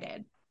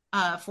excited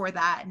for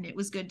that, and it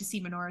was good to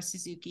see Minoru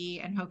Suzuki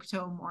and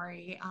Hokuto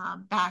Mori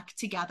back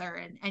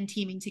together and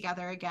teaming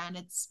together again.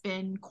 It's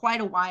been quite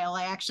a while.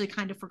 I actually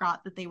kind of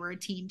forgot that they were a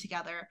team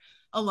together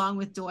along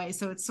with Doi,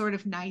 so it's sort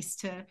of nice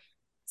to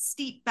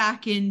steep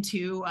back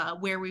into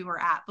where we were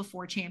at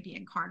before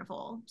Champion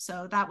Carnival.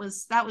 So that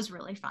was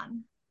really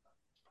fun.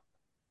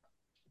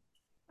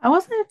 I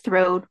wasn't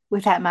thrilled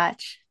with that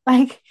match.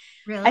 Like,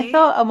 Really? I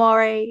thought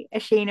Amore,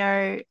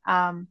 Ashino,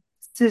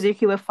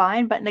 Suzuki were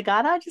fine, but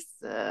Nagata just,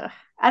 I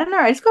don't know.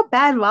 I just got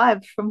bad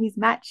vibes from his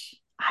match.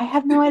 I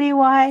have no idea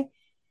why.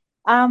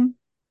 Um,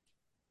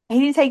 he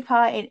didn't take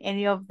part in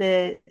any of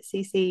the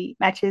CC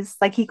matches.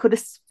 Like, he could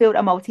have filled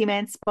a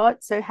multi-man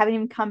spot. So having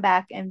him come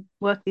back and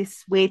work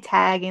this weird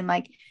tag and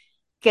like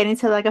get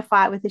into like a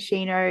fight with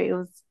Ashino, it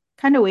was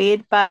kind of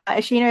weird. But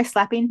Ashino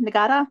slapping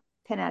Nagata,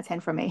 10 out of 10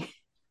 for me.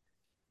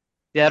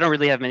 Yeah, I don't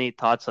really have many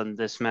thoughts on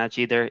this match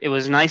either. It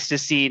was nice to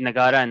see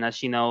Nagata and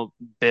Ashino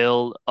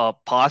build a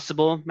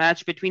possible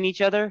match between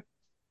each other.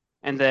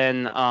 And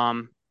then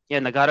yeah,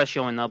 Nagata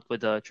showing up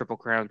with a Triple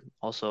Crown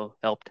also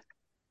helped.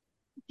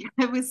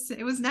 It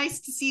was nice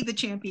to see the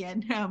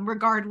champion,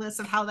 regardless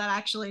of how that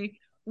actually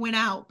went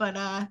out. But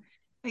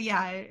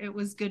yeah, it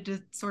was good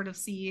to sort of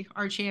see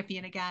our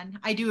champion again.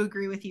 I do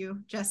agree with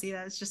you, Jesse.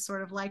 That it's just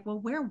sort of like, well,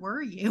 where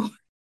were you?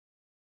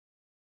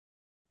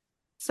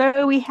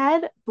 So we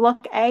had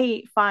Block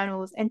A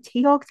finals, and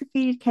T-Hawk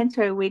defeated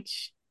Kento,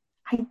 which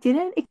I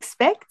didn't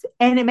expect.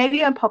 And it may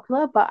be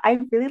unpopular, but I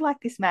really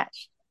liked this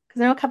match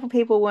because I know a couple of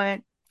people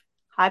weren't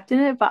hyped in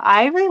it, but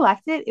I really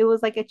liked it. It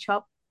was like a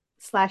chop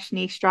slash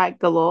knee strike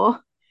galore.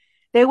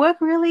 They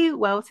work really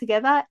well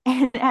together,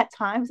 and at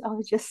times I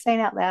was just saying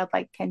out loud,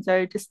 like,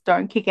 Kento, just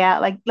don't kick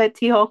out, like, let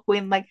T-Hawk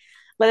win, like,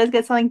 let us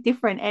get something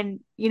different.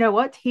 And you know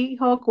what?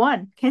 T-Hawk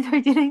won.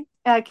 Kento didn't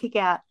kick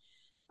out.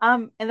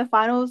 And the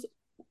finals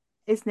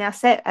is now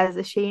set as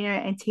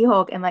Ashina and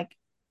T-Hawk, and like,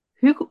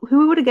 who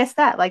would have guessed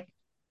that? Like,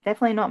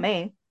 definitely not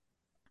me.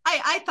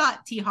 I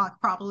thought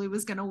T-Hawk probably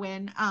was going to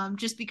win,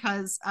 just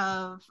because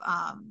of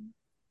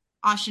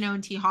Ashino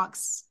and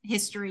T-Hawk's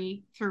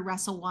history through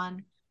Wrestle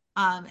One.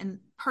 And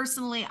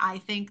personally, I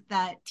think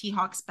that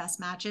T-Hawk's best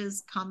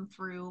matches come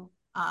through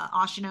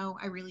Ashino.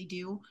 I really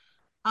do.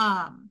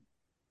 Um,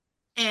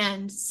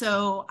 and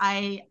so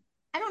I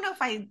don't know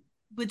if I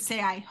would say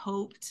I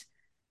hoped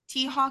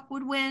T-Hawk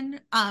would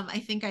win. I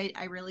think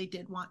I really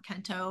did want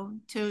Kento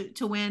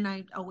to win.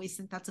 I always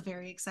think that's a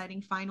very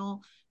exciting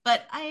final,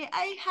 but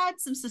I had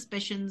some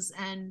suspicions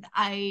and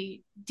I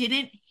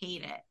didn't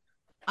hate it.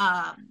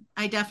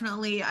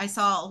 I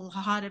saw a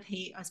lot of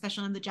hate,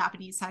 especially on the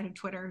Japanese side of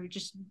Twitter, who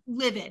just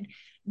livid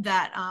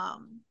that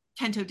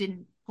Kento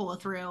didn't pull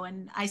through,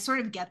 and I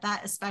sort of get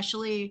that,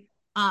 especially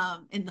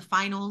in the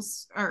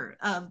finals or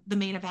the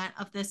main event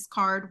of this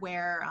card,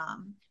 where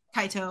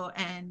Kaito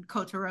and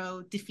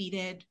Kotaro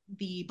defeated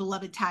the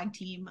beloved tag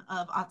team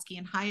of Atsuki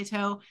and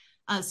Hayato.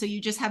 So you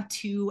just have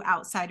two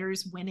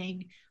outsiders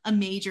winning a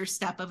major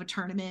step of a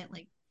tournament,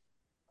 like,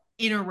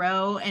 in a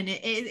row, and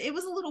it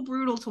was a little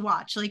brutal to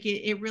watch. Like,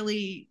 it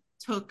really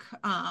took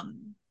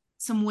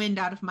some wind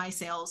out of my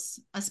sails,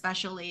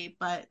 especially.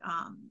 But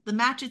the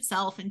match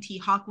itself and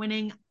T-Hawk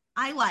winning,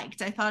 I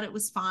liked. I thought it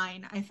was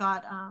fine. I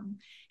thought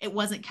it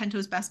wasn't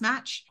Kento's best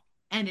match,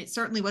 and it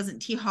certainly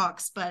wasn't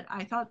T-Hawk's, but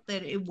I thought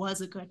that it was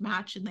a good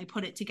match, and they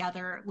put it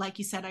together. Like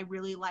you said, I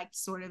really liked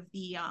sort of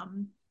the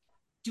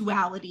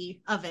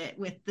duality of it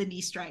with the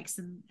knee strikes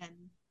and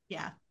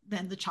yeah,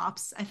 then the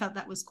chops. I thought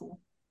that was cool.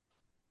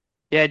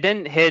 Yeah, it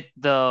didn't hit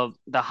the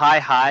high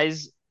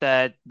highs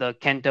that the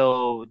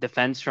Kento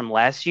defense from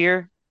last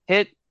year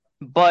hit,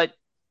 but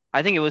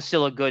I think it was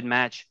still a good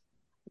match.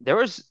 There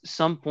was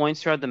some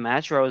points throughout the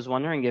match where I was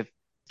wondering if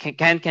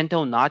can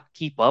Kento not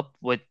keep up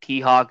with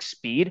T-Hawk's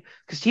speed?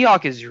 Because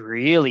T-Hawk is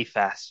really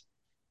fast.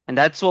 And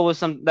that was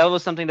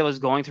something that was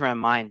going through my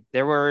mind.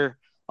 There were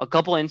a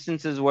couple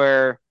instances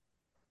where,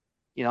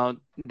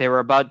 they were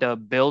about to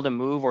build a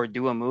move or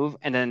do a move,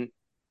 and then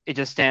it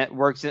just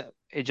works.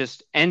 It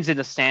just ends in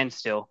a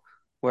standstill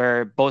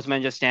where both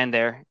men just stand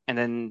there and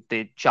then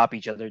they chop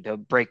each other to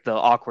break the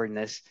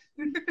awkwardness.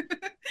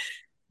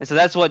 And so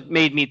that's what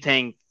made me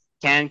think,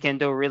 can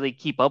Kendo really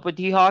keep up with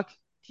T-Hawk?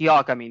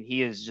 T-Hawk, I mean,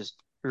 he is just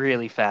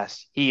really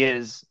fast. He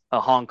is a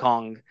Hong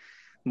Kong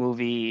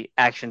movie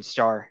action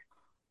star.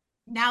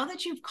 Now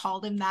that you've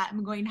called him that,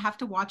 I'm going to have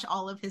to watch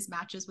all of his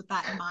matches with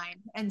that in mind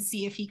and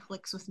see if he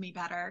clicks with me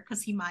better,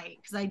 because he might,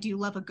 because I do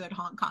love a good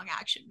Hong Kong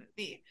action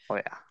movie. Oh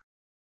yeah.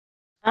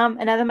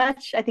 Another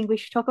match I think we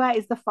should talk about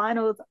is the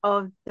finals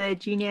of the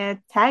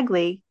Junior Tag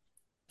League.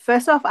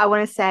 First off, I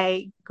want to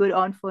say good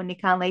on for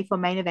Nikan Lee for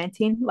main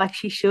eventing like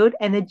she should,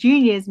 and the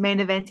juniors main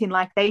eventing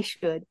like they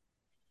should.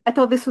 I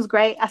thought this was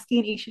great. Asuki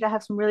and Ishida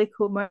have some really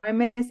cool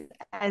moments,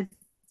 as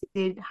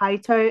did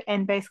Haito,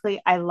 and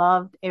basically I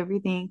loved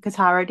everything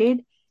Katara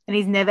did, and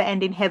his never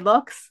ending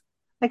headlocks.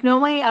 Like,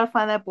 normally I would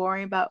find that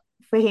boring, but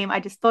for him, I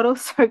just thought it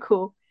was so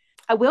cool.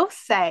 I will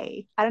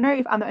say, I don't know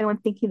if I'm the only one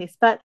thinking this,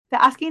 but the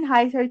Asuki and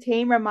Haito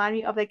team remind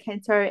me of the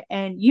Kento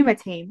and Yuma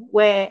team,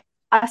 where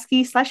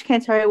Asuki slash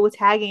Kento will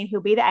tag in,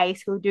 he'll be the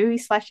ace, he'll do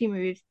his slashy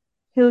moves,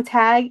 he'll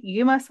tag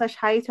Yuma slash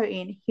Haito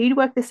in, he'd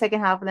work the second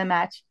half of the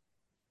match,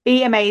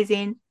 be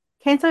amazing.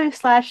 Kento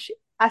slash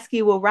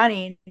Asuki will run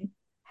in,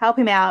 help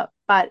him out,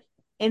 but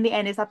in the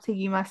end, it's up to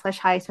Yuma slash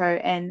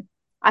Haito. And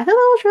I thought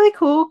that was really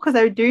cool because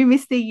I do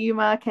miss the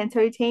Yuma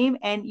Kento team,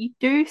 and you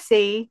do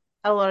see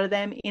a lot of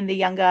them in the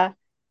younger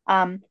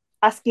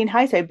Asuki and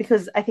Haito,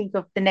 because I think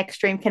of the next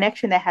stream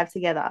connection they have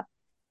together.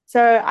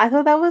 So I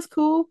thought that was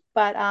cool,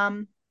 but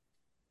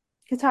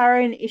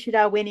Katara and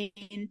Ishida winning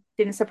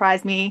didn't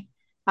surprise me.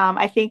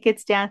 I think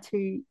it's down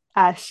to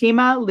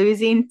Shima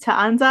losing to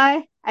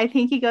Anzai. I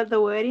think he got the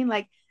wording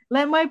like,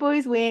 let my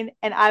boys win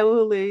and I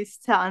will lose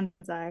to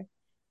Anzai.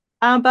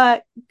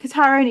 But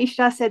Katara and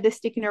Ishida said they're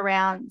sticking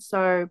around,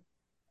 so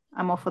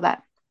I'm all for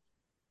that.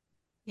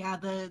 Yeah,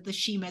 the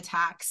Shima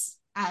tax,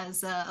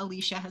 as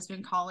Alicia has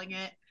been calling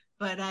it.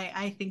 But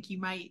I think you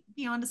might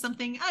be onto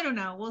something. I don't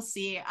know. We'll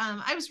see.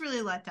 I was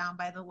really let down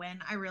by the win.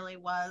 I really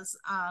was.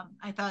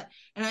 I thought,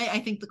 and I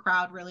think the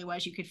crowd really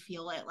was. You could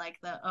feel it, like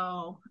that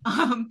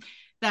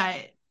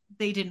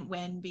they didn't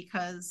win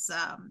because,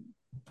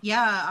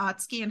 yeah,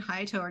 Atsuki and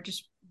Hayato are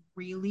just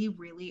really,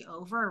 really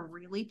over,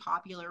 really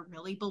popular,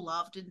 really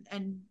beloved,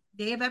 and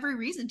they have every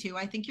reason to.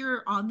 I think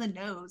you're on the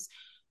nose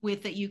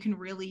with that. You can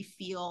really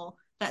feel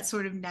that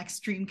sort of next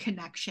stream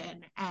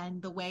connection,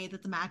 and the way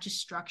that the match is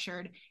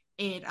structured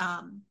it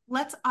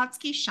lets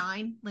Atsuki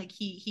shine. Like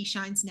he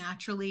shines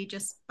naturally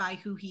just by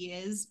who he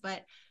is.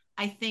 But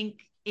I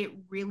think it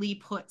really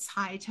puts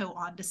Hayato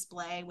on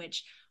display,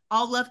 which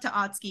all love to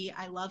Atsuki.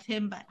 I love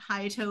him, but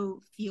Hayato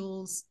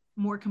feels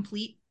more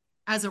complete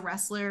as a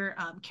wrestler,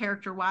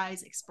 character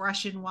wise,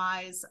 expression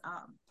wise,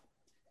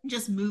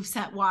 just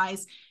moveset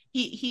wise.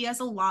 He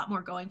has a lot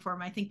more going for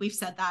him. I think we've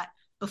said that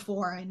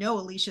before. I know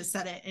Alicia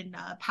said it in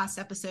past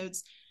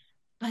episodes,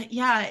 but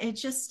yeah, it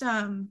just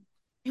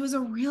it was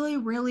a really,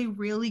 really,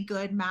 really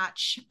good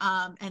match.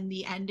 And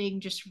the ending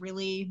just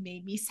really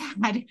made me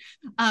sad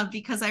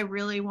because I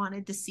really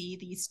wanted to see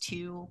these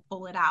two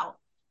pull it out.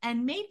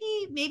 And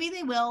maybe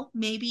they will.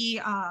 Maybe,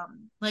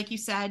 like you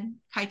said,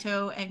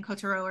 Kaito and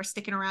Kotaro are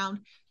sticking around,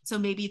 so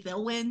maybe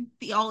they'll win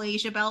the All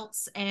Asia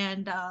belts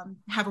and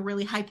have a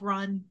really hype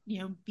run.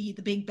 You know, be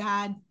the big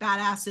bad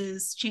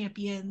badasses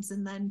champions,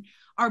 and then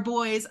our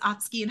boys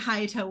Atsuki and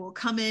Hayato will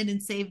come in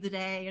and save the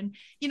day. And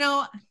you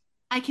know,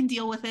 I can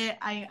deal with it.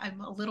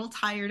 I'm a little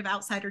tired of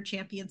outsider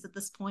champions at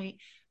this point,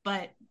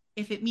 but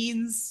if it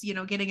means, you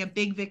know, getting a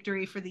big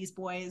victory for these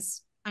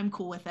boys, I'm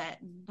cool with it.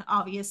 And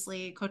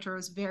obviously Kotaro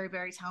is very,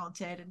 very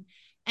talented.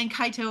 And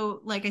Kaito,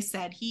 like I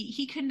said,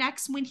 he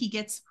connects when he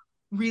gets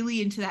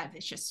really into that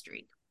vicious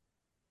streak.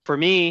 For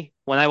me,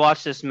 when I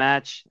watched this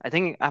match, I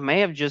think I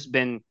may have just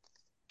been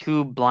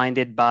too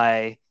blinded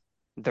by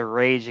the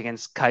rage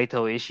against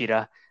Kaito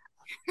Ishida.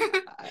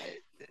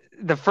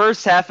 The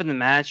first half of the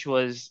match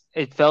was,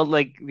 it felt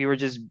like we were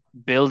just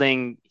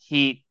building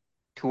heat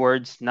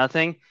towards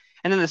nothing.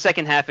 And then the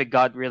second half, it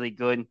got really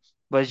good.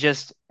 But it's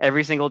just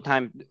every single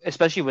time,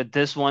 especially with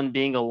this one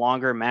being a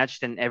longer match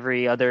than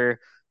every other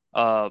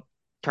uh,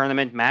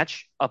 tournament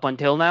match up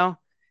until now,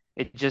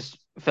 it just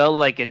felt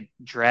like it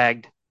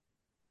dragged.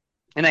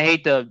 And I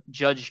hate to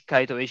judge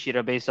Kaito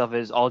Ishida based off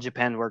his All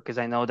Japan work because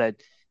I know that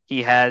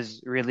he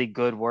has really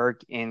good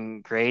work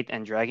in Great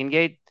and Dragon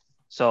Gate.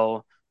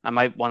 So I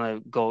might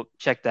want to go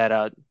check that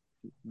out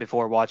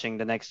before watching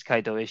the next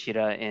Kaito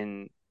Ishida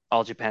in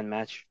All Japan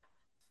match.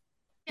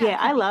 Yeah, Yeah, it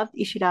I could be. loved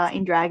Ishida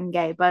in Dragon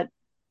Gate, but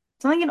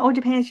something in All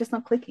Japan is just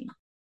not clicking.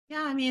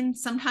 Yeah, I mean,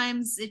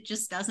 sometimes it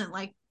just doesn't,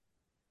 like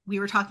we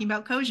were talking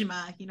about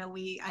Kojima. You know,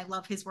 I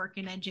love his work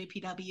in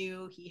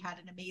NJPW. He had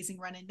an amazing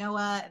run in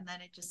Noah, and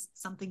then it just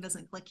something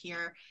doesn't click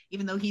here,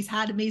 even though he's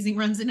had amazing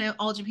runs in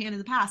All Japan in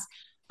the past.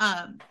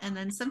 And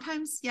then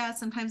sometimes, yeah,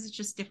 sometimes it's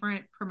just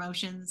different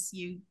promotions.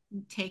 You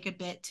take a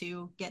bit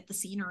to get the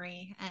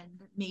scenery,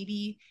 and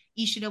maybe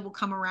Ishida will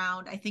come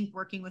around. I think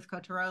working with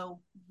Kotaro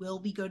will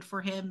be good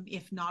for him,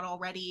 if not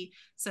already.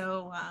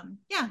 So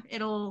yeah,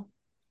 it'll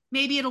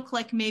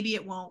click, maybe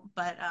it won't,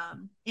 but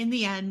in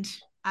the end,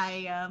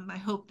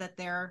 I hope that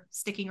they're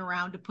sticking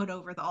around to put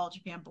over the All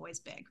Japan boys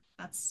big.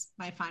 That's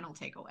my final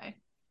takeaway.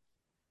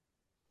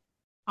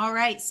 All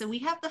right, so we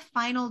have the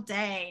final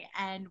day,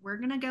 and we're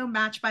gonna go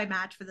match by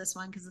match for this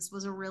one because this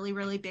was a really,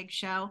 really big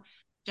show.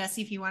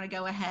 Jesse, if you want to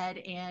go ahead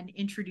and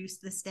introduce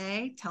this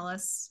day, tell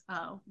us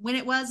when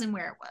it was and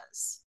where it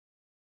was.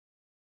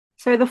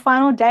 So the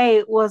final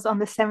day was on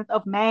the 7th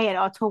of May at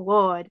Ottawa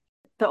Ward.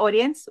 The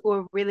audience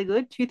were really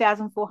good.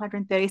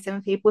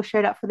 2,437 people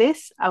showed up for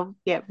this. I'm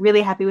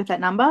really happy with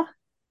that number.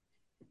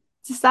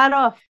 To start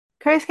off,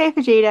 Kosuke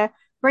Fujita,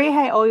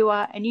 Ryohei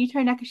Oiwa, and Yuto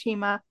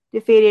Nakashima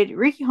defeated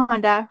Riki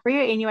Honda,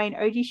 Ryo Inoue, and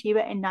Oji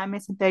Shiba in 9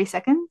 minutes and 30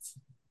 seconds.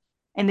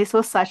 And this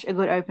was such a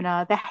good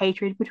opener. The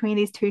hatred between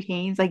these two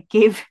teams, like,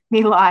 give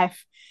me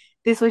life.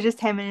 This was just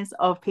 10 minutes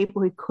of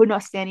people who could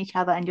not stand each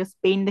other and just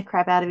beating the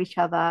crap out of each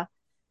other.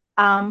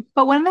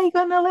 But when are they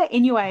gonna let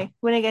Inoue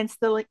win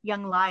against the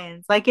young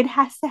Lions? Like, it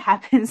has to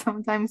happen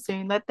sometime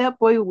soon. Let that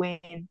boy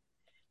win.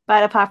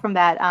 But apart from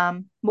that,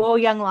 more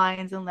young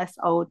Lions and less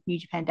old New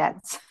Japan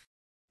dads.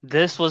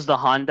 This was the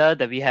Honda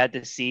that we had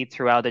to see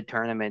throughout the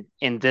tournament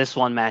in this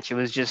one match. It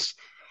was just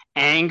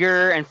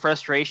anger and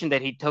frustration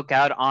that he took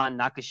out on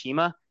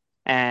Nakashima.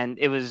 And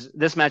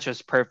this match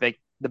was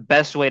perfect. The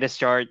best way to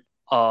start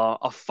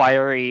a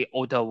fiery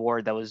Ota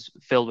War that was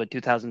filled with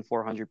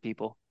 2,400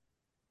 people.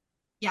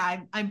 Yeah,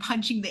 I'm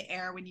punching the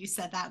air when you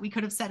said that. We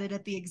could have said it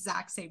at the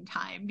exact same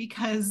time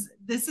because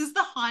this is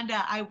the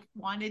Honda I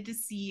wanted to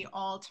see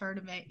all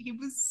tournament. He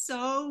was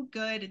so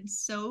good and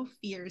so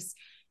fierce.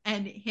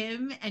 And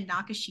him and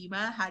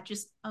Nakashima had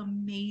just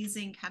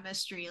amazing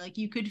chemistry. Like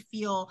you could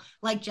feel,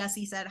 like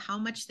Jesse said, how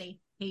much they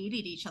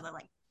hated each other,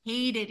 like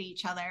hated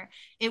each other.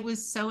 It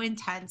was so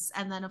intense.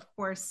 And then, of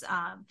course,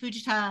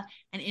 Fujita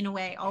and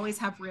Inoue always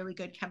have really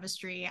good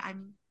chemistry.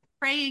 I'm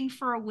praying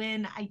for a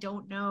win. I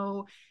don't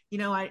know. You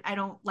know, I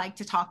don't like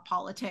to talk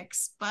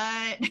politics,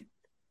 but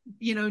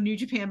you know, New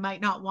Japan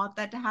might not want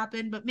that to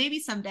happen, but maybe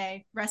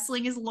someday.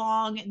 Wrestling is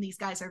long and these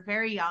guys are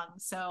very young.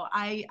 So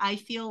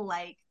I feel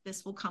like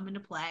this will come into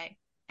play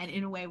and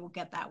Inoue will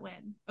get that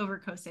win over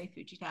Kosei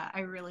Fujita.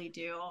 I really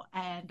do.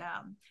 And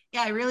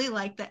yeah, I really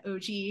like that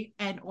Oji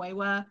and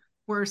Oiwa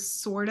were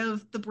sort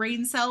of the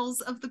brain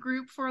cells of the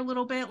group for a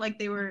little bit. Like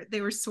they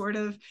were sort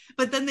of,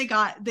 but then they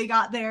got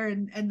there,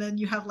 and then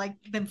you have like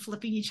them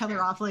flipping each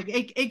other off. Like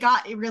it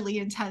got really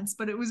intense,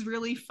 but it was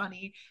really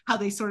funny how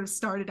they sort of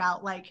started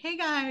out like, hey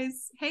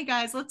guys,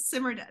 let's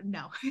simmer down.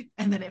 No,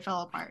 and then it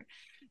fell apart.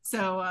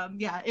 So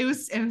yeah, it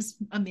was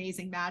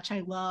amazing match.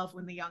 I love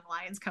when the young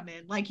lions come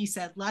in. Like you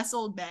said, less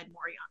old men,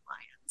 more young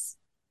lions.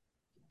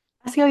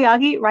 Asuka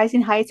Yagi,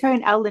 Rising Hayato,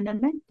 and Al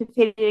Lindemann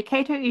defeated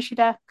Kaito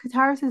Ishida,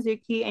 Kotaro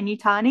Suzuki, and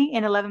Yutani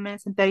in 11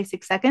 minutes and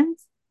 36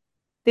 seconds.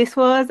 This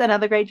was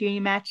another great junior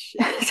match,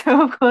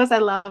 so of course I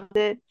loved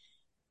it.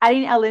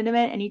 Adding Al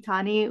Lindemann and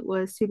Yutani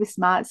was super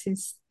smart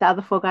since the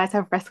other four guys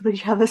have wrestled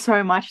each other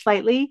so much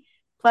lately.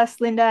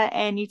 Plus, Linda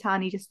and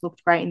Yutani just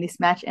looked great in this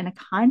match, and I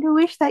kind of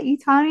wish that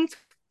Yutani took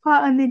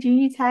part in the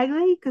junior tag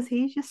league because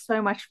he's just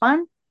so much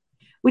fun.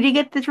 We did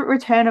get the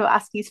return of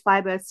Asuki's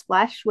Firebird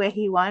Splash where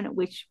he won,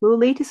 which will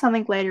lead to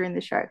something later in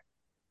the show.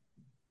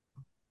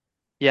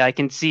 Yeah, I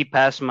can see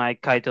past my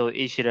Kaito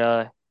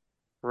Ishida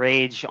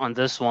rage on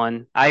this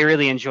one. I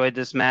really enjoyed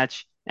this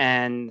match,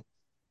 and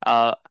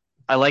uh,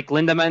 I like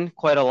Lindemann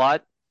quite a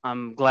lot.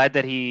 I'm glad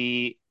that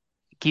he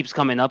keeps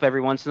coming up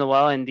every once in a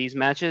while in these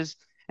matches.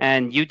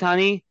 And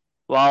Yutani,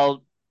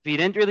 while we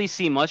didn't really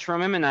see much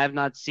from him, and I have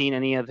not seen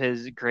any of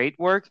his great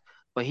work,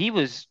 but he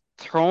was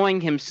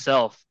throwing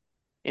himself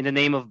in the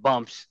name of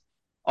bumps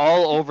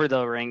all over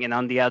the ring and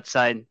on the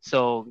outside.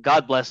 So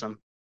God bless him.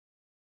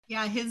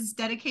 Yeah, his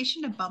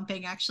dedication to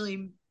bumping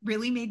actually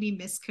really made me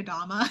miss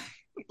Kadama.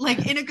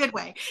 Like in a good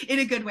way. In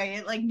a good way.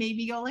 It like made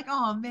me go like,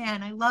 oh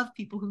man, I love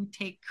people who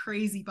take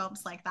crazy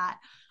bumps like that.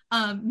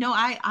 No,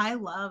 I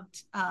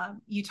loved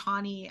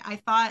Utani. I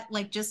thought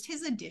like just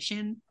his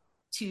addition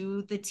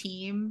to the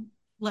team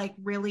like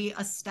really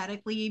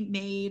aesthetically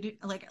made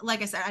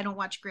like I said, I don't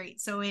watch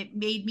great. So it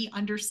made me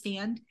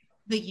understand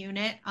the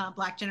unit,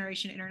 Black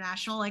Generation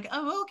International, like,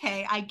 oh,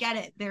 okay, I get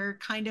it. They're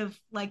kind of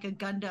like a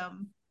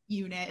Gundam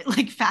unit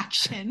like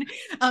faction.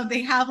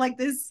 They have like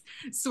this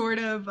sort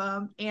of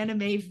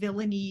anime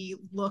villainy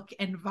look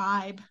and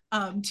vibe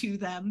to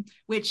them,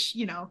 which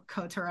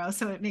Kotaro,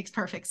 so it makes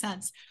perfect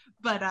sense.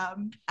 But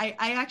I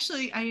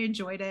actually I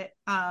enjoyed it.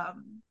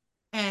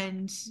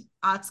 And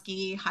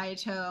Atsuki,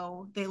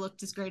 Hayato, they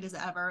looked as great as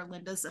ever.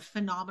 Linda's a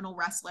phenomenal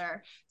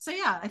wrestler. So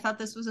yeah, I thought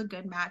this was a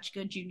good match,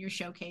 good junior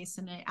showcase,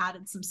 and it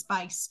added some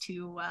spice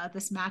to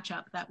this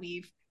matchup that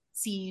we've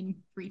seen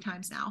 3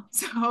 times now.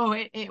 So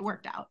it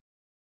worked out.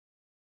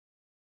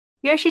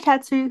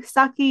 Yoshitatsu,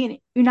 Saki, and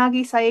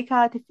Unagi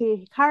Sayaka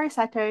defeated Hikaru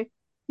Sato,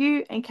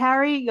 Yu, and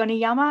Kaori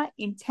Yoneyama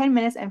in 10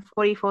 minutes and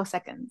 44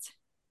 seconds.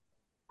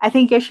 I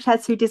think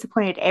Yoshitatsu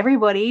disappointed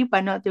everybody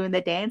by not doing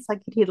the dance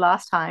like he did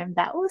last time.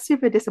 That was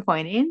super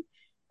disappointing.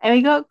 And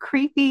we got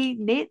creepy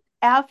knit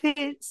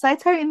outfit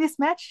Saito in this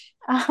match.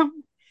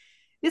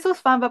 This was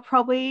fun, but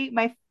probably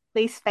my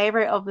least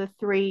favorite of the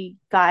three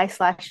guy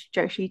slash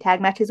Joshi tag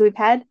matches we've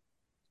had.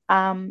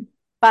 Um,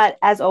 but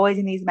as always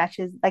in these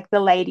matches, like the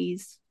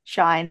ladies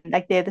shine,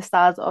 like they're the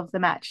stars of the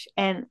match.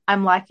 And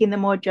I'm liking the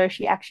more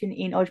Joshi action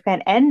in All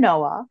Japan and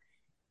Noah.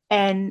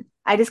 And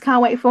I just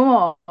can't wait for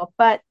more.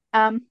 But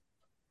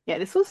yeah,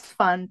 this was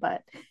fun,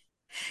 but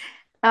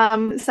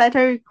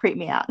Saito creeped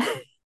me out.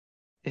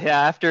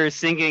 Yeah, after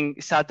singing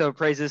Sato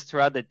praises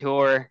throughout the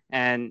tour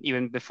and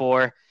even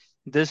before,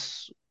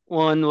 this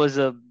one was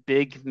a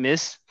big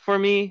miss for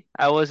me.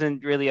 I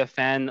wasn't really a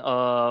fan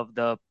of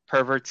the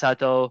pervert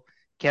Sato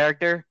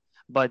character,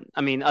 but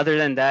I mean, other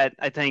than that,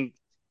 I think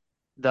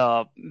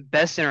the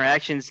best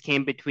interactions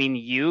came between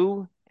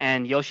you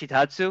and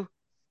Yoshitatsu,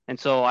 and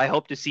so I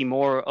hope to see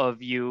more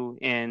of you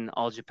in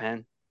All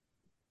Japan.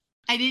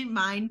 I didn't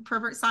mind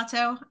Pervert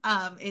Sato.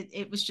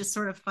 It was just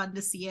sort of fun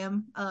to see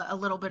him, a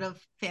little bit of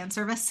fan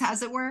service,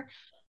 as it were.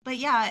 But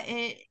yeah,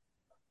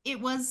 it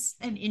was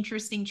an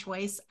interesting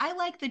choice. I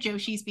like the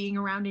Joshis being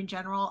around in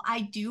general.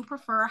 I do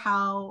prefer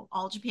how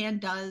All Japan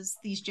does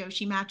these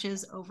Joshi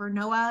matches over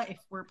Noah if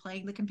we're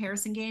playing the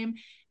comparison game.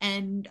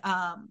 And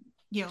a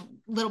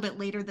little bit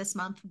later this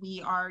month,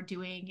 we are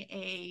doing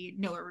a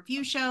Noah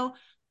review show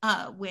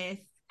with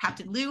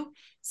Captain Lou.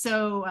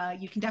 So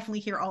you can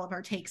definitely hear all of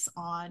our takes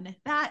on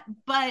that.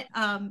 But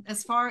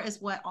as far as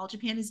what All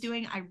Japan is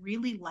doing, I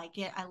really like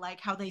it. I like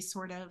how they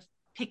sort of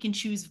pick and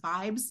choose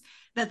vibes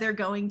that they're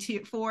going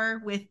to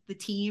for with the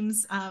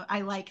teams.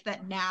 I like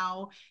that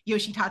now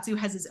Yoshitatsu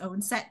has his own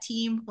set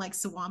team like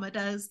Sawama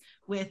does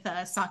with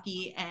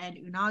Saki and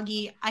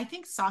Unagi. I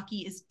think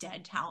Saki is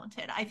dead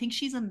talented. I think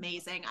she's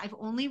amazing. I've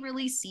only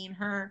really seen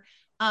her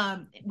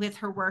with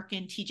her work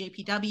in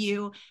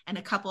TJPW and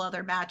a couple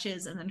other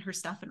matches, and then her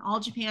stuff in All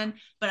Japan.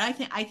 But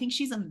I think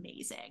she's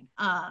amazing,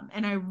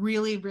 and I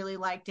really really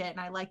liked it, and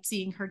I liked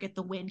seeing her get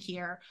the win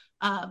here.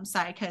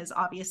 Sayaka is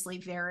obviously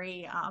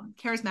very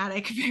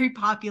charismatic, very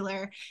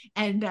popular,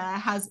 and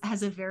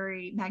has a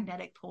very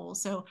magnetic pull.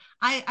 So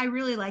I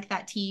really like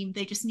that team.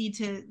 They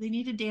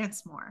need to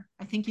dance more.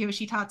 I think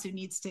Yoshitatsu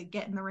needs to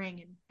get in the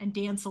ring and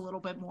dance a little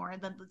bit more, and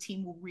then the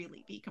team will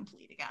really be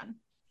complete again.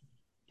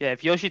 Yeah,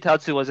 if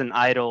Yoshitatsu was an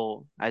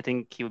idol, I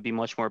think he would be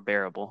much more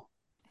bearable.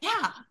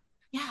 Yeah.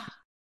 Yeah.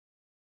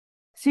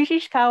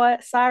 Sushi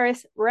Ishikawa,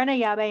 Cyrus, Rena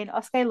Yabe, and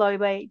Osuke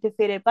Lobe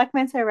defeated Black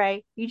Manta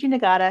Ray, Yuji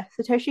Nagata,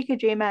 Satoshi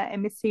Kojima,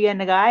 and Mitsuya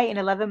Nagai in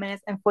 11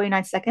 minutes and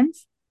 49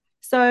 seconds.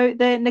 So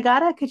the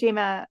Nagata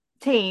Kojima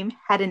team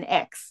had an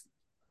X,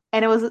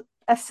 and it was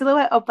a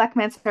silhouette of Black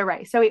Manta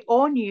Ray. So we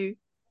all knew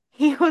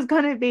he was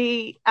going to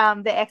be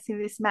the X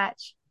in this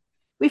match.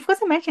 We forgot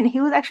to mention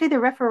he was actually the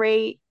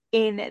referee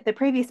in the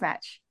previous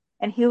match,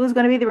 and he was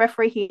going to be the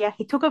referee here.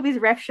 He took off his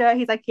ref shirt.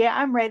 He's like, "Yeah,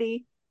 I'm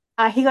ready."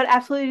 He got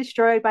absolutely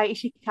destroyed by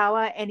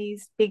Ishikawa and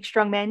his big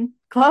strong men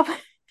club.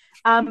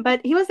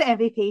 But he was the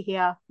MVP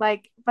here.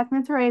 Like Black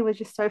Manta Ray was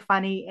just so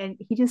funny, and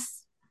he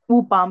just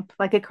will bump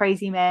like a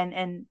crazy man.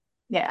 And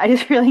yeah, I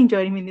just really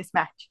enjoyed him in this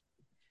match.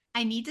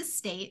 I need to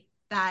state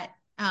that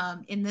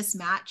in this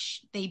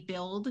match, they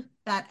build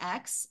that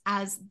X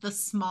as the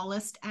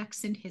smallest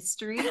X in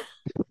history.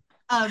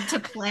 To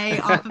play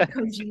off of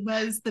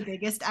Kojima's the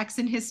biggest X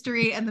in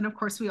history. And then, of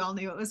course, we all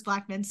knew it was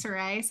Black Manta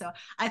Ray. So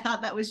I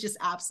thought that was just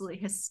absolutely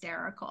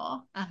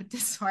hysterical.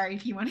 Deswarey,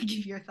 if you want to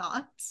give your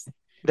thoughts.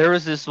 There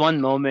was this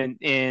one moment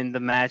in the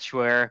match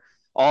where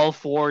all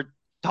four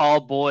tall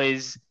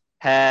boys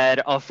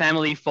had a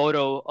family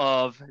photo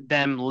of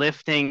them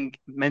lifting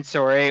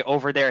Mensore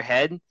over their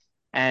head,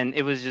 and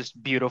it was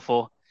just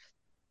beautiful.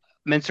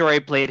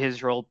 Mensore played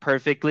his role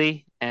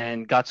perfectly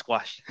and got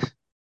squashed.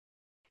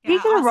 He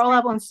Yeah, did a roll Oscar.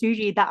 up on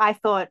Suji that I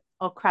thought,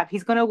 oh crap,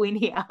 he's gonna win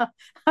here.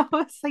 I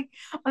was like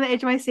on the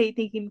edge of my seat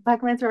thinking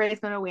Black Manta Ray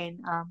is gonna win.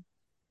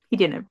 He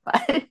didn't,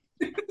 but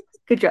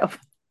good job.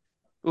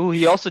 Ooh,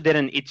 he also did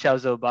an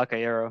Ichazo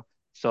Bakayero.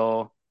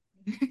 So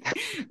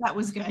That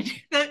was good.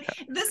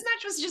 This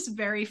match was just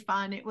very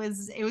fun. It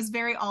was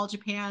very all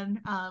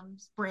Japan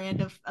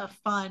brand of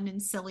fun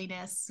and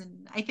silliness.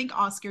 And I think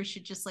Oscar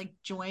should just like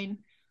join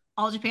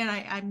all Japan.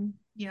 I'm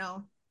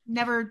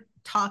never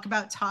talk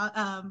about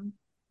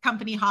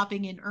company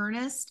hopping in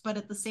earnest, but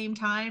at the same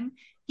time,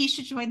 he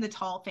should join the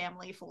Tall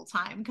family full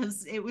time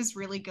because it was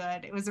really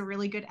good. It was a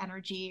really good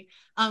energy.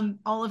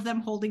 All of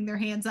them holding their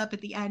hands up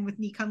at the end with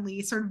Nikon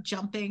Lee sort of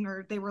jumping,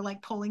 or they were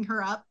like pulling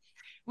her up,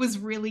 was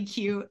really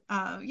cute.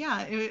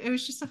 Yeah, it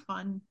was just a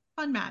fun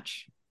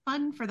match,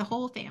 fun for the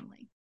whole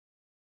family.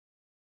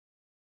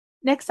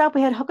 Next up,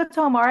 we had Hokuto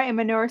Amara and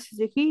Minoru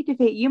Suzuki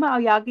defeat Yuma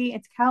Aoyagi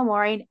and Takao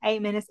Mori in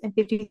 8 minutes and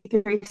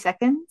 53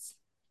 seconds.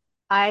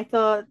 I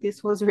thought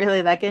this was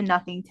really like a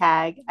nothing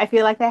tag. I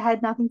feel like they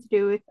had nothing to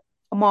do with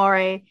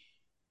Amore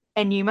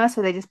and Yuma,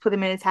 so they just put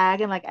them in a tag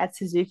and like add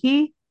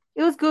Suzuki.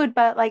 It was good,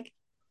 but like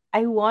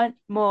I want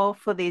more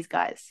for these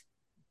guys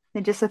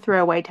than just a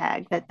throwaway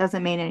tag that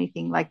doesn't mean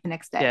anything like the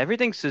next yeah, day.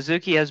 everything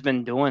Suzuki has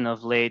been doing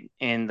of late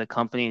in the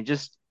company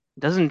just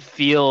doesn't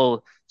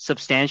feel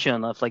substantial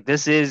enough. Like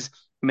this is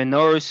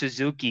Minoru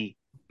Suzuki,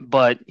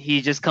 but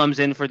he just comes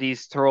in for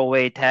these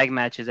throwaway tag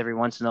matches every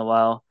once in a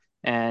while,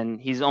 and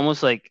he's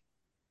almost like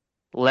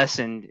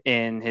lessened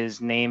in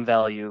his name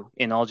value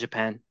in all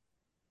Japan.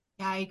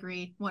 Yeah, I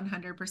agree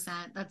 100%.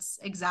 That's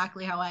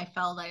exactly how I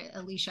felt.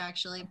 Alicia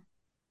actually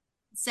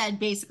said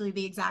basically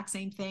the exact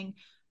same thing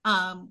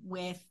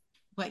with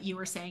what you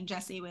were saying,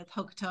 Jesse, with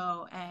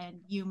Hokuto and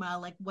Yuma.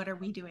 Like, what are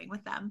we doing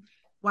with them?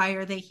 Why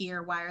are they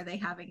here? Why are they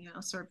having,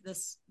 sort of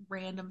this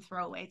random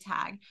throwaway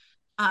tag?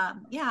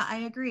 Yeah,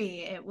 I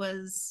agree. It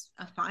was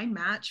a fine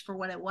match for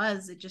what it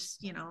was. It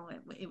just,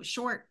 it was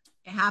short.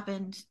 It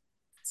happened.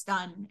 It's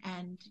done.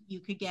 And you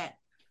could get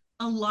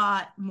a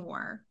lot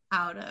more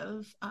out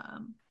of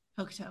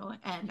Hokuto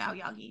and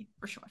Aoyagi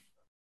for sure.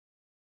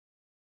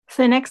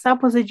 So next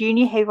up was a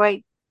junior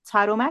heavyweight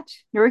title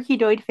match. Naruki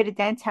Doi defeated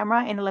Dan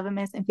Tamura in 11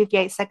 minutes and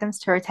 58 seconds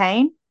to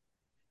retain.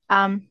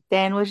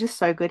 Dan was just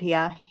so good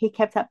here. He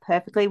kept up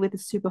perfectly with the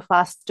super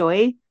fast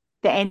Doi.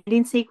 The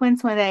ending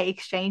sequence when they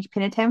exchanged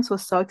pin attempts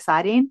was so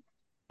exciting.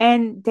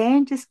 And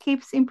Dan just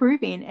keeps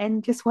improving.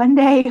 And just one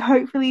day,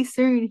 hopefully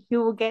soon, he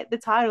will get the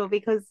title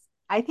because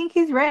I think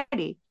he's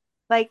ready.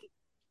 Like,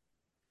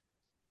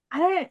 I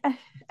don't,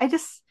 I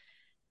just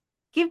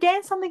give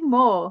Dan something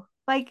more.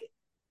 Like,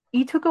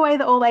 you took away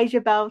the All Asia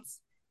belts,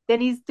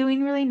 then he's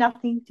doing really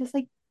nothing. Just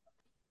like,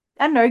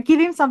 I don't know, give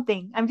him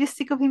something. I'm just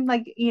sick of him,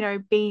 like,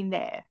 being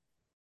there.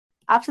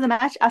 After the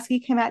match,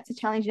 Asuki came out to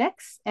challenge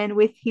next, and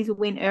with his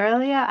win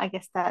earlier, I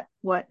guess that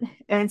what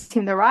earns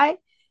him the right.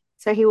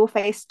 So he will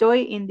face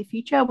Doi in the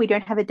future. We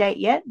don't have a date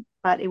yet,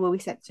 but it will be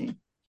set soon.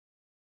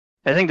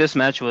 I think this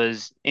match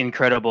was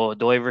incredible.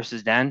 Doi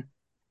versus Dan.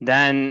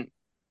 Dan,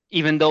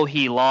 even though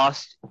he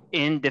lost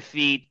in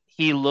defeat,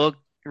 he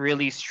looked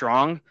really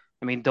strong.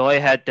 I mean, Doi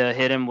had to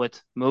hit him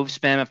with move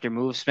spam after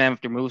move spam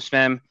after move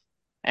spam,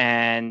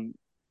 and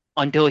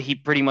until he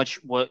pretty much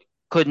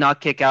could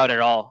not kick out at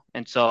all.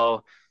 And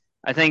so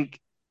I think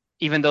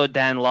even though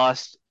Dan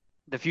lost,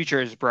 the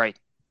future is bright.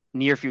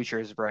 Near future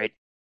is bright.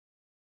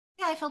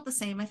 Yeah, I felt the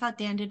same. I thought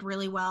Dan did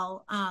really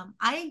well.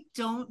 I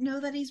don't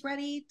know that he's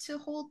ready to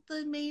hold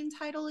the main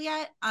title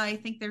yet. I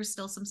think there's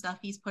still some stuff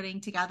he's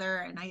putting together,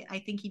 and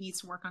I think he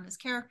needs to work on his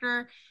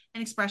character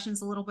and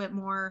expressions a little bit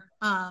more.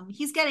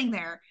 He's getting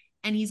there.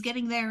 and he's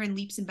getting there in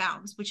leaps and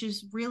bounds, which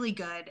is really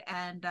good.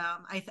 And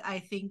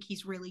I think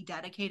he's really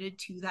dedicated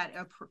to that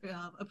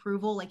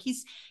approval. Like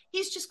he's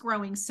just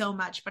growing so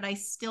much, but I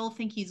still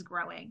think he's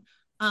growing.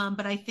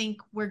 But I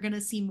think we're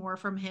gonna see more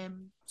from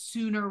him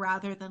sooner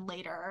rather than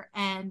later.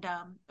 And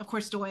of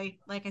course, Doi,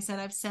 like I said,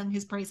 I've sung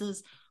his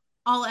praises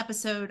all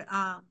episode.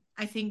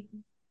 I think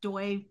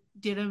Doi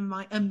did an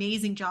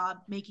amazing job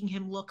making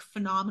him look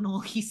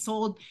phenomenal. He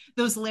sold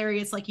those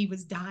lariats like he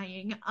was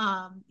dying.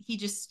 He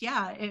just,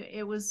 yeah,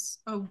 it was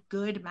a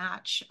good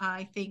match.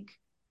 I think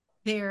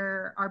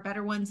there are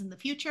better ones in the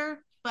future,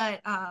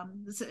 but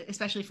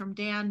especially from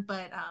Dan.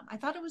 But I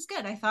thought it was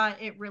good. I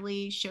thought it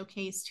really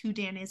showcased who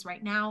Dan is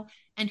right now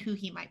and who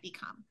he might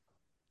become.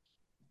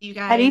 You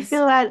How do you guys,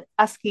 feel about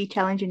Husky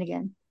challenging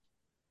again?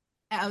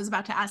 I was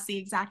about to ask the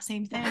exact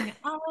same thing.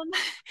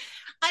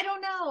 I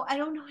don't know. I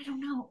don't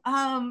know.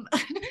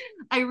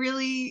 I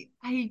really,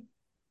 I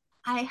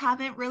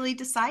haven't really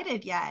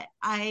decided yet.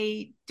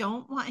 I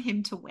don't want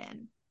him to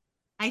win.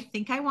 I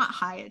think I want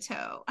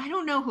Hayato. I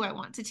don't know who I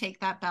want to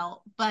take that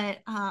belt, but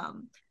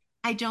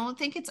I don't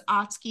think it's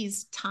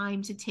Atsuki's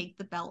time to take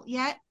the belt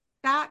yet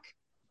back.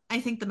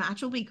 I think the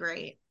match will be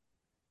great.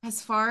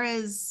 As far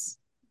as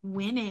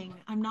winning,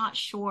 I'm not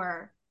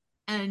sure.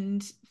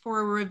 And for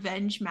a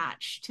revenge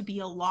match to be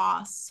a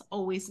loss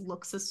always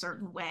looks a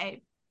certain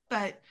way.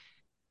 But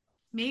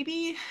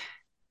maybe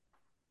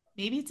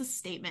it's a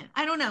statement.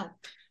 I don't know.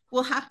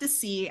 We'll have to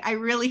see. I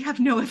really have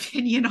no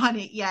opinion on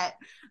it yet.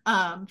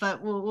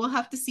 But we'll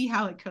have to see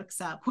how it cooks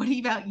up. What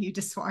about you,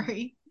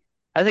 Deswari?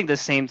 I think the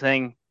same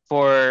thing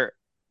for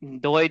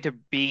Doi to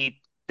beat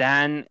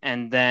Dan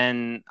and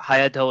then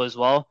Hayato as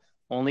well,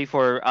 only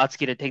for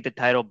Atsuki to take the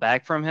title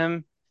back from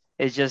him.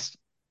 It just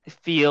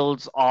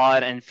feels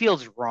odd and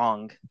feels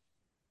wrong.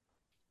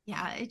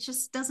 Yeah, it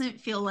just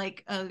doesn't feel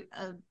like a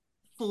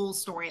full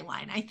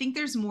storyline. I think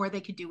there's more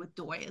they could do with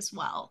Doi as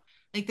well.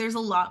 Like there's a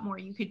lot more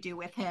you could do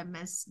with him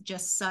as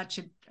just such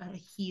a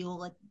heel,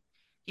 like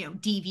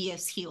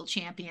devious heel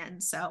champion.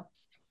 So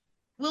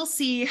we'll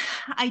see.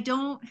 I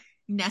don't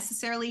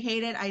necessarily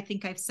hate it. I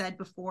think I've said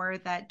before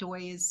that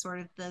Doi is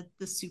sort of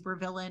the super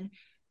villain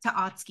to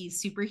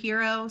Atsuki's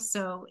superhero,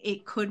 so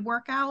it could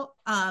work out.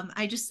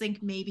 I just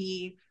think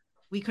maybe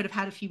we could have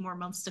had a few more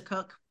months to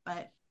cook,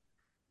 but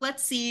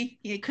let's see.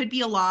 It could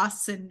be a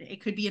loss, and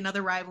it could be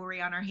another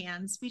rivalry on our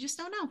hands. We just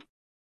don't know.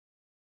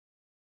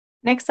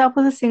 Next up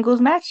was a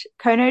singles match.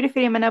 Kono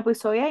defeated Manabu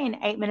Soya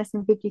in 8 minutes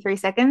and 53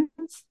 seconds.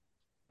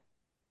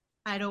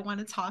 I don't want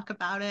to talk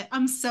about it.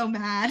 I'm so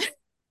mad.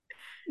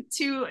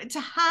 To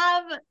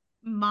have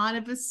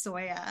Manabu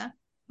Soya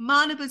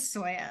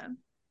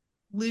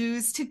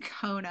lose to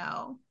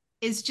Kono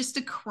is just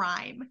a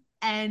crime.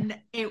 And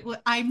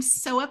I'm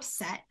so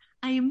upset.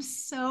 I am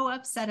so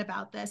upset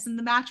about this. And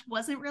the match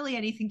wasn't really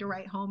anything to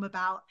write home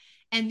about.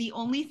 And the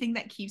only thing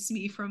that keeps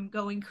me from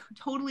going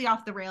totally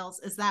off the rails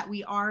is that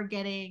we are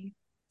getting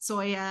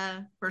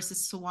Soya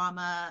versus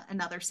Suwama,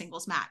 another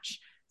singles match.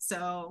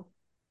 So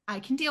I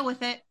can deal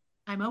with it.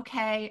 I'm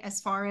okay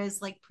as far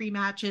as like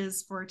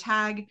pre-matches for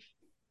tag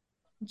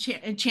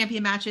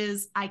champion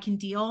matches. I can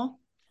deal,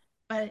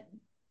 but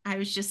I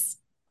was just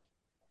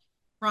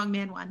wrong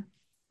man won.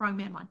 Wrong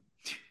man won.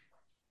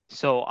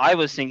 So I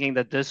was thinking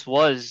that this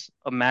was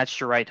a match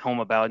to write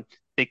home about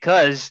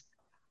because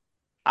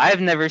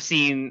I've never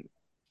seen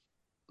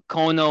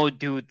Kono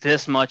do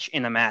this much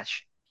in a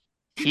match.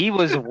 He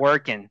was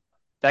working.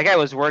 That guy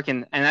was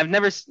working, and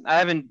I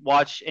haven't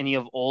watched any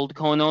of old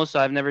Kono, so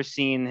I've never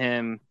seen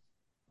him,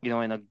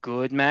 in a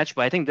good match.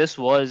 But I think this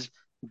was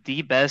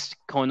the best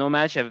Kono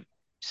match I've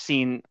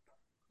seen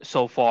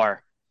so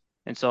far,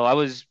 and so I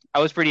was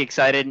pretty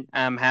excited.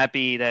 I'm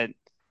happy that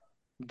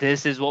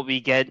this is what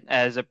we get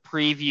as a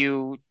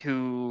preview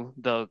to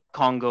the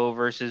Congo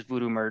versus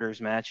Voodoo Murders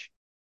match.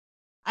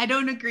 I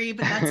don't agree,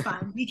 but that's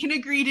fine. We can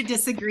agree to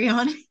disagree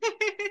on it.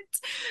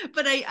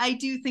 But I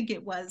do think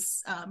it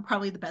was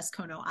probably the best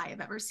Kono I have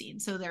ever seen.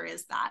 So there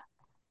is that.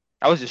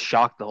 I was just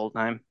shocked the whole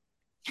time.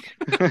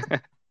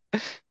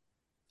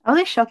 I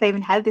was shocked they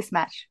even had this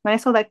match. When I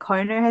saw that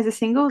Kono has a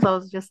singles, I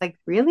was just like,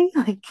 really?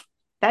 Like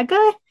that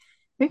guy?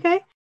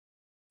 Okay.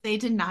 They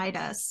denied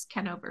us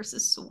Keno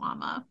versus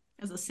Suwama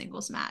as a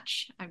singles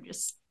match. I'm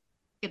just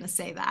gonna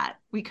say that.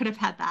 We could have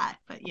had that,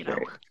 but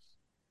True.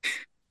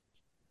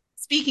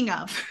 Speaking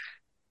of.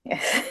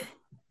 Yes.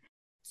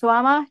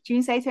 Suwama,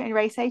 Jun Saito, and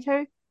Rei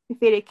Saito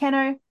defeated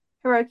Keno,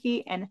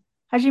 Hiroki, and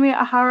Hajime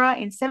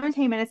Ahara in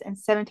 17 minutes and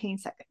 17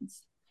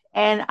 seconds.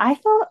 And I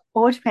thought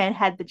All Japan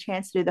had the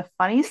chance to do the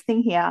funniest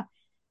thing here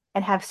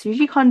and have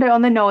Suji Kondo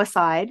on the Noah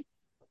side.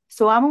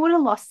 Suwama would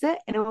have lost it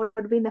and it would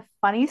have been the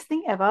funniest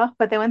thing ever,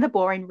 but they went the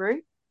boring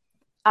route.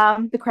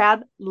 The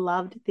crowd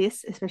loved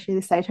this, especially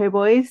the Saito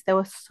boys. They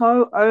were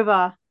so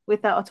over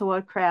with the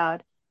Ottawa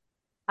crowd.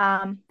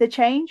 The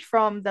change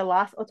from the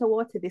last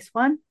Ottawa to this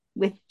one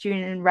with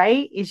June and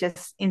Ray is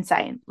just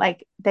insane.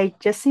 Like they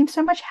just seem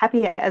so much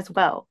happier as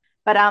well.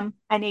 But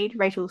I need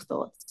Rachel's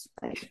thoughts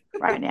like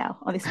right now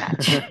on this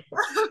match.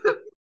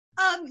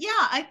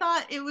 Yeah, I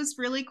thought it was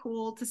really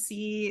cool to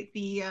see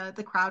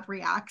the crowd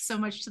react so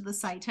much to the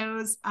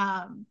Saitos.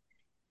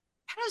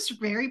 Keno's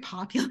very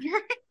popular.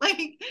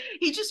 Like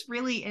he just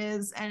really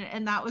is,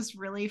 and that was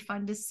really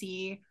fun to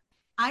see.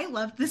 I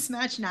loved this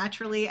match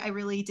naturally. I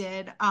really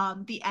did.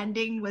 The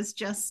ending was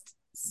just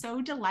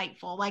so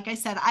delightful. Like I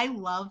said, I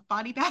love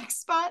body bag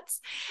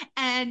spots,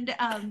 and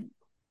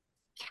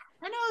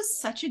Reno is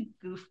such a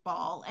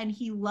goofball and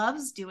he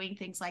loves doing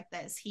things like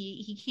this.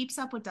 He keeps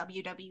up with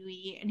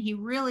WWE and he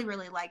really,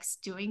 really likes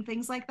doing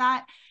things like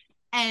that.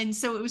 And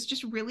so it was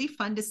just really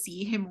fun to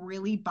see him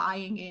really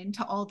buying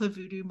into all the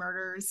Voodoo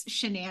Murders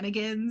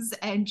shenanigans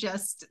and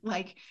just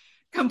like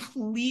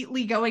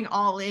completely going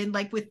all in,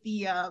 like with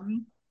the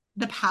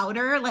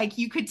powder. Like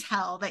you could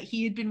tell that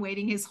he had been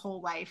waiting his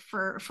whole life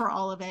for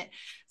all of it.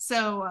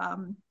 So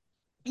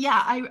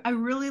yeah, I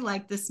really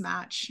like this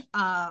match.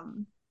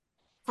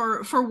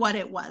 For what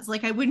it was.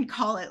 Like I wouldn't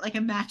call it like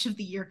a match of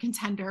the year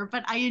contender,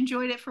 but I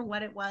enjoyed it for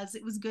what it was.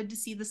 It was good to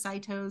see the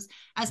Saitos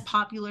as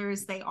popular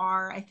as they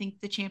are. I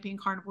think the Champion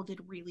Carnival did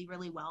really,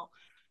 really well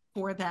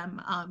for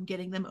them,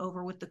 getting them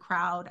over with the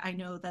crowd. I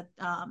know that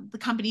the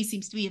company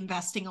seems to be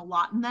investing a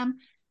lot in them,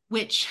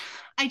 which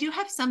I do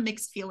have some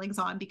mixed feelings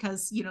on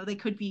because, you know, they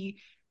could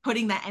be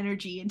putting that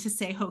energy into,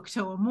 say,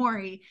 Hokuto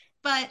Omori,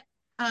 but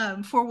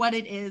for what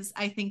it is,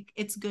 I think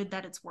it's good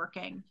that it's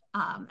working.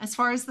 As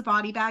far as the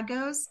body bag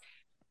goes,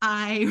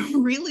 I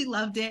really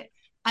loved it.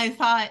 I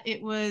thought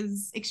it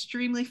was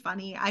extremely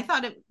funny. I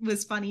thought it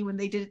was funny when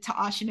they did it to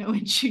Ashino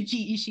and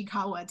Shuji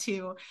Ishikawa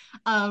too.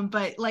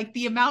 But like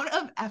the amount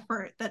of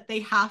effort that they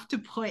have to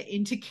put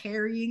into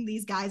carrying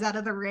these guys out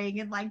of the ring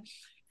and like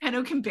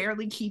Keno can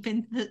barely keep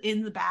in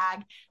the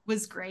bag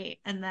was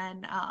great. And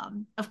then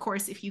of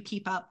course, if you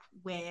keep up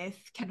with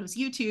Keno's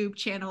YouTube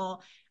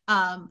channel,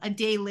 a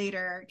day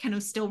later, Keno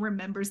still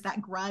remembers that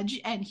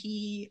grudge and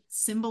he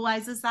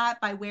symbolizes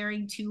that by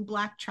wearing 2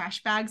 black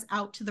trash bags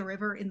out to the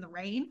river in the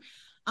rain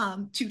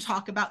to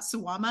talk about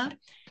Suwama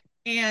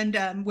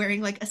and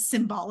wearing like a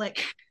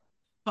symbolic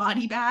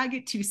body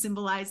bag to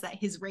symbolize that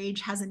his rage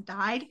hasn't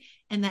died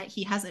and that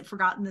he hasn't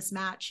forgotten this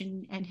match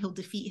and he'll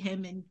defeat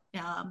him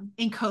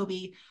in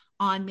Kobe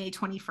on May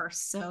 21st.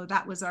 So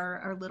that was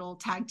our little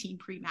tag team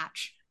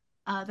pre-match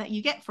that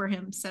you get for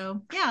him.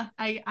 So yeah,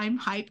 I'm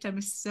hyped.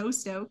 I'm so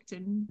stoked,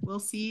 and we'll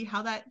see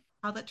how that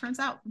turns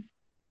out.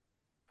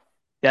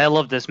 Yeah, I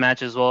love this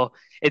match as well.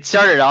 It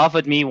started off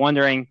with me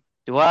wondering,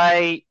 do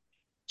I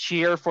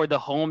cheer for the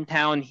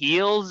hometown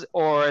heels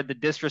or the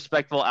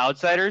disrespectful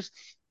outsiders?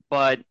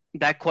 But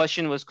that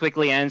question was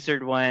quickly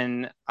answered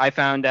when I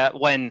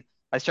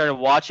started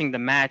watching the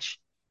match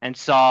and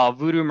saw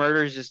Voodoo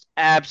Murders just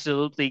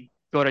absolutely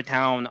go to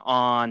town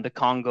on the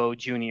Congo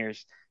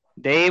Juniors.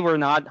 They were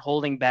not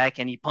holding back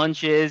any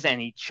punches,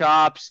 any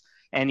chops,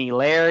 any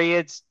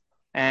lariats,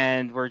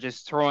 and were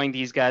just throwing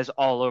these guys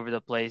all over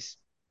the place.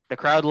 The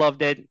crowd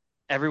loved it.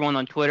 Everyone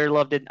on Twitter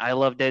loved it. I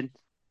loved it.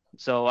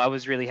 So I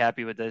was really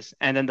happy with this.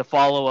 And then the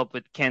follow up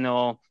with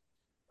Keno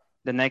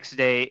the next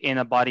day in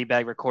a body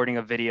bag recording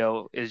a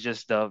video is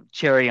just the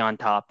cherry on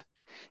top.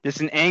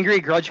 Just an angry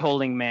grudge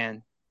holding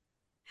man.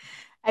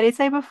 I did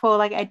say before,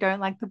 like I don't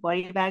like the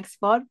body bag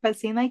spot, but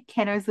seeing like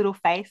Keno's little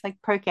face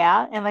like poke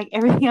out and like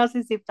everything else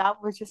is zipped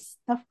up was just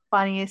the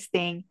funniest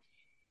thing.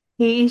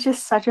 He's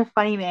just such a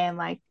funny man.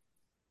 Like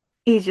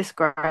he's just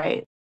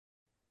great.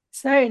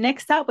 So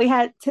next up, we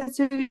had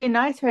Tetsuya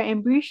Naito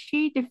and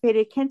Bushi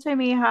defeated Kento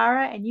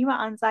Miyahara and Yuma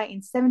Anzai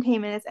in 17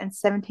 minutes and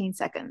 17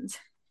 seconds.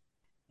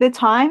 The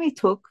time it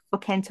took for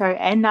Kento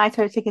and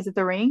Naito to get to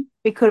the ring,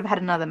 we could have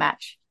had another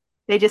match.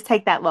 They just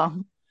take that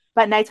long.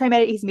 But Naito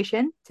made it his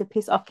mission to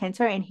piss off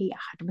Kento, and he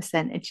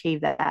 100%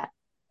 achieved that.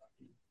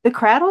 The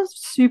crowd was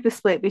super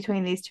split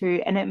between these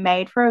two, and it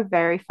made for a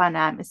very fun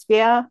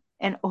atmosphere.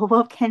 And all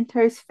of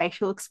Kento's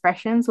facial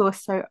expressions were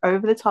so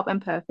over the top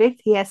and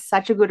perfect. He has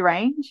such a good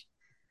range.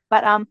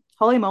 But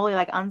holy moly,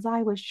 like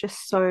Anzai was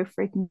just so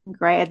freaking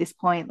great at this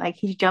point. Like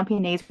his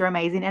jumping knees were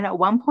amazing. And at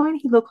one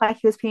point he looked like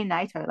he was pinning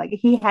Naito. Like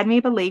he had me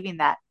believing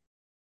that.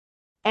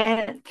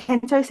 And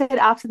Kento said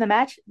after the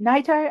match,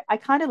 Naito, I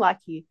kind of like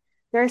you.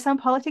 There are some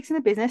politics in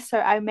the business, so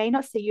I may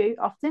not see you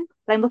often,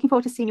 but I'm looking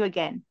forward to seeing you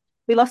again.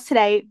 We lost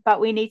today, but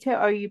we need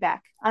to owe you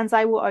back.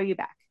 Anzai will owe you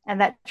back.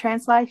 And that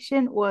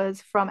translation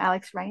was from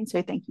Alex Rain,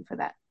 so thank you for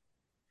that.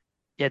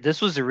 Yeah,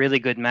 this was a really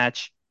good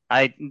match.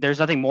 There's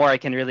nothing more I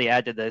can really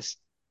add to this.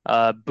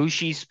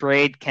 Bushi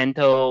sprayed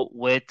Kento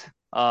with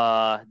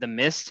the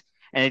mist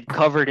and it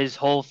covered his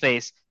whole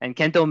face. And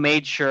Kento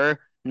made sure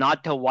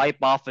not to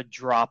wipe off a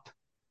drop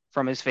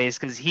from his face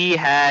because he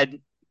had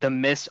the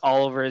mist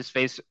all over his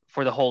face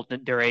for the whole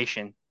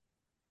duration.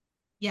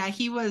 Yeah,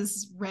 he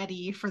was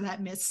ready for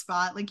that miss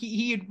spot. Like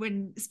he had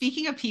when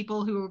speaking of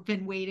people who have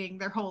been waiting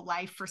their whole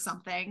life for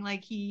something,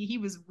 like he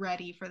was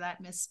ready for that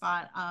miss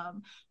spot.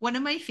 One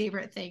of my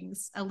favorite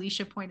things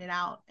Alicia pointed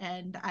out,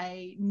 and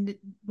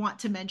want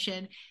to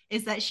mention,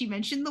 is that she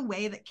mentioned the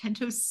way that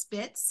Kento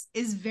spits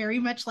is very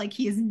much like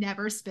he has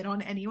never spit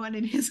on anyone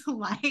in his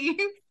life.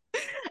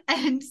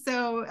 And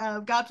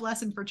so God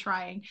bless him for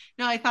trying.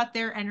 No, I thought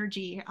their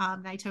energy,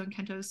 Naito and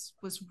Kento's,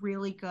 was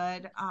really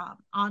good.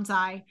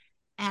 Anzai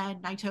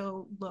and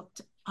Naito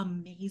looked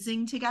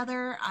amazing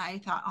together.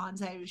 I thought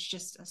Anzai was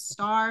just a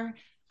star.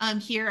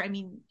 Here, I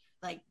mean,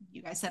 like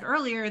you guys said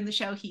earlier in the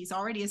show, he's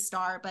already a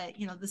star, but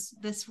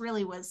this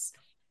really was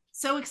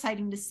so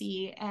exciting to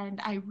see. And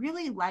I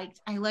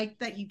liked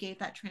that you gave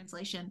that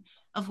translation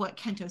of what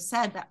Kento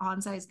said, that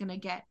Anzai is going to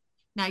get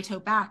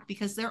Naito back,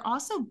 because they're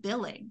also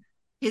billing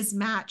his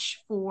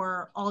match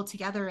for All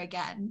Together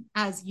again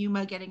as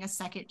Yuma getting a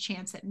second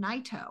chance at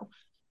Naito,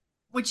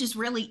 which is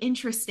really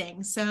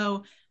interesting.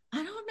 So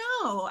I don't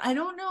know. I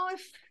don't know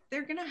if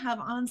they're gonna have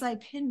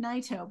Anzai pin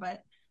Naito,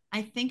 but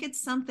I think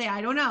it's something.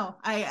 I don't know.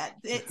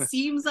 It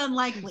seems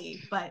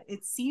unlikely, but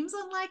it seems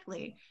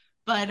unlikely.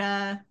 But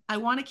I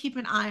want to keep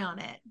an eye on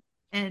it,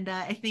 and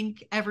I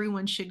think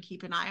everyone should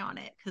keep an eye on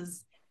it,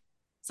 because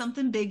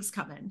something big's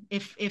coming.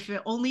 If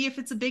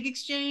it's a big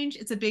exchange,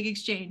 it's a big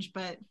exchange.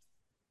 But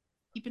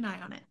keep an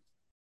eye on it.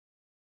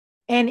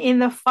 And in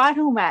the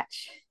final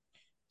match,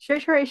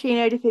 Shota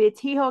Ishino defeated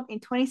T-Hawk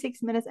in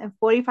 26 minutes and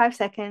 45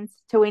 seconds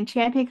to win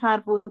Champion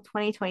Carnival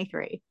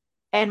 2023.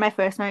 And my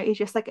first note is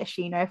just like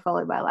Ishino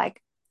followed by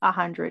like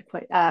 100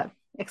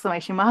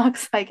 exclamation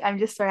marks. Like, I'm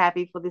just so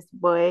happy for this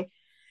boy.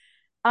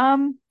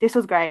 This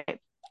was great.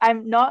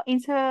 I'm not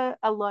into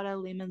a lot of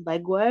limb and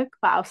leg work,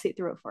 but I'll sit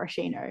through it for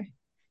Ishino.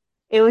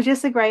 It was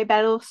just a great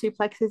battle of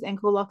suplexes,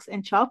 ankle locks,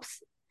 and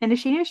chops. And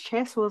Ishino's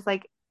chest was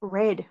like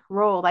red,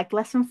 raw, like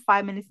less than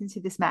 5 minutes into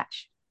this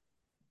match.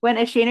 When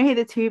Ashino hit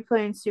the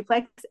two-plune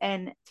suplex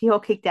and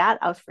T-Hawk kicked out,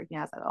 I was freaking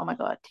out. I was like, oh my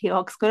God,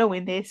 T-Hawk's going to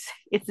win this.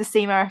 It's the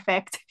SEMA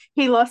effect.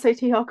 He lost so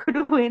T-Hawk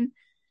could win.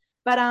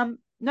 But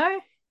no,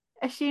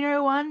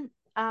 Ashino won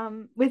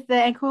with the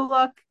ankle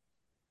lock.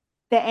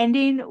 The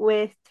ending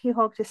with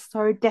T-Hawk just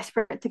so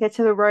desperate to get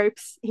to the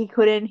ropes. He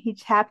couldn't. He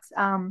tapped.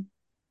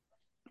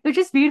 It was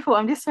just beautiful.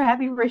 I'm just so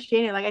happy for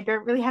Ashino. Like, I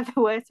don't really have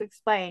the words to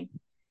explain.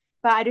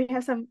 But I do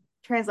have some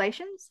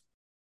translations.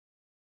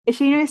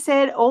 Ishino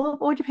said,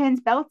 all Japan's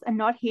belts are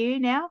not here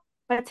now,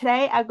 but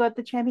today I got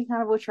the Champion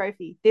Carnival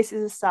trophy. This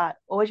is a start.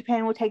 All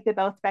Japan will take the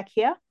belts back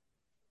here.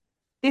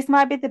 This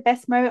might be the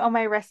best moment of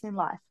my wrestling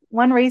life.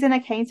 One reason I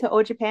came to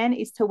All Japan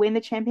is to win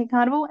the Champion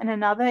Carnival, and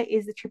another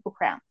is the Triple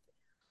Crown.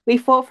 We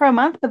fought for a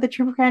month, but the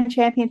Triple Crown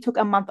champion took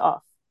a month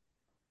off.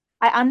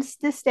 I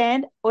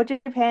understand All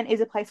Japan is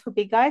a place for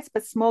big guys,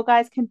 but small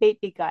guys can beat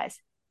big guys.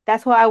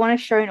 That's what I want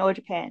to show in All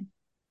Japan.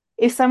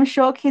 If some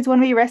short kids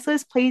want to be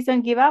wrestlers, please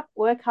don't give up.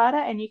 Work harder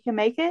and you can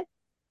make it.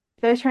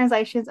 Those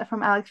translations are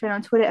from Alex Ren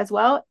on Twitter as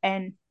well.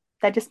 And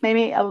that just made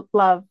me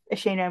love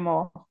Ishino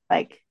more.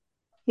 Like,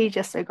 he's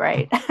just so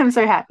great. I'm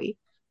so happy.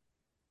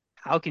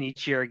 How can you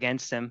cheer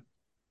against him?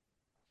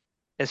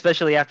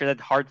 Especially after that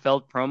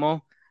heartfelt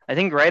promo. I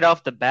think right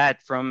off the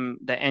bat from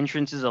the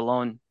entrances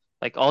alone,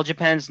 like All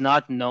Japan's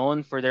not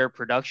known for their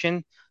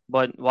production,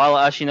 but while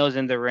Ashino's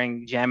in the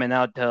ring jamming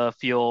out the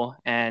fuel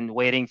and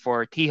waiting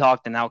for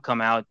T-Hawk to now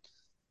come out,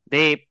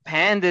 they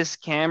pan this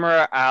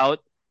camera out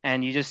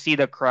and you just see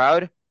the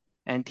crowd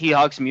and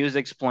T-Hawk's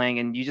music's playing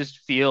and you just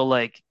feel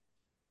like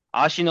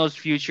Ashino's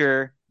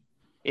future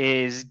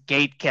is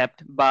gate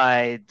kept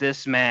by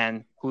this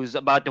man who's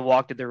about to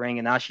walk to the ring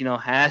and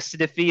Ashino has to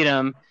defeat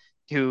him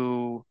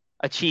to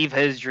achieve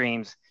his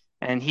dreams.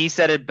 And he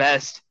said it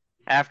best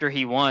after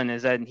he won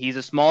is that he's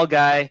a small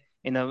guy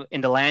in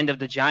the land of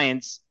the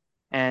giants.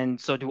 And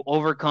so to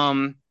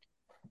overcome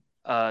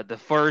the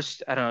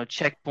first, I don't know,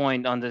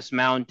 checkpoint on this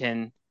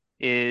mountain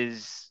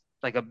is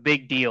like a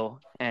big deal.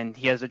 And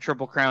he has a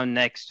triple crown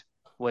next,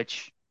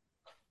 which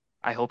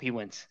I hope he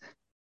wins.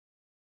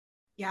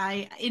 Yeah,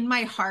 in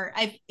my heart,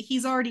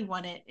 he's already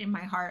won it in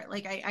my heart.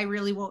 Like I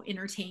really won't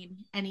entertain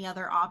any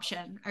other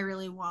option. I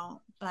really won't.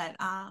 But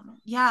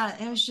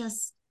yeah, it was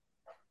just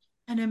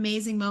an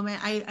amazing moment.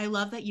 I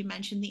love that you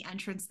mentioned the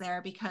entrance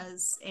there,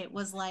 because it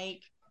was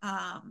like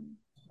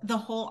the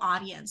whole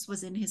audience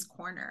was in his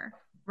corner,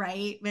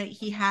 right? But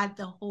he had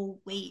the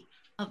whole weight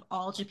of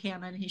All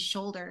Japan on his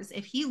shoulders.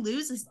 If he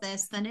loses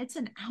this, then it's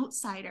an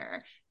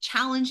outsider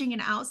challenging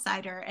an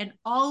outsider, and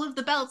all of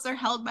the belts are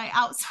held by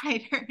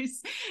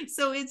outsiders.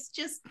 So it's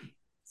just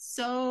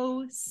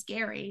so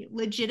scary,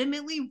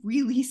 legitimately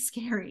really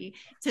scary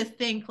to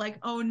think like,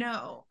 oh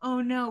no,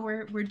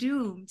 we're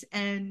doomed,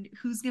 and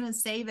who's gonna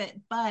save it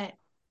but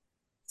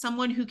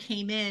someone who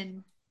came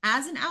in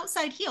as an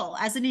outside heel,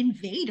 as an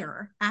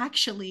invader.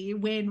 Actually,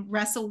 when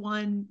Wrestle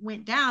One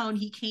went down,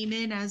 he came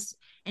in as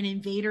an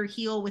invader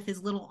heel with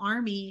his little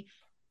army,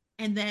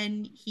 and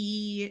then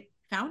he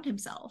found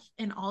himself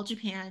in All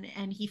Japan,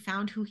 and he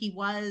found who he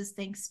was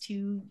thanks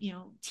to,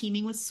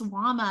 teaming with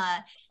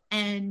Suwama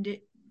and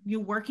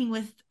working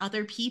with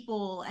other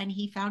people, and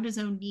he found his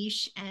own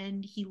niche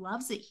and he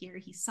loves it here.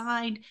 He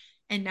signed,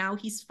 and now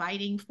he's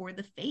fighting for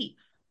the fate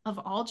of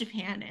All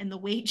Japan, and the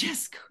weight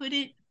just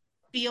couldn't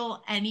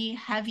feel any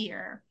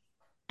heavier.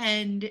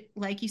 And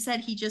like you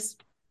said,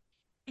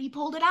 he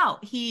pulled it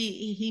out.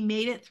 He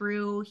made it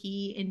through.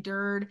 He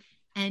endured.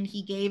 and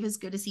he gave as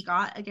good as he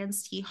got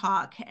against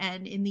T-Hawk.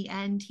 And in the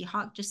end,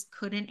 T-Hawk just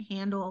couldn't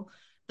handle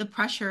the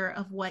pressure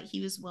of what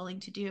he was willing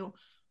to do.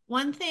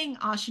 One thing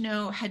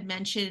Ashino had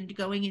mentioned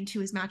going into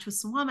his match with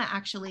Sawama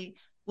actually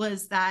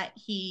was that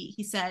he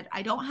said,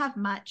 I don't have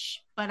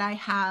much, but I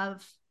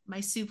have my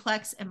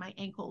suplex and my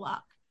ankle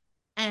lock.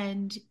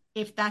 And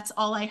if that's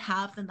all I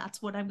have, then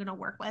that's what I'm going to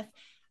work with.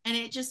 And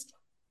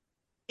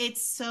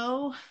it's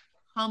so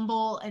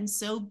humble and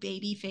so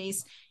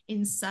babyface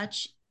in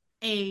such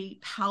a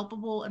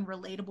palpable and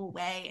relatable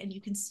way. And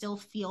you can still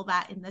feel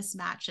that in this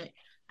match.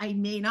 I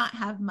may not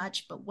have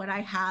much, but what I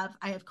have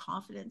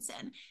confidence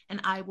in,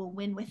 and I will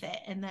win with it.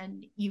 And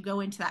then you go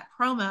into that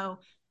promo,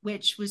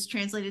 which was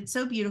translated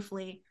so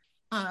beautifully,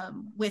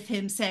 with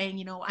him saying,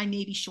 you know, I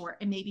may be short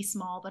and may be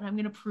small, but I'm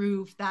going to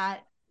prove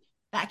that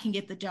can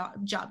get the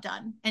job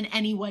done. And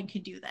anyone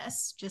can do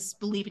this. Just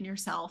believe in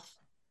yourself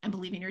and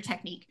believe in your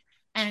technique.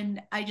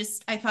 And I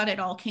thought it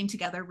all came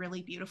together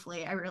really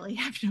beautifully. I really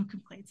have no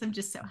complaints. I'm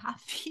just so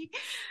happy.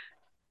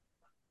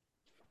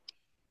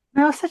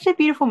 That was such a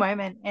beautiful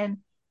moment. And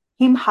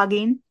him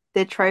hugging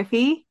the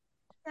trophy,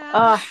 Yeah.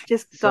 oh,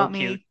 just So got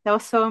cute. me. That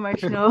was so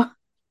emotional.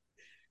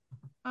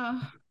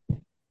 Uh,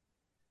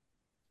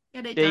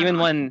 get it Yeah, done. even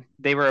when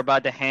they were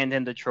about to hand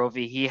him the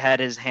trophy, he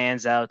had his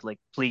hands out like,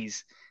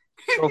 please,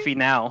 trophy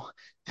now.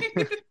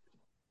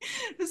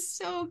 It's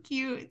so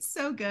cute. It's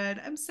so good.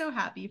 I'm so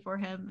happy for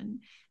him,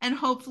 and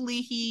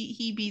hopefully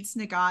he beats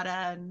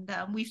Nagata.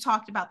 And we've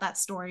talked about that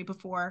story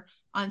before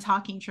on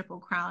Talking Triple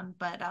Crown,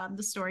 but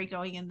the story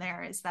going in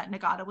there is that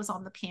Nagata was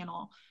on the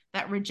panel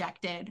that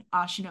rejected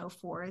Ashino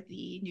for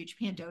the New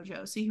Japan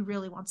Dojo, so he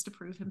really wants to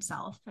prove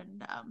himself.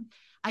 And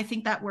I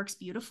think that works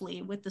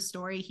beautifully with the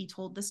story he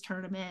told this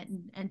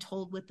tournament and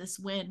told with this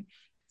win.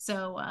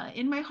 So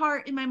in my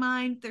heart, in my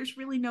mind, there's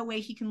really no way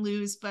he can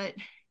lose, but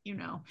you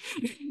know.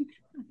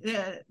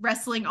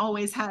 Wrestling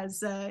always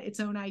has its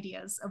own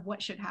ideas of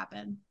what should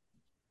happen.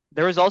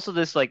 There was also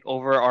this like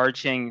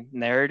overarching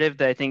narrative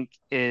that I think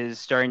is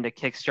starting to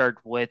kickstart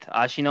with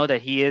Ashino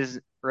that he is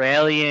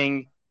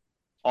rallying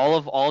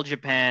all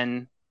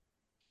Japan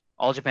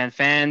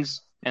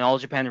fans and all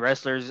Japan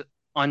wrestlers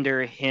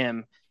under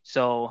him.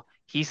 So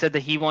he said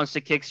that he wants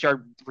to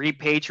kickstart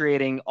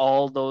repatriating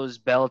all those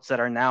belts that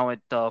are now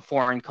at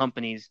foreign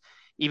companies.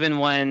 Even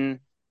when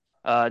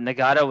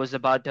Nagata was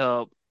about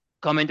to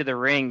come into the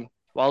ring,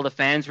 while the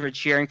fans were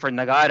cheering for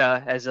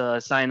Nagata as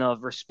a sign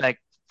of respect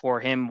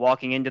for him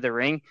walking into the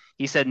ring,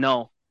 he said,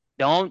 "No,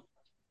 don't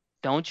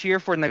don't cheer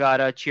for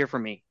Nagata, cheer for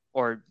me,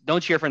 or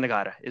don't cheer for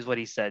Nagata," is what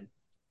he said.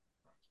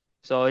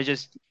 So it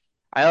just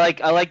I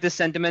like the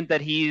sentiment that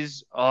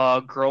he's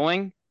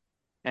growing,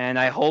 and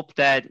I hope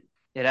that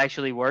it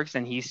actually works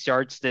and he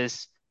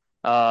starts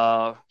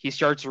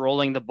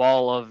rolling the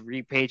ball of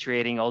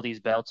repatriating all these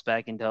belts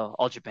back into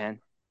all Japan.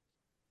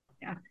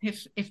 Yeah,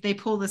 if they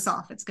pull this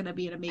off, it's going to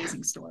be an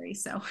amazing story.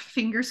 So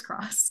fingers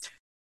crossed.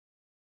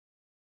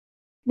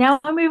 Now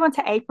we'll move on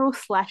to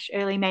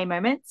April/early May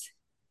moments.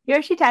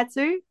 Yoshi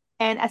Tatsu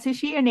and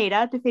Atsushi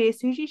Onita defeated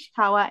Suji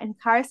Ishikawa and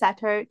Kara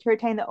Sato to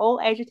retain the All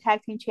Asia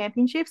Tag Team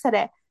Championships at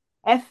a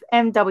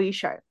FMW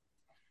show.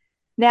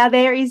 Now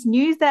there is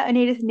news that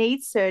Onita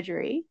needs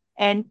surgery,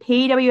 and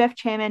PWF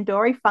chairman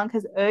Dory Funk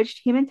has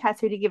urged him and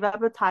Tatsu to give up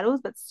the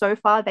titles, but so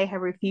far they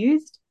have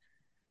refused.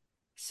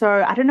 So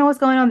I don't know what's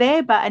going on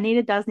there, but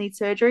Onita does need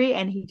surgery,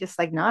 and he just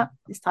like, nah,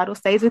 this title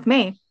stays with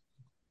me.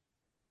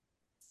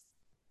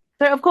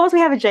 So, of course, we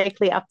have a Jake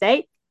Lee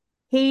update.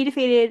 He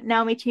defeated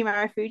Naomichi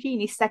Marufuji in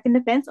his second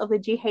defense of the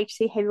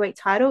GHC heavyweight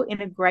title in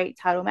a great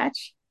title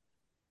match.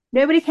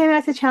 Nobody came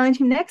out to challenge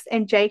him next,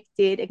 and Jake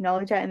did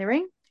acknowledge that in the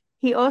ring.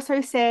 He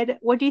also said,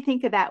 what do you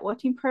think of that?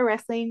 Watching pro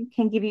wrestling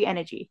can give you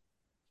energy.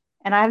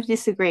 And I have to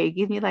disagree. It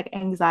gives me like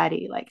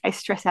anxiety. Like I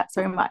stress out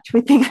so much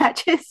with big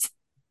matches.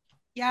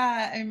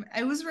 Yeah,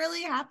 I was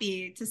really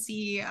happy to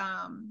see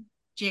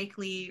Jake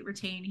Lee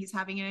retain. He's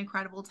having an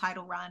incredible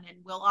title run, and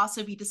we'll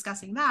also be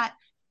discussing that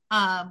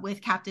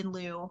with Captain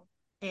Lou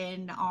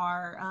in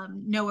our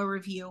Noah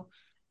review,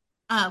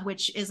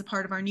 which is a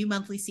part of our new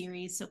monthly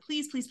series. So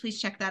please, please,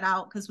 please check that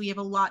out because we have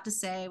a lot to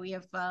say. We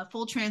have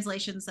full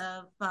translations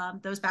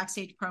of those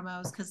backstage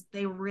promos because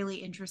they were really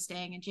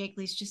interesting. And Jake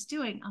Lee's just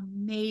doing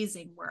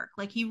amazing work.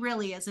 Like he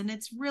really is. And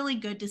it's really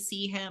good to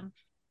see him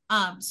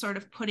sort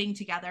of putting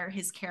together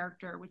his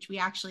character, which we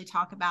actually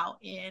talk about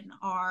in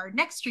our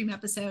next stream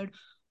episode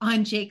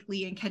on Jake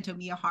Lee and Kento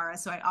Miyahara.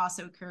 So I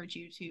also encourage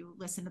you to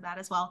listen to that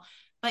as well.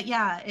 But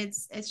yeah,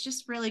 it's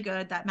just really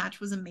good. That match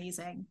was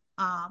amazing.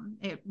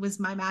 It was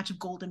my match of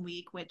Golden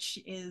Week, which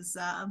is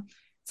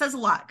says a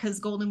lot because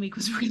Golden Week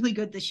was really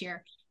good this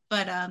year.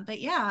 But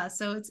yeah,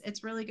 so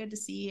it's really good to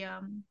see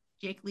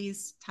Jake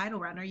Lee's title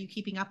run. Are you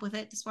keeping up with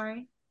it,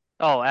 Deswarey?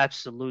 Oh,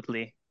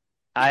 absolutely.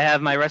 I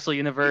have my Wrestle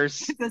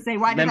Universe To say,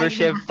 why did I even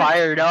membership ask?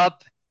 fired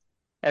up.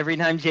 Every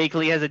time Jake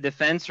Lee has a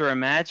defense or a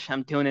match,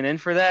 I'm tuning in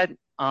for that.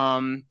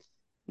 Now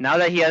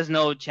that he has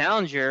no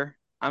challenger,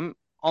 I'm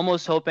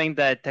almost hoping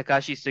that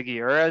Takashi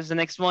Sugiura is the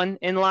next one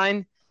in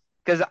line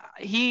because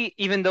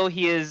even though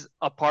he is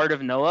a part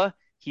of Noah,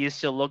 he is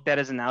still looked at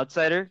as an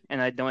outsider,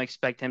 and I don't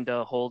expect him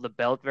to hold the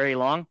belt very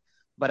long.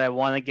 But I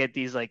want to get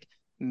these like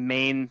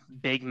main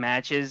big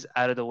matches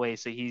out of the way.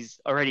 So he's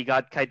already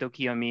got Kaito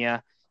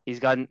Kiyomiya, he's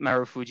got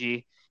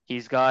Marufuji,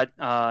 he's got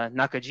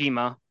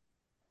Nakajima.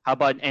 How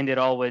about end it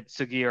all with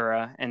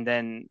Sugiura and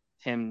then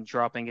him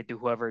dropping it to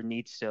whoever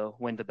needs to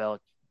win the belt?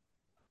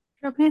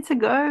 Dropping it to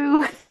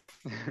go.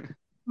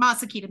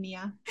 Masakita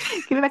Miya.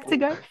 Give it back to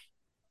go.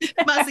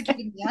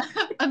 Masakita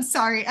Miya. I'm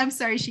sorry. I'm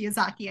sorry,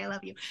 Shiozaki. I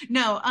love you.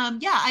 No,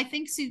 yeah, I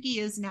think Sugi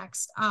is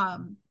next.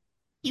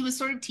 He was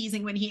sort of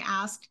teasing when he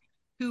asked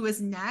who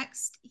was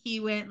next. He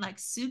went like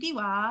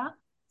Sugiwa,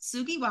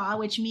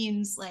 which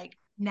means like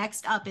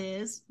next up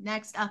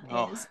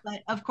Oh, is, but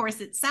of course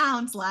it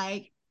sounds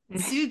like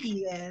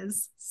Sugi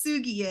is.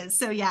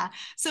 So yeah,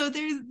 so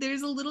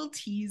there's a little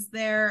tease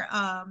there.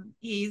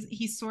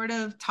 He's sort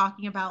of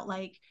talking about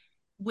like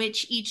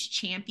which each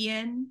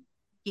champion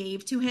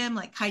gave to him.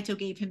 Like Kaito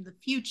gave him the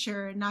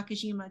future,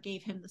 Nakajima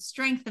gave him the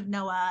strength of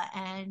Noah,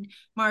 and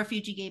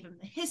Marufuji gave him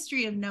the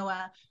history of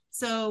Noah.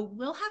 So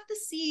we'll have to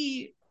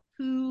see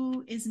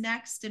who is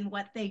next and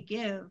what they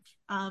give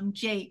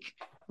Jake,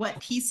 what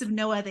piece of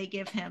Noah they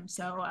give him.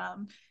 So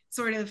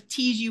sort of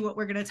tease you what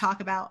we're going to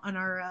talk about on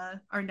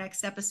our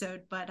next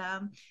episode. But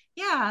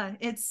yeah,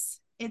 it's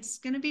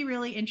going to be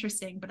really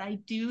interesting. But I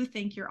do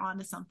think you're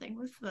onto something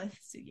with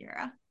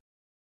Sugiura.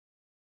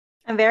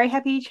 I'm very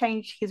happy he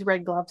changed his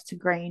red gloves to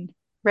green.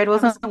 Red That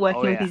wasn't was oh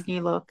working with yeah. his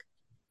new look.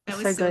 that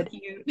It's was so so good.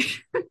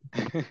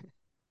 cute.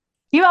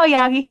 Yuma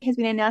Oyagi has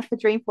been announced for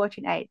Dream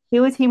Fortune 8. He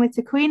will team with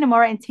Takuya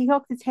Nomura and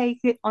T-Hawk to take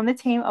it on the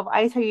team of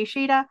Aito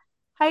Yoshida,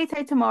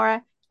 Hayato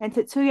Tamura, and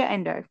Tetsuya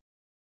Endo.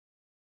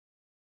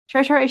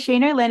 Shotaro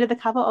Ishino landed the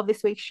cover of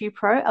this week's Shoe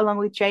Pro along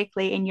with Jake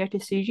Lee and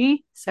Yota Tsuji,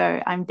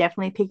 so I'm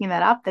definitely picking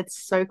that up.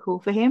 That's so cool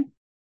for him.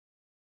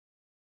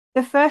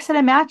 The first set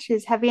of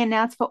matches have been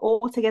announced for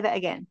All Together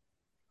again.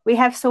 We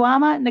have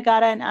Sawama,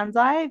 Nagata, and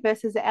Anzai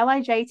versus the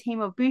LIJ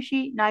team of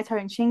Bushi, Naito,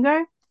 and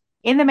Shingo.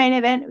 In the main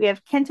event, we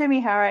have Kento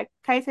Mihara,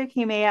 Kaito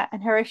Kiyomiya,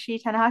 and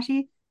Hiroshi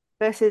Tanahashi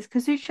versus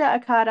Kazuchika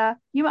Okada,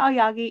 Yuma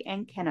Aoyagi,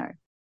 and Keno.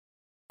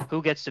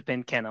 Who gets to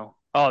pin Keno?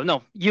 Oh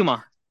no,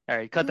 Yuma. All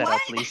right, cut that What?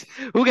 out, please.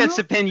 Who gets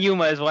to pin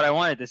Yuma is what I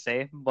wanted to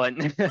say, but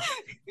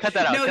cut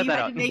that out, No, cut you that had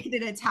out. to make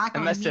it an attack I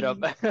on messed it up.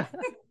 me I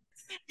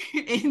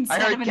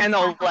instead of heard an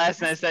Keno attack on last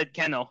and I us. said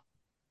Keno.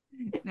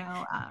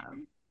 No,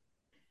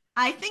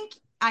 I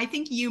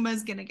think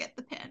Yuma's gonna get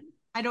the pin.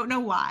 I don't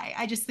know why.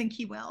 I just think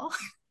he will.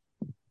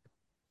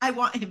 I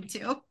want him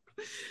to.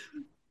 We've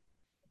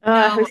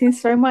No, seen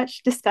so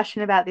much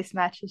discussion about this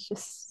match. It's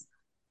just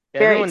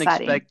very Everyone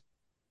exciting. expect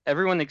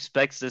everyone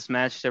expects this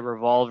match to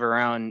revolve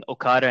around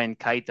Okada and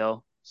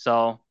Kaito,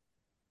 so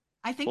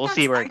I think we'll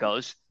see that's where it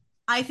goes.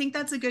 I think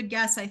that's a good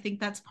guess. I think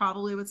that's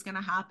probably what's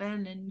gonna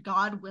happen. And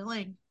God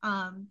willing,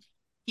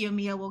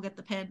 Kiyomiya will get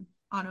the pin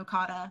on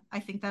Okada. I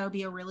think that'll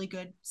be a really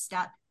good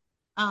step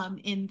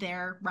in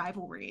their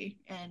rivalry,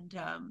 and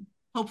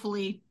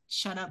hopefully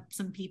shut up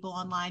some people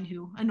online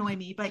who annoy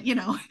me. But you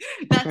know,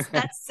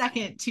 that's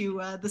second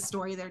to the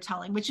story they're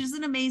telling, which is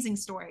an amazing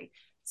story.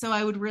 So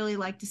I would really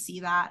like to see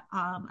that.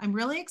 I'm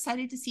really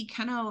excited to see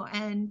Keno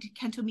and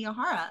Kento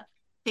Miyahara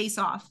face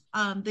off.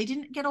 They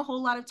didn't get a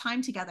whole lot of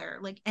time together,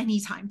 like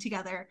any time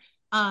together,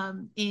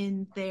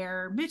 in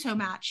their Muto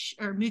match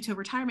or Muto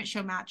retirement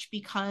show match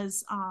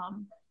because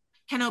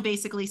Keno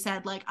basically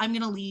said like, I'm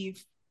gonna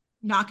leave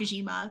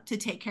Nakajima to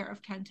take care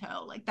of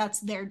Kento. Like that's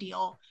their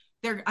deal.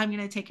 I'm going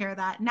to take care of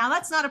that. Now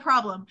that's not a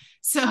problem.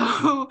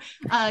 So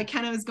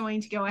Keno is going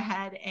to go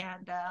ahead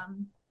and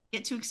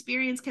get to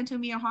experience Kento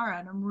Miyahara,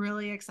 and I'm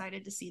really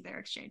excited to see their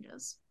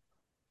exchanges.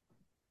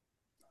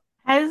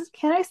 Has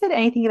Keno said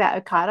anything about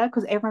Okada?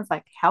 Because everyone's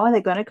like, how are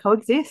they going to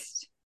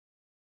coexist?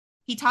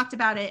 He talked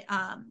about it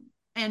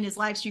in his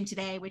live stream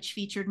today, which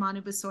featured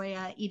Manu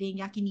Basoya eating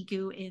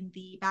yakiniku in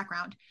the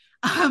background.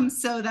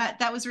 So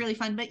that was really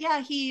fun. But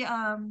yeah,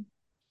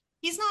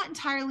 he's not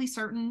entirely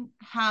certain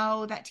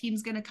how that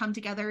team's going to come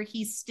together.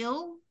 He's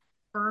still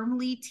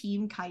firmly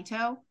Team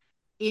Kaito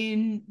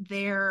in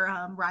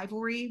their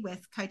rivalry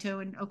with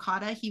Kaito and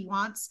Okada. He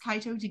wants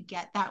Kaito to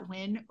get that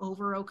win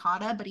over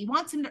Okada, but he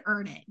wants him to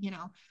earn it, you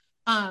know,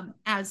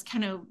 as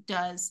Keno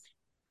does.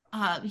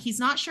 He's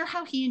not sure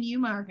how he and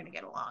Yuma are going to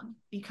get along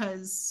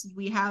because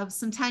we have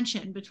some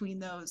tension between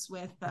those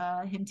with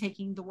him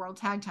taking the world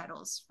tag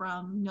titles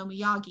from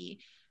Nomiyagi.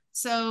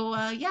 So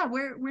yeah,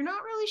 we're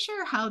not really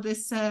sure how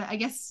this I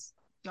guess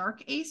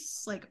dark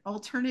ace, like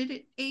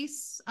alternate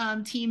ace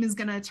team is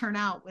going to turn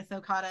out with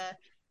Okada,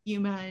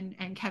 Yuma,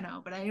 and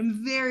Keno. But I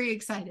am very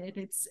excited.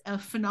 It's a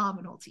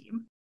phenomenal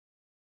team.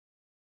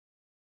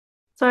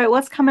 So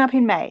what's coming up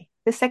in May?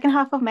 The second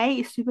half of May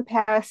is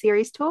Superpower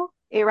Series Tour.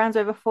 It runs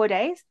over 4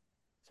 days.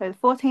 So the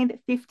 14th,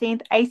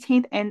 15th,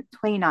 18th, and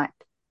 29th.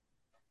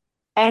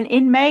 And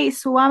in May,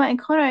 Suwama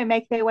and Kono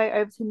make their way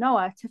over to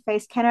Noah to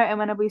face Keno and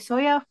Manabu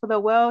Soya for the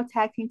World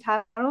Tag Team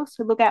titles.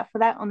 So look out for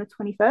that on the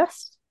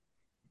 21st.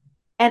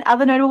 And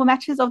other notable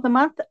matches of the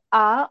month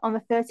are on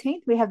the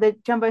 13th, we have the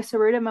Jumbo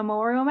Saruda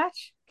Memorial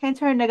match,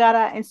 Kento,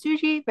 Nagata, and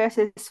Suji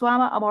versus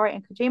Suwama, Amore,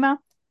 and Kojima.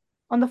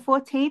 On the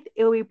 14th,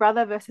 it will be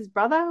brother versus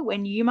brother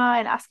when Yuma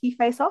and Asuki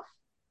face off.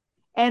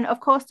 And of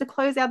course, to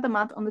close out the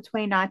month on the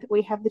 29th,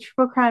 we have the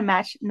Triple Crown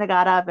match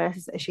Nagata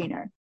versus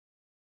Ashino.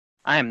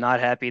 I am not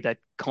happy that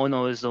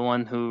Kono is the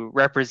one who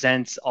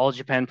represents All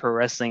Japan Pro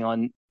Wrestling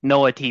on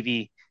Noah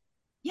TV.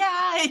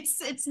 Yeah,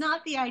 it's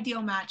not the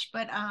ideal match,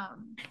 but I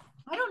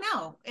don't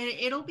know.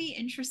 It'll be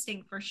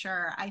interesting for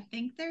sure. I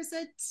think there's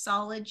a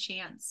solid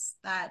chance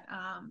that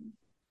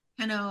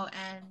Keno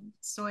and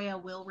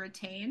Soya will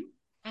retain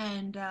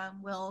and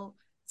we'll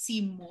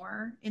see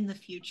more in the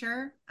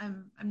future.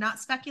 I'm not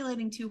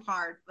speculating too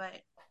hard,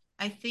 but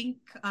I think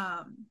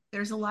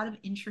there's a lot of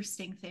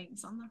interesting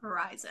things on the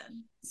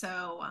horizon.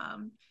 So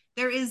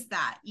there is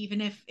that, even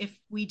if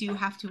we do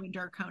have to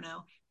endure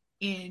Kono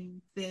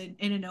in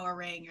a Noah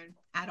ring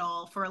at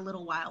all for a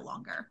little while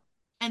longer.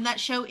 And that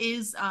show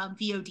is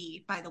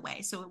VOD, by the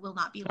way, so it will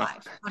not be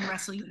live on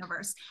Wrestle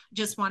Universe.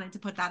 Just wanted to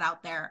put that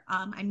out there.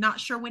 I'm not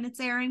sure when it's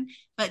airing,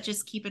 but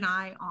just keep an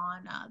eye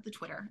on the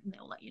Twitter, and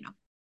they'll let you know.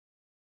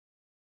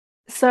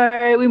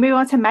 So we move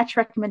on to match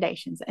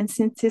recommendations. And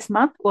since this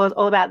month was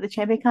all about the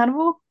Champion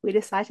Carnival, we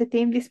decided to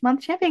theme this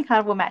month Champion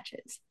Carnival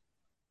matches.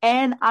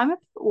 And I'm a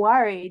bit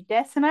worried.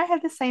 Des and I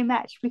have the same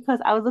match because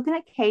I was looking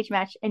at Cage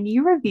Match and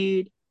you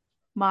reviewed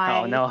Oh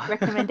my no.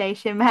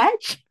 recommendation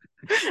match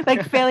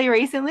like fairly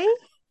recently.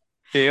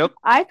 Yep.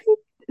 I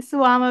picked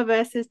Suwama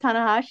versus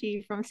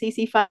Tanahashi from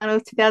CC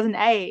Finals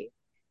 2008.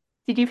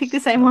 Did you pick the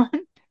same one?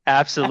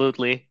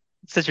 Absolutely.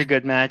 Such a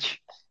good match.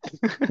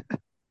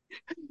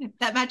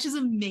 That match is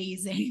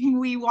amazing.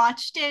 We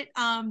watched it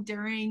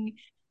during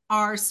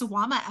our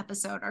Suwama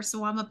episode, our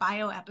Suwama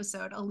bio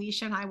episode.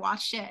 Alicia and I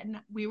watched it and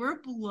we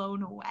were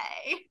blown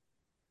away.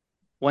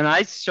 When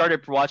I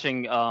started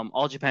watching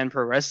All Japan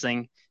Pro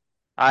Wrestling,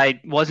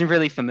 I wasn't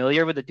really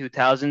familiar with the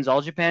 2000s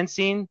All Japan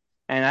scene,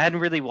 and I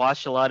hadn't really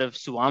watched a lot of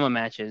Suwama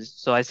matches.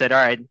 So I said,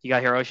 all right, you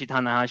got Hiroshi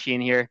Tanahashi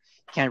in here.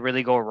 Can't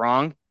really go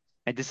wrong.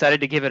 I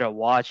decided to give it a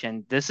watch,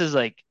 and this is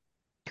like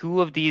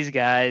two of these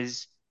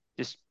guys,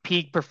 just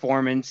peak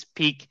performance,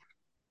 peak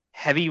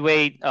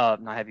heavyweight,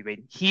 not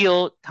heavyweight,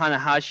 heel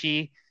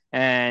Tanahashi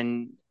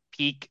and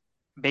peak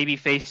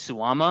babyface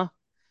Suwama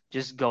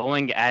just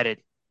going at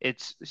it.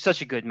 It's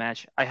such a good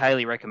match. I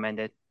highly recommend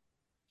it.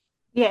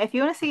 Yeah, if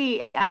you want to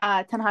see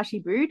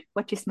Tanahashi booed,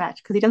 watch this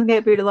match because he doesn't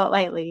get booed a lot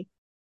lately.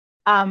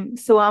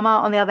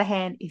 Suwama, on the other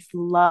hand, is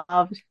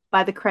loved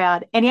by the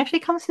crowd, and he actually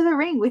comes to the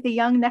ring with a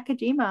young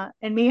Nakajima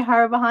and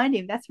Miyahara behind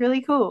him. That's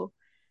really cool.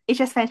 It's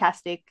just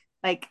fantastic.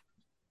 Like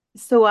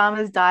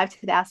Suwama's dive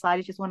to the outside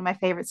is just one of my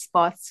favorite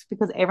spots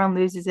because everyone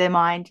loses their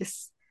mind.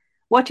 Just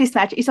watch this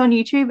match. It's on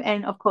YouTube,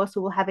 and of course,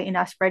 we'll have it in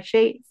our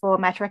spreadsheet for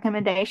match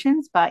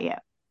recommendations. But yeah,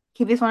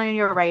 keep this one on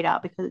your radar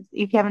because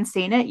if you haven't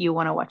seen it, you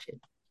want to watch it.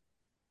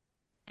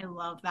 I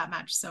love that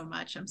match so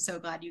much. I'm so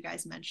glad you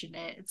guys mentioned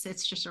it.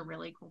 It's just a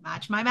really cool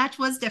match. My match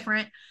was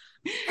different,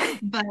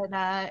 but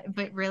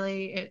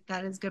really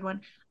that is a good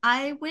one.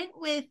 I went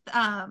with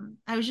I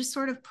was just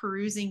sort of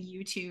perusing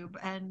YouTube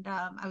and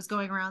I was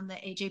going around the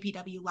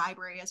AJPW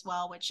library as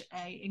well, which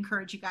I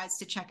encourage you guys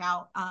to check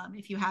out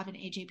if you have an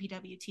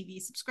AJPW TV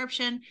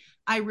subscription.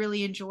 I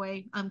really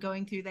enjoy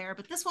going through there.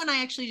 But this one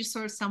I actually just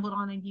sort of stumbled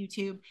on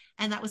YouTube,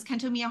 and that was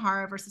Kento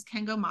Miyahara versus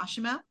Kengo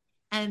Mashima.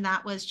 And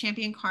that was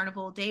Champion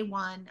Carnival Day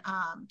 1,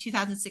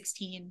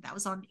 2016. That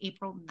was on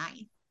April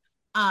 9th.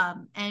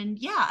 And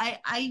yeah,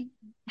 I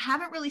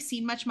haven't really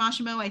seen much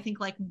Mashimo. I think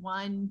like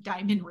one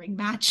diamond ring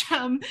match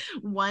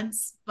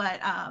once, but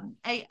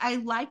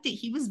I liked it.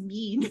 He was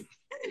mean.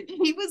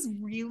 He was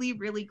really,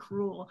 really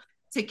cruel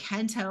to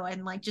Kento,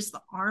 and like just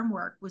the arm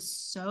work was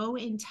so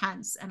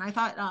intense. And I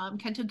thought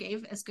Kento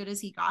gave as good as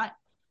he got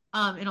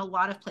in a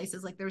lot of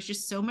places. Like there was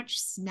just so much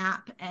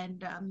snap,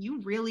 and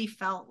you really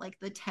felt like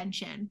the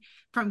tension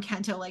from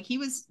Kento. Like he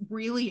was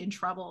really in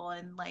trouble,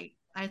 and like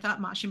I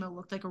thought Mashima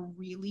looked like a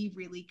really,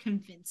 really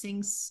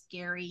convincing,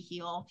 scary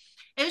heel.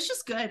 It was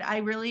just good. I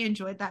really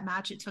enjoyed that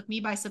match. It took me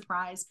by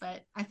surprise,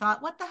 but I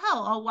thought, what the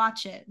hell? I'll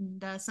watch it.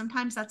 And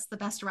sometimes that's the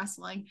best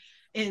wrestling,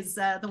 is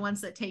the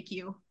ones that take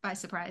you by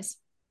surprise.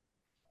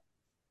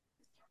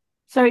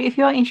 So if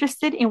you're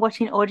interested in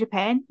watching All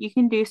Japan, you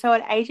can do so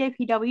at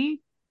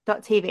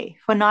ajpw.tv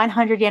for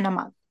 900 yen a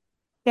month.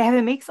 They have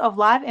a mix of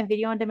live and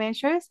video on demand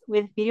shows,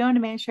 with video on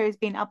demand shows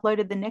being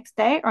uploaded the next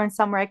day or in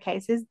some rare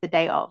cases the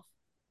day of.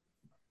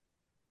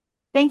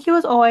 Thank you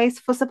as always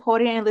for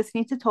supporting and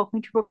listening to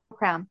Talking Triple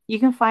Crown. You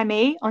can find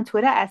me on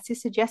Twitter at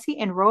Sister Jessie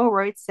and Royal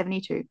Road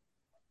 72.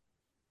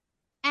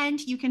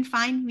 And you can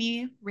find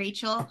me,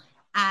 Rachel,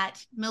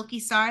 at Milky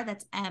Star.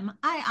 That's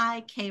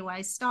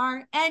Miiky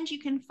Star. And you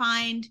can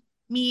find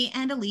me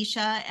and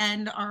Alicia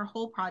and our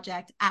whole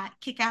project at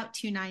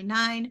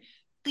Kickout299.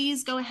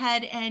 Please go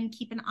ahead and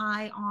keep an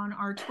eye on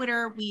our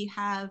Twitter. We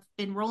have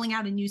been rolling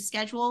out a new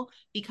schedule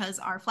because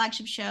our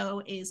flagship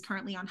show is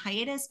currently on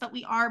hiatus, but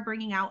we are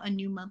bringing out a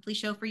new monthly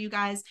show for you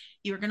guys.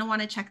 You're going to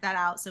want to check that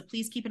out. So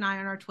please keep an eye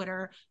on our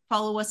Twitter.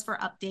 Follow us for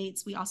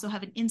updates. We also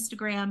have an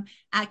Instagram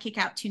at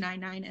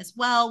Kickout299 as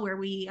well, where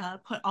we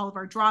put all of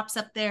our drops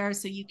up there.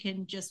 So you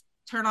can just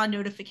turn on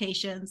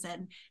notifications,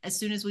 and as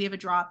soon as we have a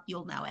drop,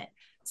 you'll know it.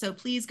 So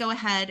please go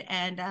ahead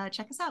and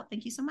check us out.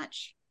 Thank you so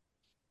much.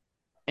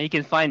 And you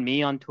can find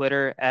me on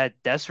Twitter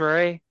at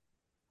Deswarey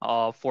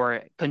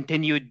for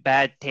continued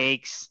bad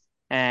takes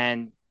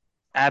and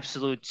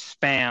absolute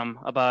spam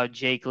about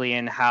Jake Lee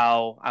and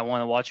how I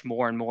want to watch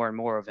more and more and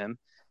more of him.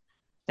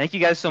 Thank you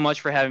guys so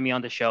much for having me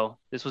on the show.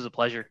 This was a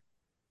pleasure.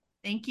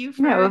 Thank you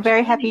No, for we're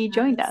very happy joining you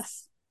joined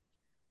us.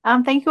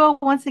 us. Thank you all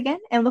once again,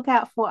 and look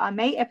out for our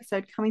May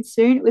episode coming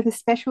soon with a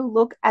special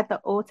look at the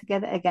All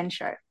Together Again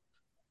show.